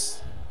deals.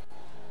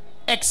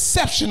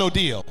 Exceptional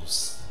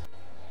deals.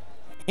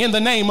 In the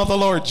name of the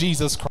Lord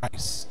Jesus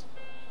Christ.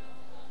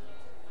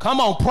 Come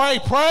on, pray,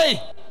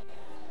 pray.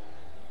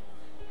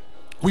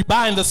 We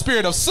bind the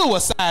spirit of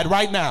suicide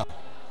right now.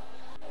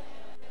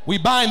 We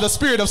bind the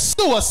spirit of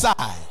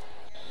suicide.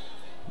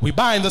 We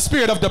bind the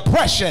spirit of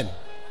depression.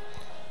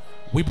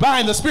 We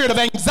bind the spirit of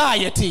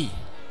anxiety.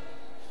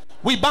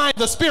 We bind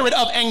the spirit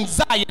of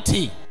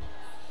anxiety.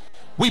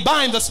 We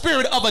bind the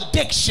spirit of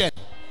addiction.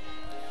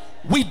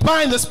 We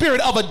bind the spirit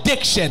of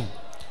addiction,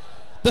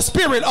 the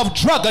spirit of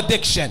drug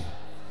addiction,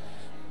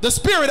 the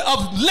spirit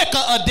of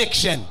liquor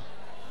addiction.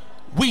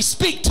 We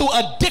speak to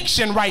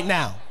addiction right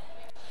now.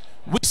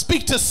 We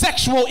speak to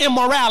sexual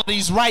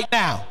immoralities right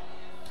now.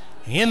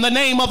 In the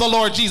name of the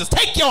Lord Jesus,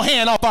 take your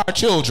hand off our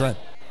children.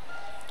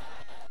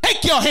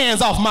 Take your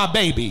hands off my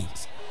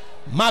babies.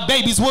 My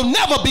babies will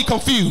never be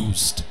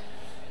confused.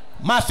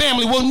 My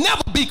family will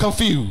never be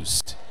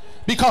confused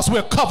because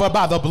we're covered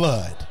by the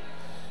blood.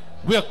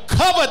 We're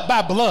covered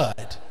by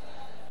blood.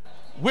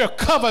 We're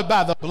covered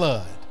by the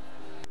blood.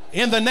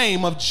 In the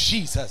name of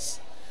Jesus.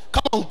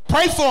 Come on,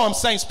 pray for them,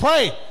 saints.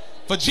 Pray.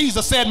 For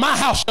Jesus said, my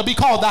house shall be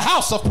called the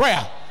house of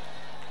prayer.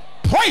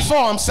 Pray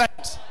for them,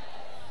 saints.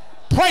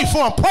 Pray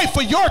for them. Pray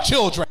for your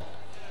children.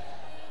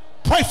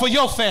 Pray for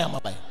your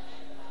family.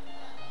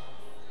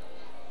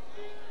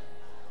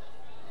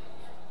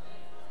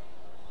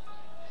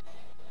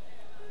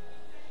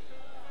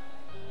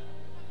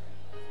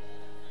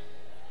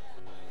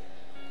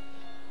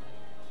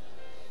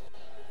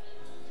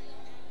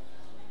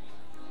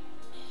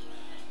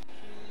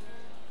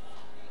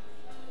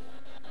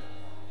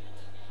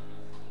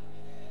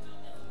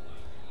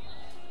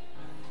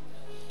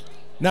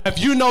 Now, if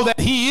you know that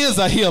he is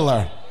a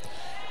healer,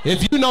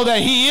 if you know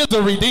that he is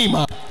a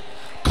redeemer,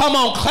 come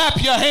on, clap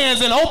your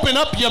hands and open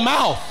up your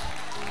mouth.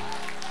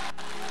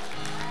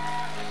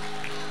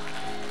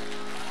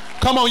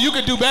 Come on, you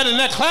can do better than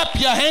that. Clap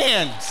your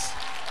hands.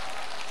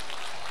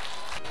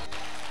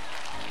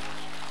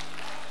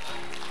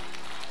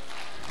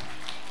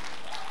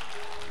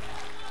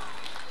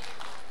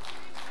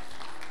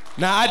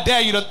 Now, I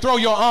dare you to throw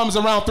your arms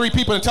around 3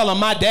 people and tell them,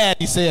 my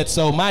daddy said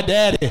so. My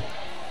daddy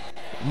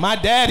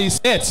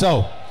said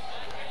so.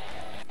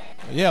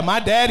 Yeah, my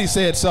daddy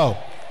said so.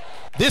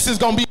 This is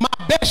going to be my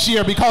best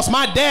year because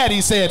my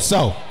daddy said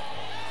so.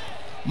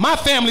 My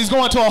family's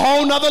going to a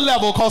whole nother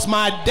level because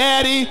my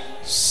daddy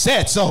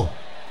said so.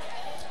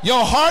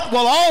 Your heart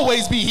will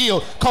always be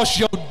healed because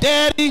your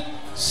daddy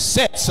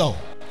said so.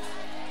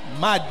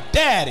 My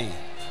daddy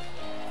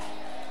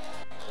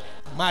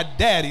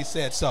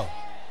said so.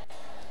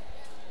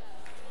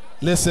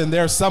 Listen,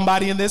 there's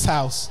somebody in this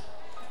house.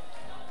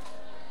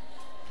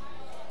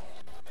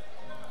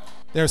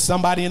 There's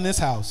somebody in this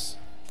house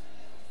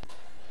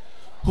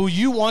who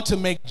you want to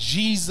make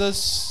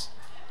Jesus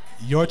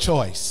your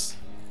choice.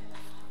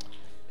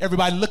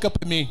 Everybody look up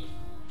at me.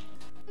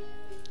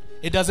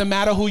 It doesn't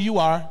matter who you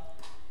are.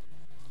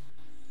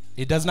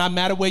 It does not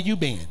matter where you've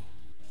been.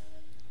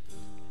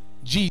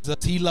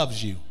 Jesus, he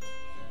loves you.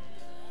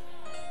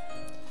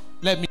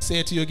 Let me say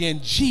it to you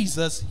again.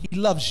 Jesus, he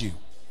loves you.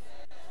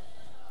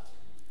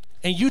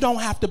 And you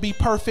don't have to be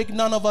perfect.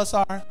 None of us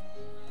are.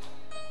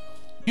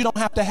 You don't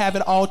have to have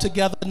it all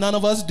together. None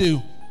of us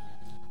do.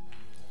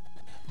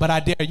 But I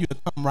dare you to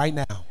come right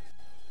now.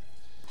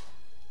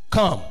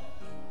 Come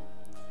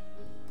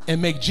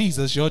and make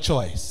Jesus your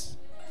choice.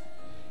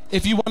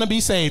 If you want to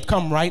be saved,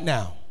 come right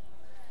now.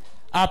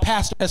 Our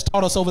pastor has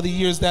taught us over the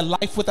years that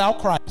life without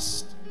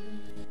Christ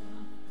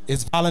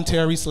is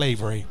voluntary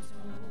slavery.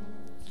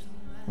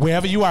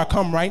 Wherever you are,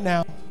 come right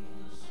now.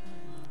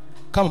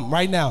 Come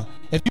right now.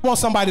 If you want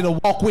somebody to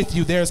walk with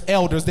you, there's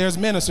elders, there's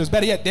ministers.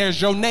 Better yet,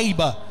 there's your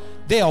neighbor.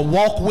 They'll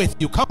walk with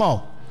you. Come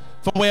on.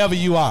 From wherever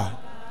you are.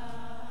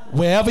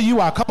 Wherever you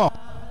are, come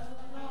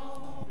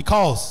on.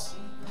 Because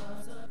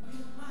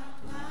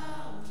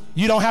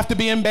you don't have to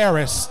be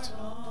embarrassed.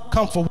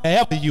 Come from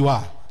wherever you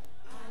are.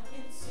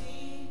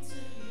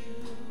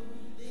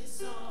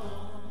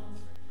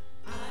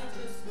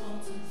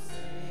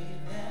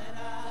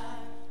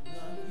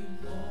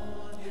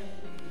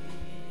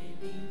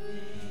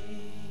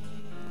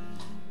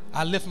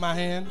 I lift my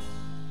hand.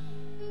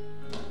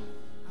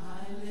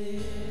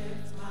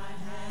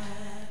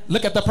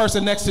 Look at the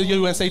person next to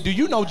you and say, do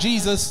you know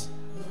Jesus?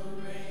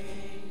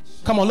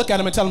 Come on, look at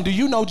him and tell him, do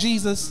you know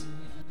Jesus?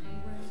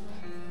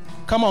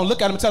 Come on,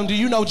 look at him and tell him, do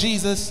you know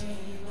Jesus?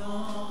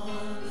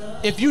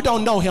 If you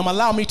don't know him,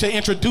 allow me to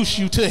introduce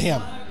you to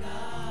him.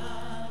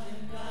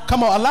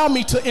 Come on, allow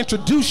me to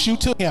introduce you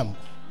to him.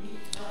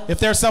 If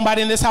there's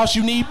somebody in this house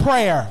you need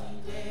prayer,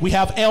 we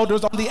have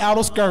elders on the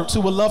outer skirts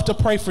who would love to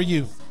pray for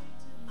you.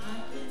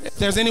 If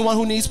there's anyone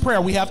who needs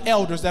prayer, we have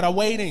elders that are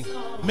waiting,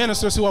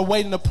 ministers who are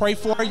waiting to pray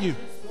for you.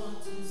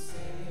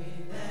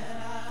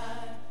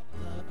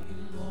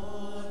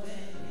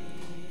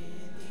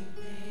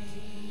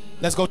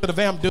 Let's go to the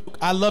Vamp Duke.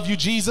 I love you,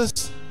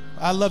 Jesus.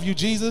 I love you,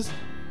 Jesus.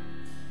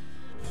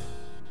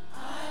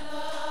 I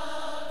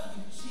love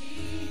you,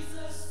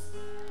 Jesus.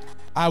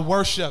 I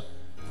worship.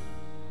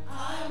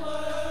 I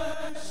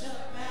worship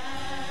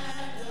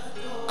and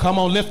adore. Come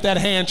on, lift that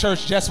hand,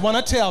 church. Just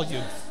want to tell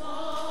you.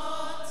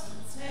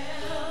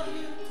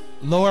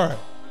 Lord, I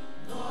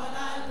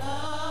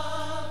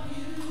love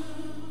you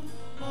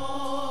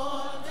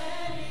more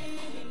than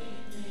anything.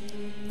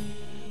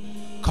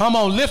 come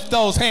on, lift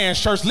those hands,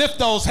 church. Lift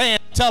those hands.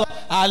 Tell them,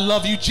 I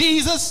love you,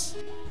 Jesus.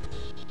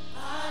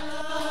 I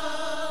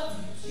love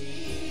you,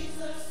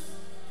 Jesus.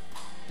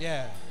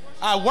 Yeah.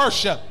 I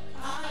worship.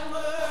 I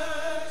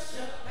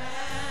worship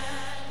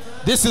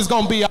and This is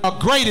going to be our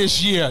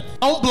greatest year.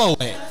 Don't blow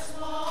it. just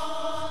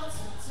want to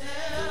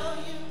tell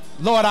you,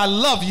 Lord, I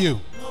love you.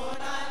 Lord,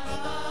 I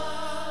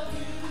love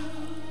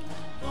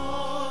you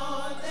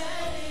more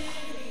than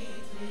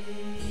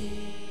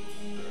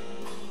anything.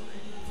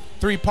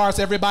 3 parts,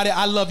 everybody.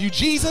 I love you,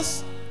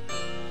 Jesus.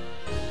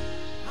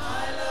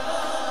 I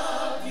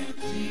love you,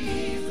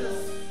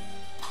 Jesus.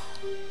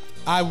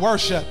 I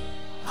worship.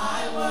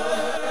 I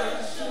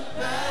worship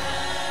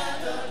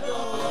and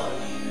adore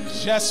you.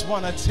 Just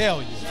want to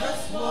tell you.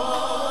 Just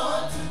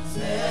want to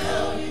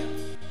tell you,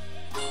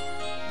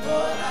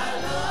 Lord,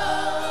 I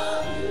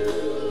love you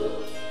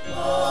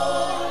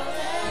more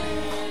than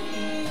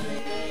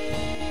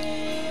anything.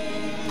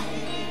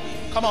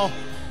 Come on.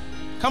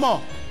 Come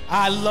on.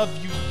 I love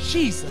you,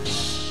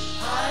 Jesus.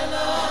 I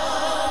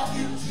love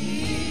you,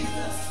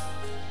 Jesus.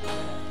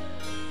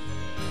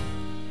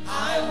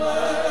 I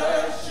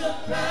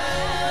worship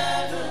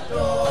and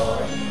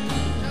adore you.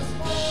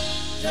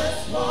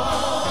 Just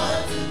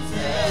want to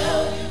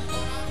tell you,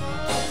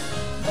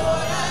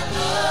 Lord, I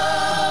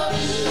love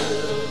you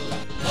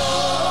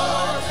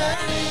more than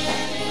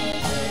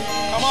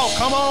anything. Come on.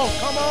 Come on.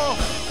 Come on.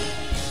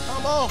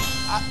 Come on.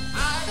 I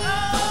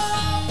love you,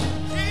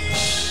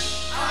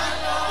 Jesus. I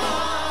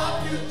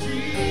love you,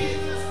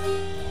 Jesus.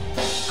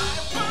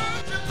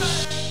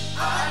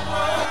 I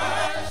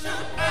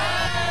worship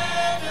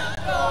and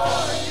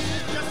adore you.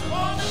 Just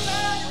want to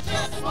tell you,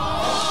 just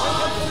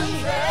want to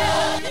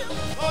tell you,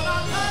 Lord, I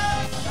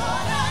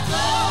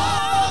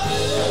love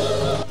you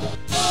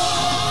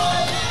more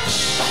than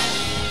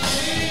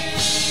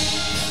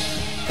anything.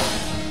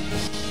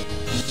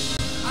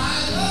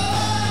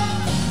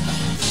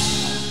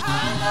 I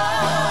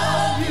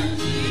love you,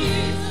 Jesus.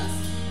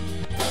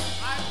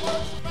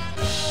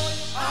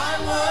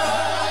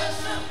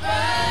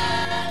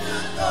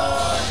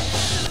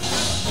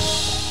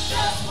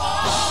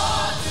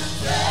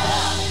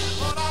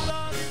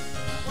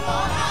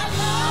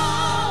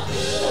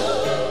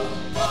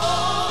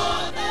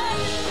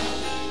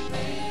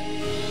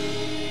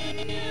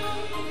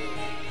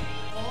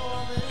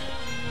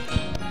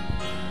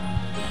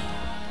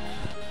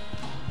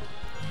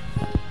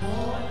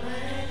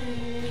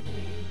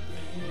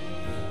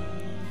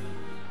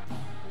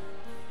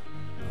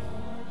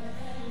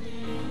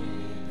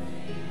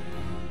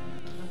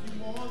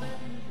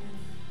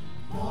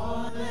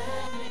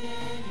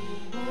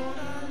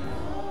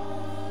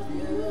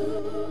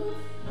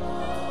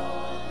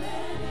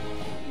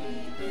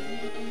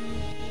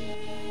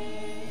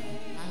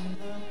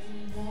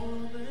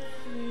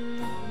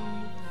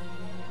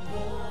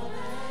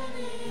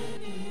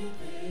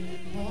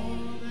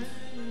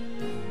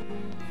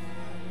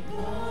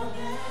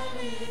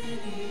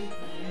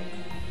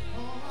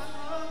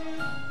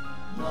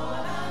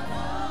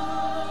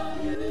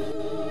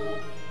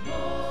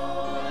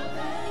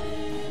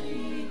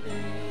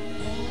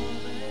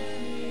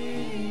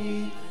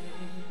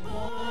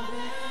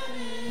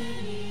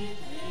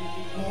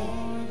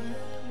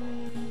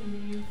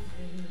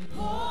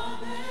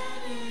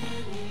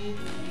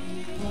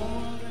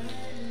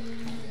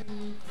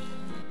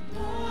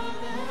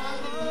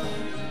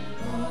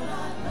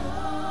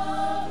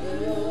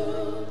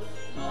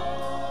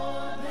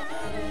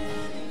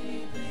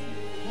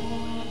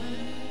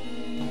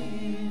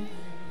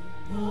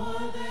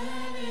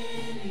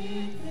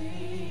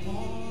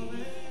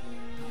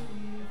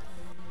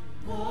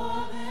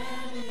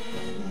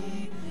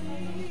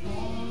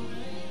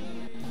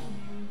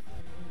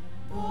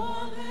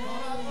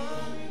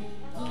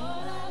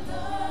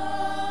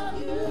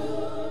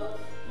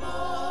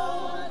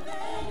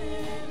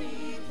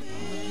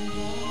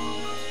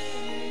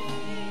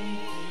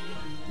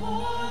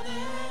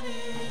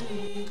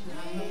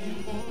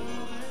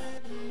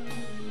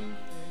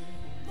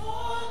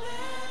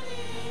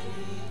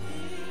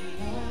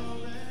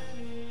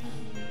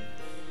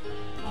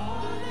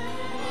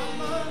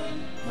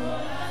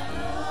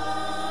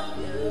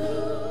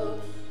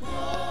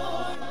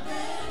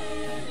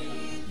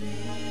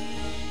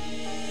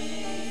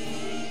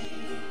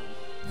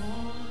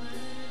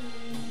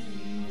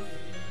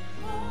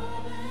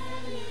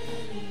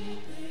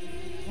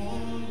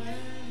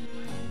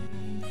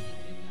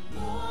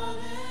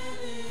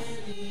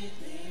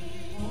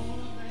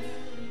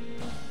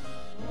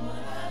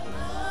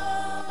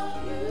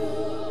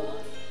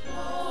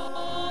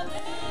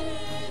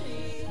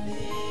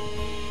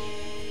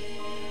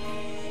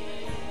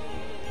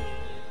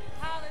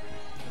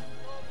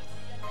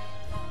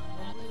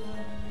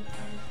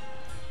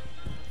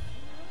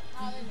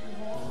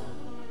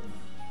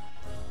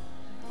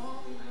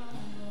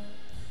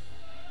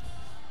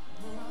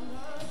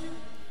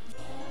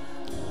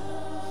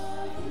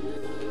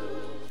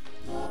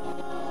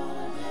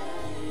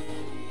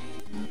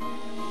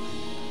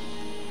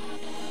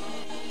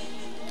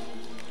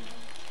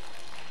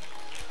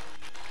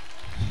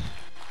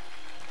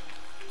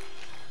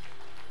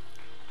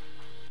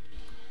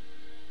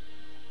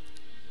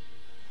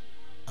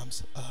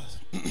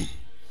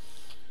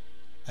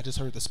 I just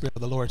heard the Spirit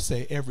of the Lord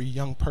say, every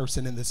young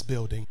person in this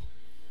building,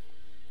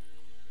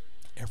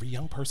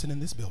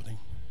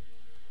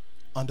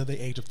 under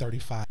the age of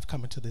 35,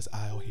 come into this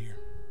aisle here.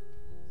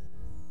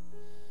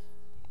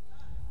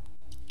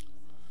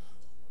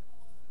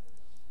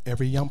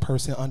 Every young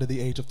person under the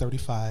age of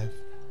 35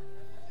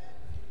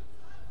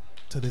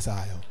 to this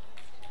aisle.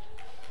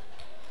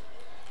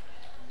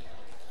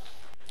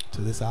 To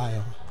this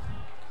aisle.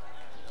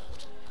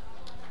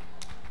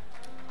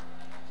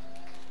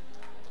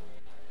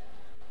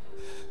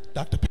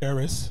 Dr.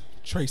 Paris,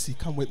 Tracy,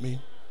 come with me.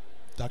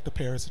 Dr.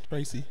 Paris and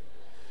Tracy.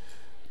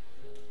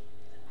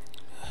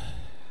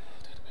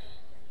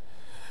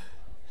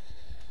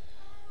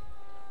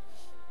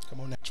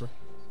 Come on, Natural.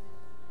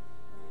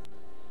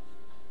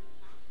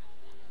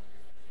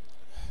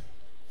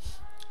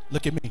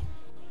 Look at me.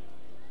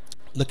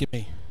 Look at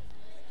me.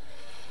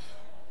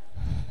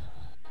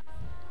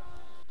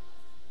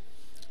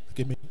 Look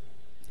at me.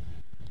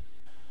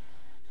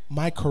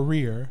 My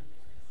career,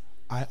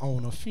 I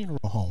own a funeral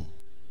home.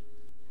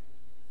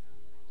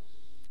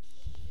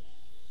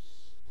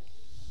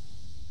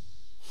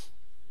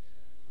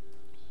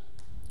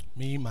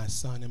 Me, my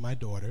son, and my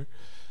daughter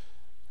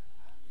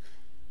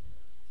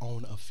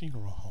own a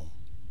funeral home.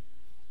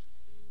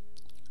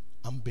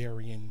 I'm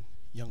burying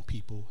young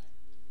people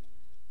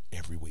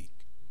every week.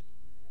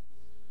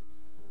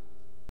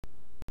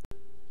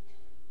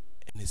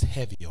 And it's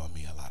heavy on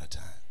me a lot of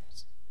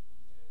times.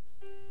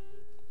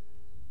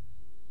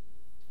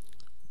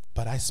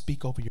 But I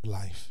speak over your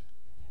life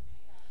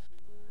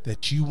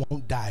that you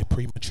won't die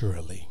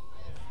prematurely.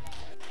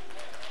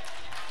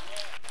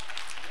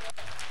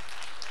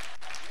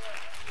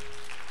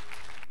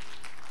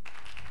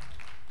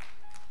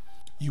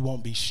 You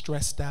won't be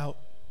stressed out.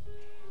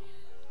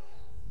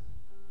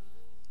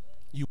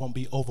 You won't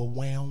be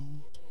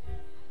overwhelmed.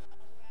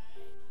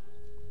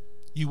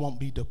 You won't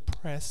be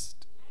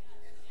depressed.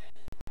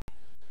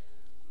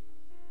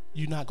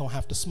 You're not going to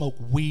have to smoke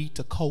weed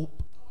to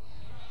cope.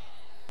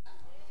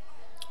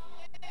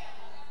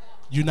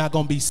 You're not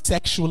going to be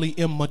sexually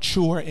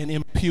immature and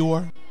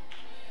impure.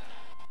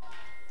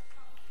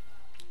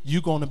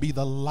 You're going to be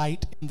the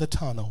light in the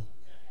tunnel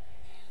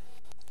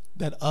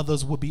that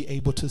others will be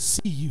able to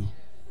see you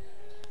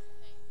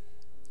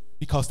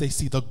because they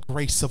see the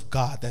grace of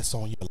God that's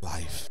on your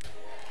life.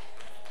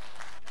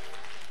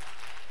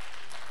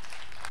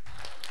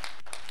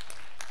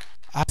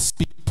 I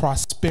speak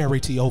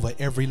prosperity over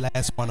every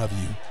last one of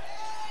you.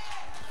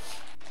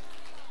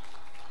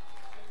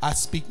 I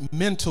speak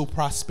mental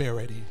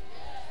prosperity.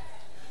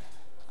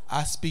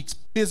 I speak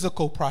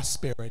physical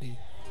prosperity.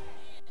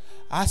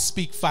 I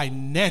speak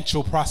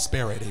financial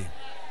prosperity.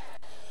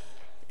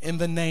 In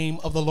the name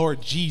of the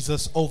Lord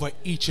Jesus over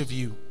each of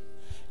you.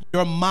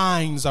 Your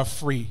minds are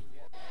free.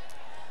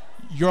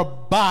 Your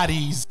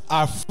bodies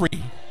are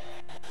free.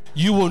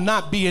 You will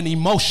not be an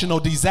emotional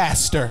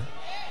disaster.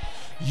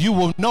 You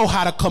will know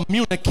how to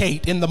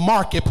communicate in the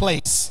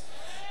marketplace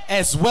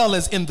as well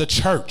as in the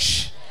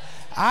church.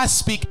 I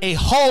speak a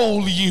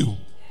whole you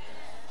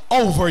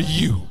over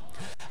you.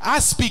 I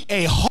speak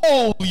a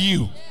whole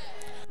you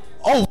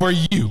over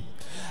you.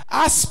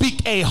 I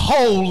speak a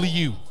whole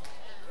you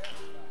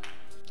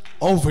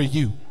over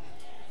you.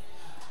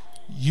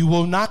 You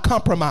will not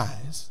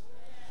compromise.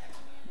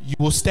 You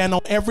will stand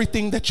on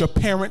everything that your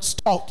parents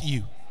taught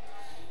you.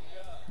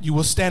 You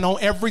will stand on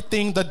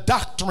everything, the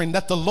doctrine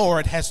that the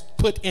Lord has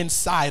put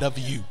inside of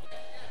you.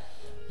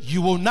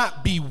 You will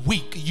not be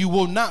weak. You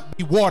will not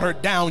be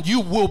watered down.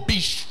 You will be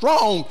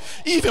strong.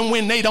 Even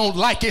when they don't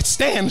like it,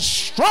 stand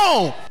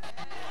strong.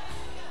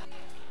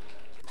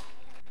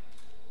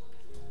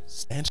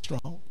 Stand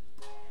strong.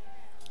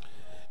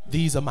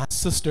 These are my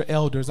sister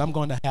elders. I'm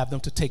going to have them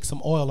to take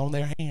some oil on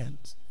their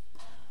hands.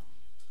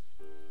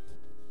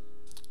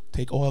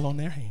 Take oil on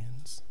their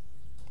hands.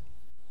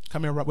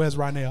 Come here. Where's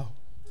Ronell?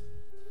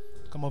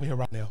 Come over here,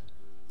 Ronell.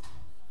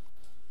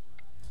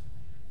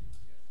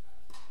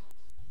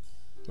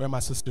 Where are my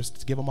sisters?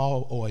 Give them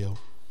all oil.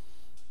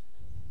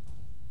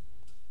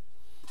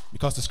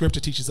 Because the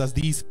scripture teaches us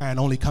these kind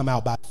only come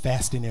out by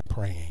fasting and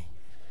praying.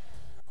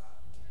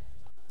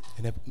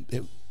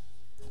 And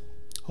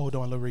hold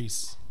on,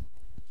 Larice.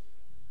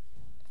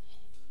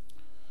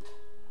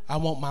 I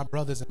want my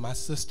brothers and my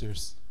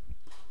sisters,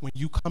 when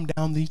you come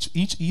down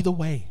either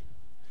way,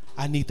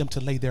 I need them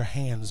to lay their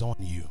hands on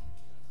you.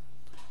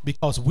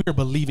 Because we're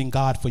believing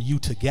God for you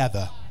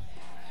together.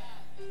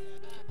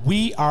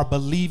 We are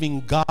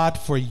believing God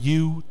for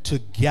you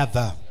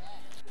together.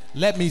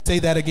 Let me say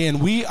that again.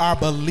 We are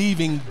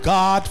believing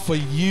God for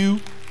you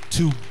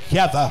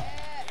together.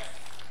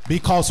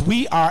 Because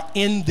we are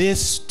in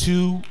this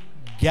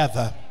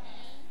together.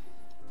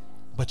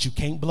 But you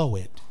can't blow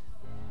it.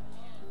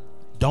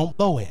 Don't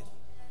blow it.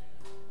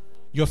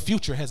 Your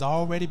future has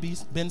already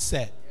been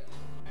set.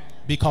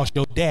 Because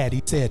your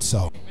daddy said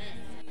so.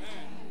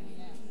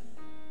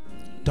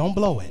 Don't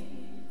blow it.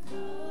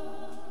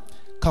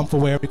 Come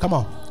forward. Come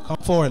on. Come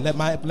forward. Let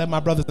my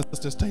brothers and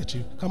sisters touch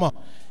you. Come on.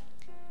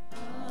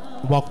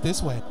 Walk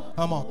this way.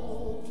 Come on.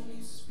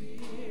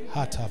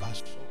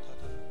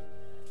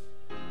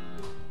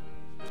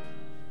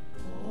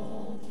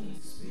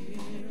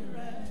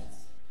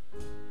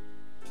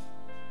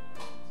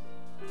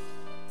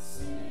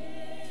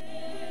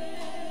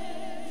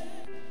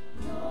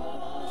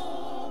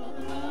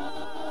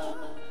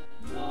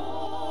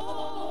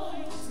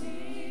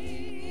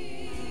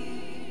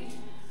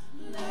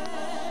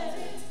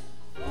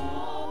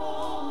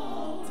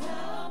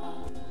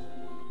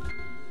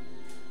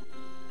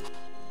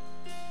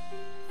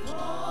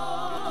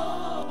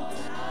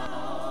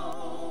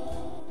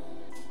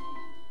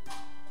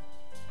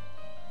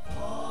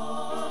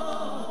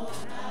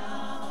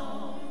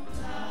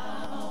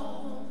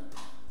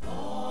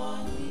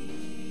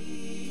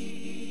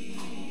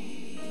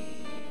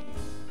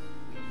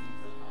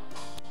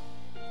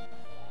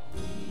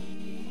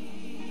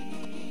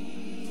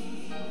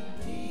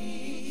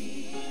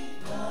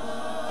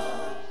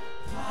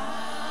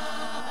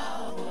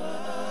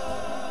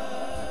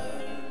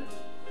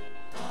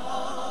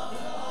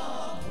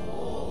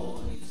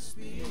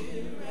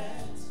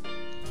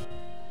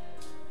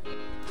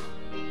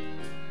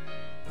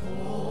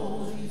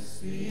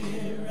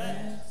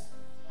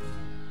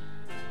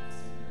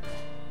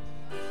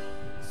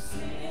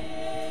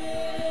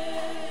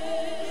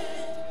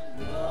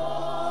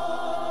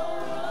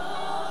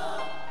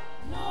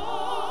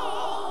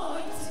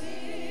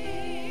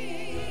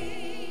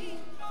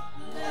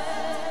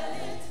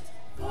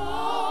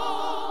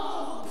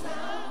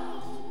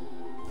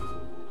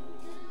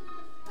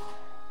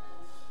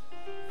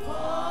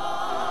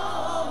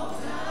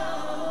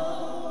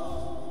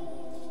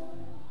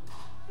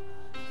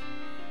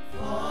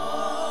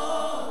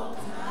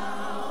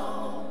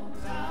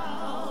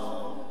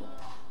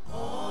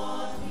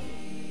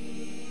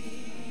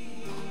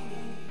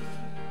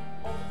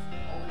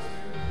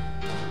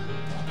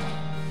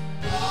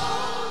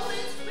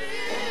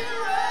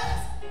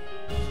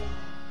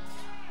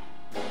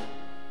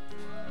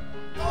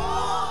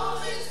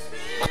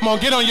 Come on,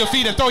 get on your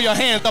feet and throw your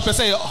hands up and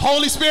say,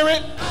 Holy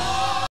Spirit,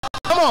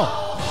 come on.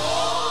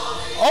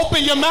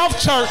 Open your mouth,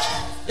 church.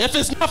 If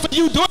it's not for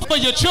you, do it for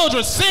your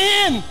children.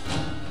 Sin.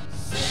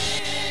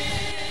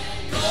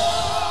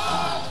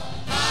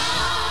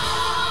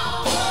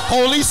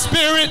 Holy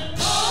Spirit.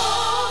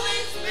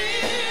 Holy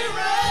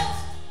Spirit.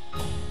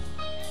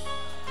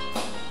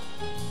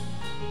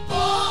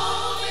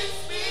 Holy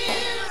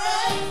Spirit.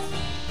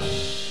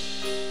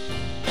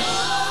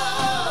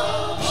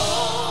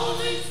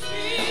 Holy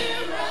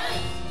Spirit.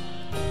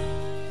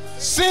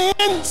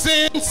 Sin,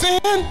 sin,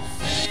 sin.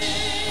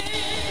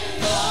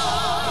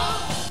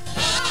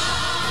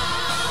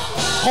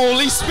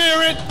 Holy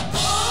Spirit.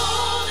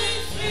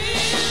 Holy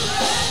Spirit.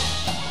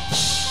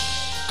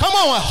 Come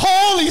on,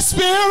 Holy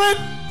Spirit.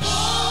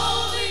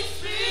 Holy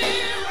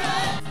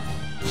Spirit.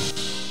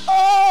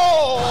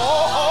 Oh.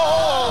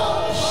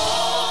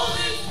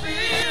 Holy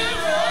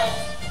Spirit.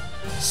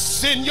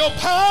 Send your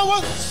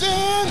power,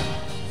 sin.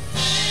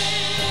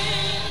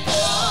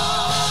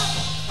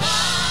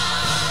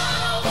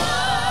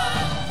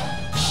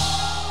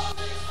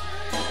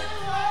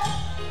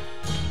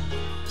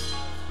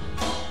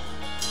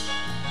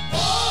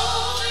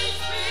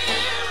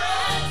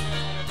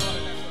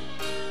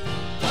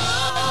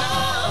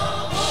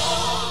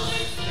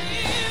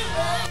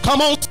 Come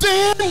on,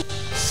 sin,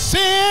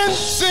 sin,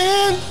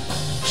 sin.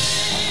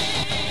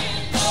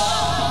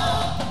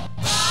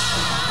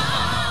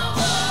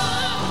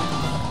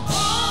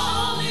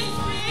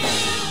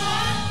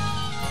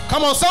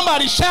 Come on,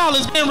 somebody's child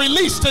is being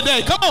released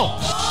today. Come on.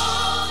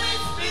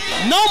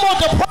 No more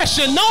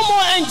depression, no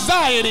more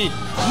anxiety,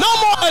 no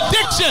more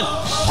addiction.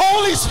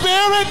 Holy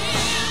Spirit,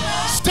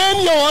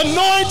 send your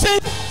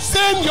anointing,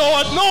 send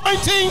your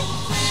anointing.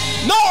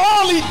 No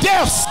early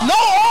deaths, no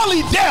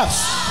early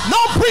deaths. No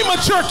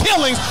premature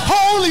killings.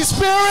 Holy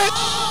Spirit.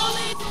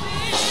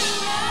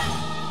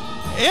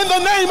 In the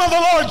name of the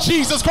Lord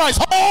Jesus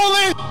Christ.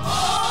 Holy.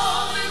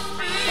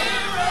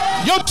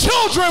 Your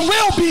children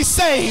will be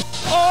saved.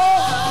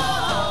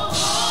 Oh.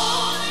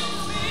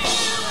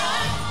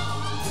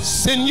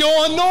 Send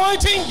your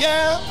anointing.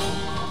 Yeah.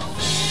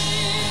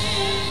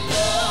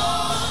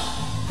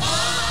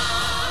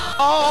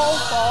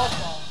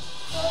 Oh.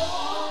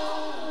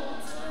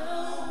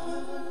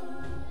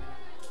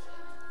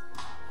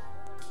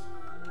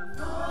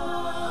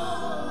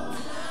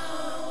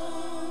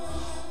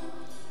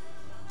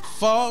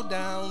 Fall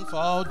down,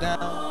 fall down.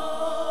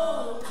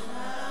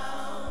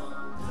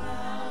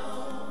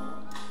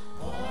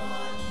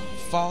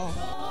 Fall.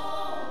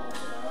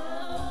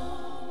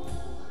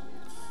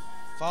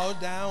 Fall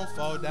down,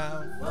 fall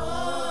down.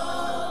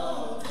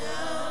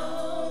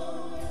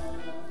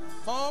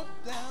 Fall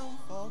down,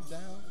 fall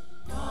down.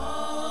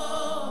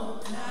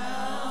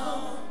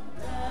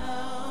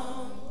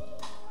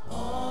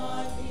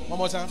 One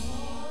more time.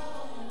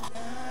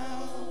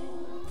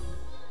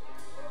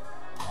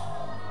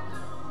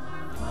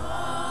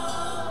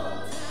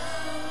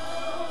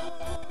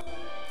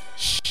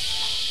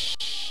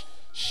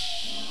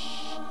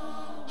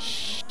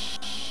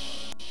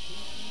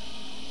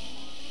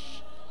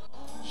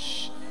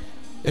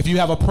 If you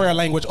have a prayer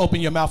language, open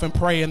your mouth and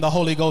pray in the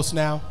Holy Ghost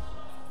now.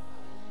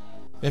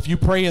 If you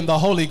pray in the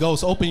Holy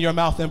Ghost, open your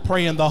mouth and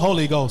pray in the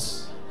Holy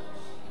Ghost.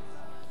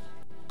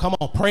 Come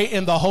on, pray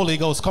in the Holy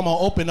Ghost. Come on,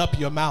 open up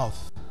your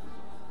mouth.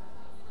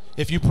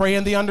 If you pray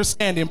in the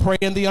understanding, pray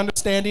in the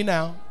understanding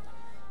now.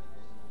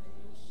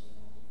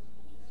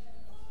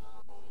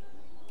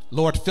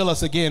 Lord, fill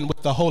us again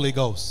with the Holy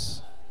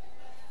Ghost.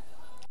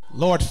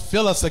 Lord,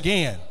 fill us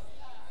again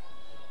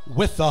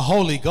with the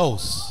Holy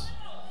Ghost.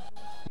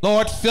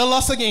 Lord, fill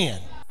us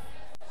again.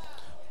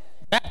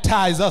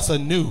 Baptize us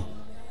anew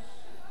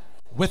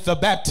with the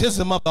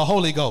baptism of the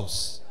Holy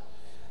Ghost.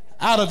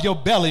 Out of your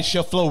belly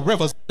shall flow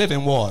rivers of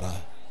living water.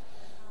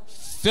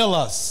 Fill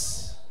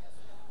us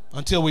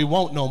until we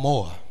want no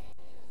more.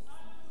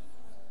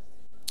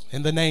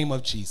 In the name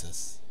of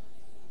Jesus.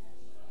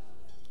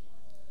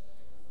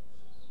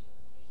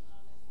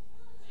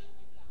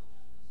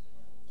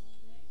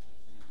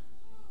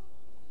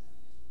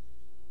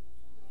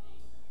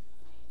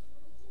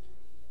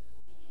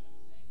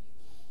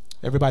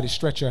 Everybody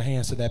stretch your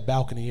hands to that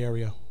balcony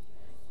area,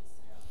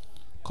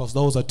 because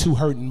those are two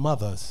hurting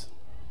mothers.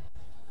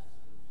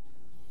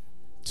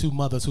 Two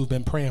mothers who've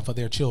been praying for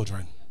their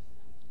children.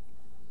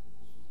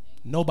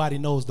 Nobody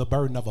knows the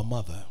burden of a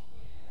mother.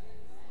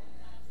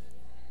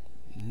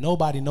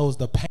 Nobody knows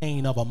the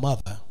pain of a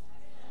mother.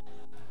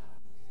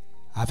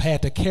 I've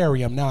had to carry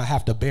them, now I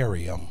have to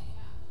bury them.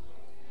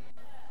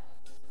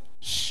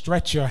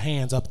 Stretch your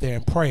hands up there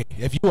and pray.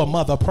 If you're a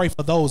mother, pray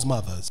for those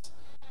mothers.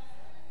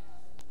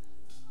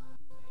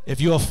 If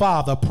you're a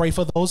father, pray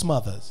for those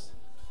mothers.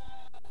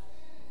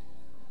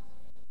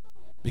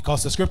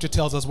 Because the scripture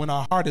tells us when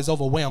our heart is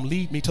overwhelmed,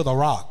 lead me to the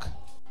rock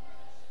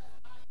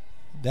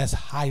that's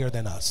higher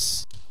than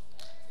us.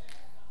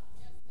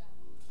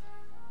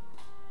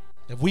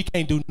 If we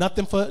can't do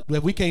nothing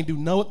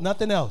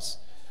nothing else,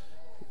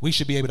 we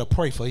should be able to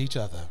pray for each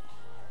other.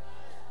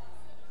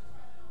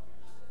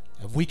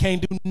 If we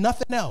can't do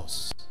nothing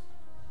else,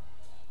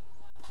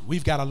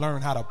 We've got to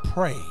learn how to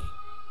pray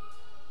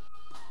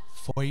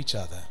for each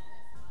other.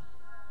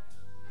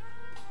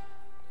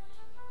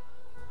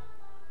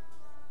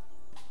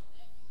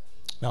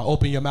 Now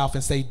open your mouth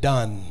and say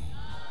done.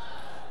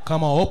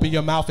 Come on, open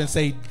your mouth and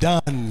say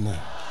done.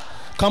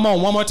 Come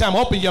on, one more time.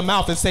 Open your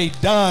mouth and say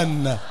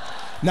done.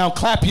 Now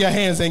clap your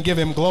hands and give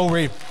him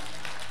glory.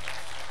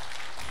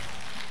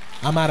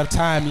 I'm out of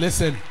time.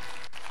 Listen.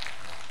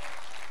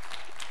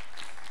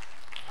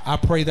 I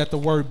pray that the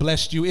word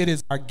blessed you. It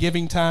is our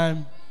giving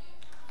time.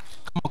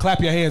 Come on, clap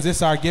your hands.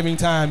 It's our giving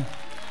time.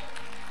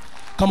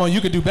 Come on,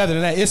 you can do better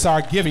than that. It's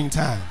our giving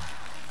time.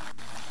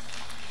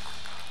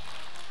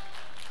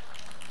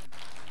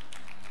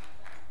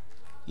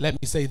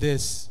 Let me say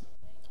this.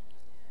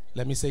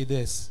 Let me say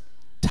this.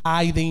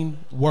 Tithing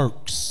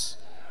works.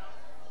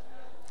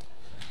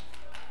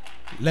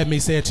 Let me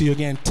say it to you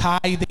again.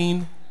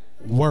 Tithing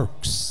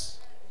works.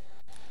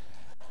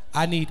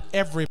 I need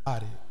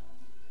everybody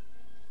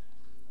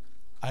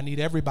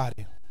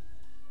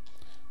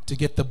to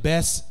get the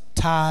best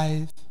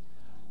tithe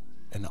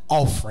and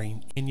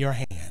offering in your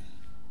hand.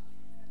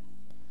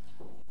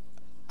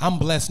 I'm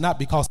blessed not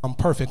because I'm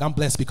perfect. I'm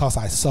blessed because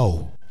I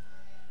sow.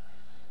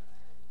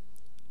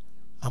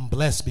 I'm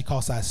blessed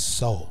because I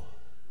sow.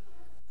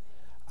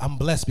 I'm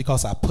blessed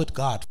because I put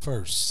God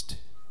first.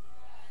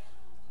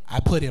 I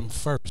put him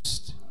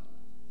first.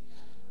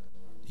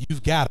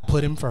 You've got to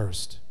put him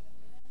first.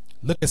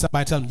 Look at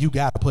somebody, tell them you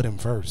got to put him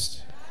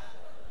first.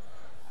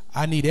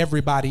 I need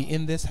everybody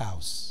in this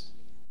house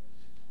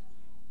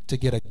to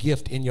get a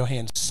gift in your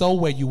hand. Sow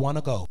where you want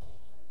to go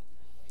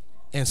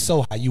and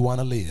sow how you want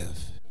to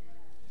live.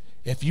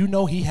 If you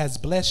know he has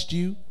blessed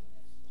you,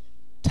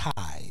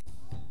 tithe.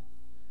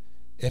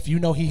 If you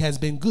know he has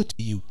been good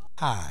to you,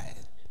 tithe.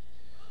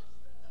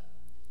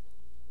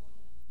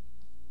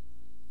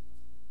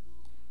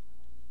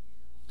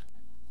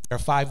 There are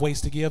 5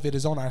 ways to give. It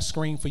is on our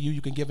screen for you.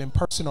 You can give in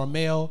person or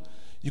mail.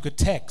 You could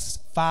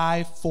text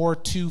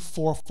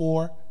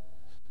 54244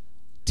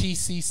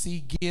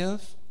 TCC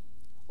give,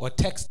 or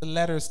text the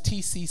letters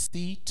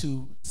TCC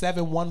to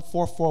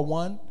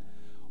 71441,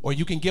 or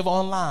you can give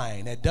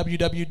online at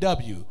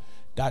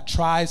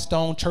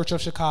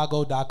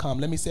www.triedstonecoc.com.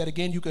 Let me say it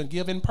again. You can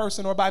give in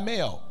person or by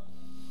mail.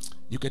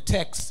 You could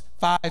text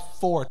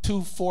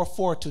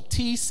 54244 to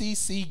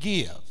TCC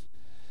give.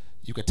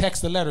 You could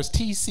text the letters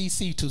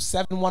TCC to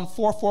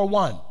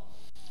 71441,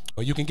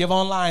 or you can give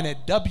online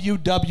at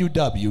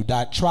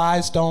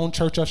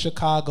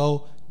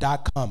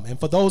www.triedstonecoc.com. And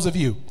for those of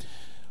you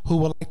who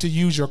would like to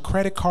use your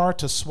credit card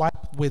to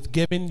swipe with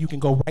giving, you can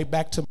go right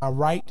back to my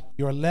right,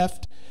 your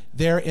left,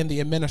 there in the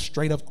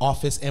administrative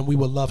office, and we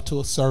would love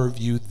to serve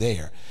you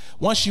there.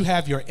 Once you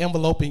have your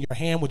envelope in your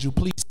hand, would you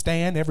please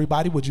stand?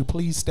 Everybody, would you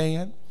please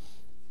stand?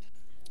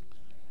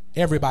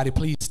 Everybody,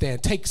 please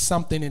stand. Take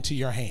something into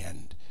your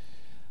hand.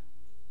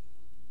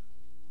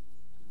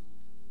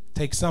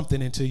 Take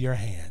something into your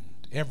hand.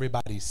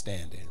 Everybody's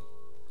standing.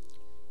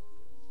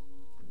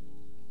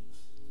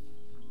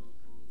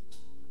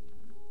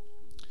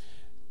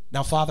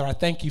 Now, Father, I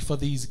thank you for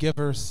these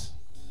givers.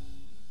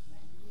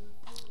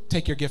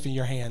 Take your gift in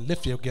your hand.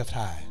 Lift your gift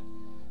high.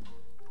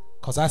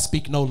 Because I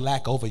speak no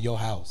lack over your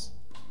house.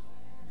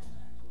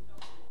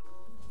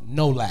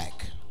 No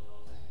lack.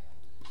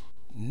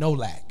 No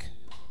lack.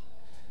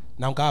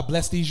 Now, God,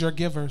 bless these your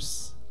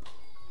givers.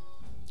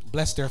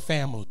 Bless their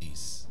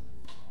families.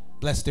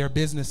 Bless their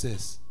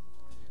businesses.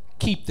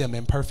 Keep them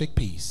in perfect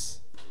peace,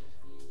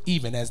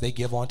 even as they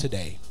give on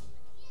today.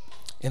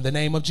 In the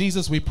name of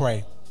Jesus, we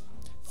pray.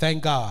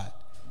 Thank God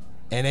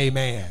and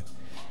amen.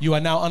 You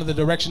are now under the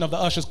direction of the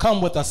ushers. Come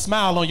with a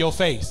smile on your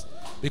face,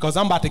 because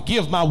I'm about to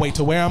give my way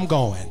to where I'm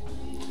going.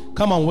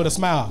 Come on with a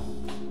smile.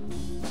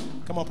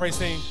 Come on, praise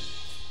team.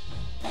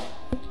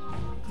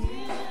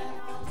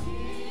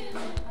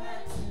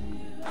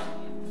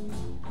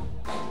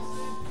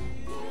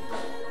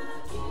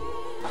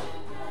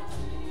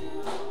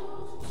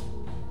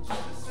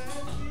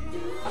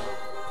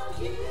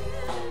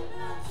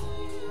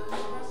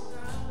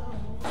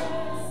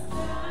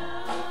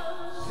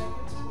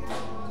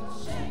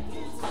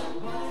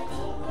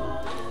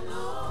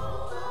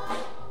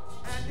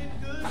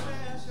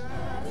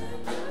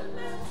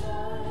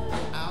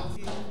 I'll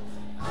give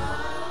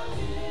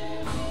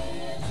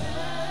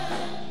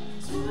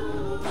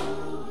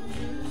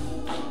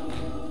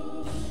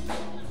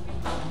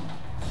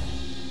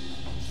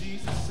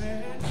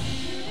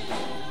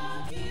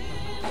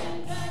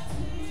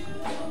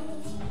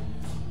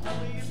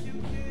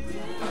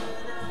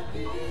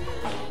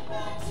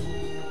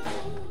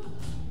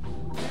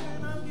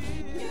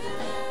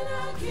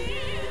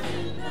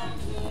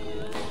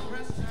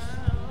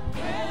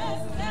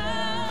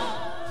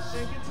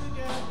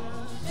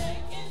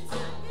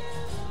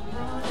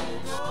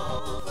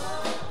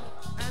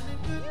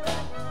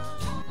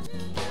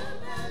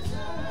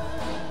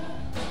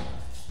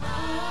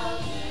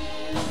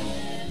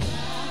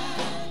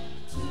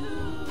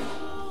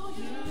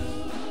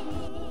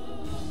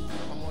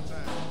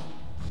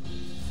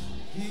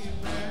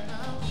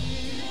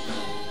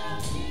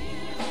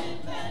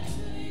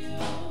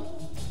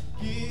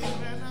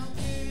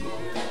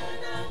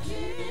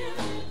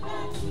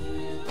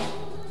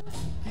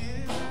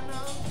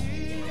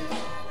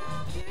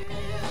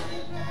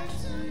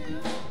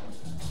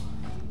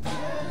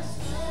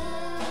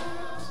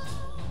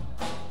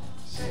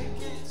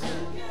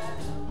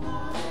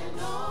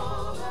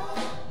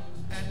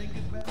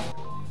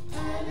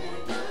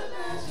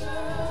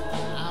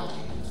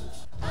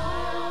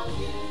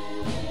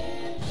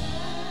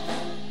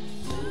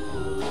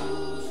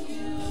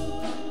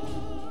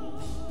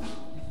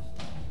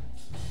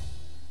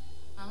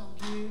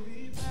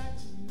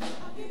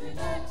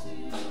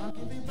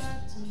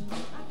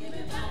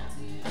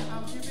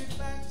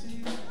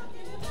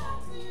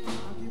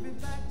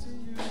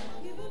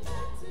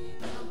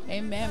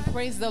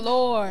Praise the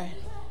Lord.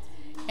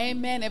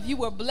 Amen. If you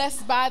were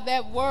blessed by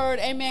that word,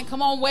 amen,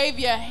 come on, wave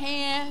your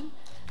hand.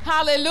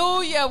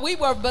 Hallelujah. We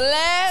were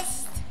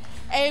blessed,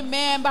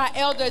 amen, by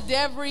Elder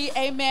Devry.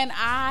 Amen.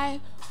 I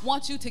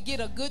want you to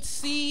get a good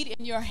seed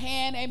in your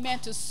hand, amen,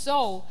 to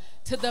sow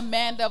to the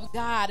man of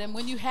God. And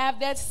when you have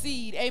that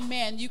seed,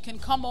 amen, you can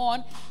come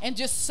on and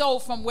just sow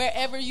from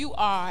wherever you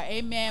are.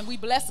 Amen. We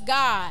bless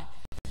God,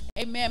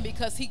 amen,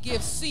 because he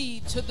gives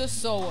seed to the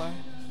sower.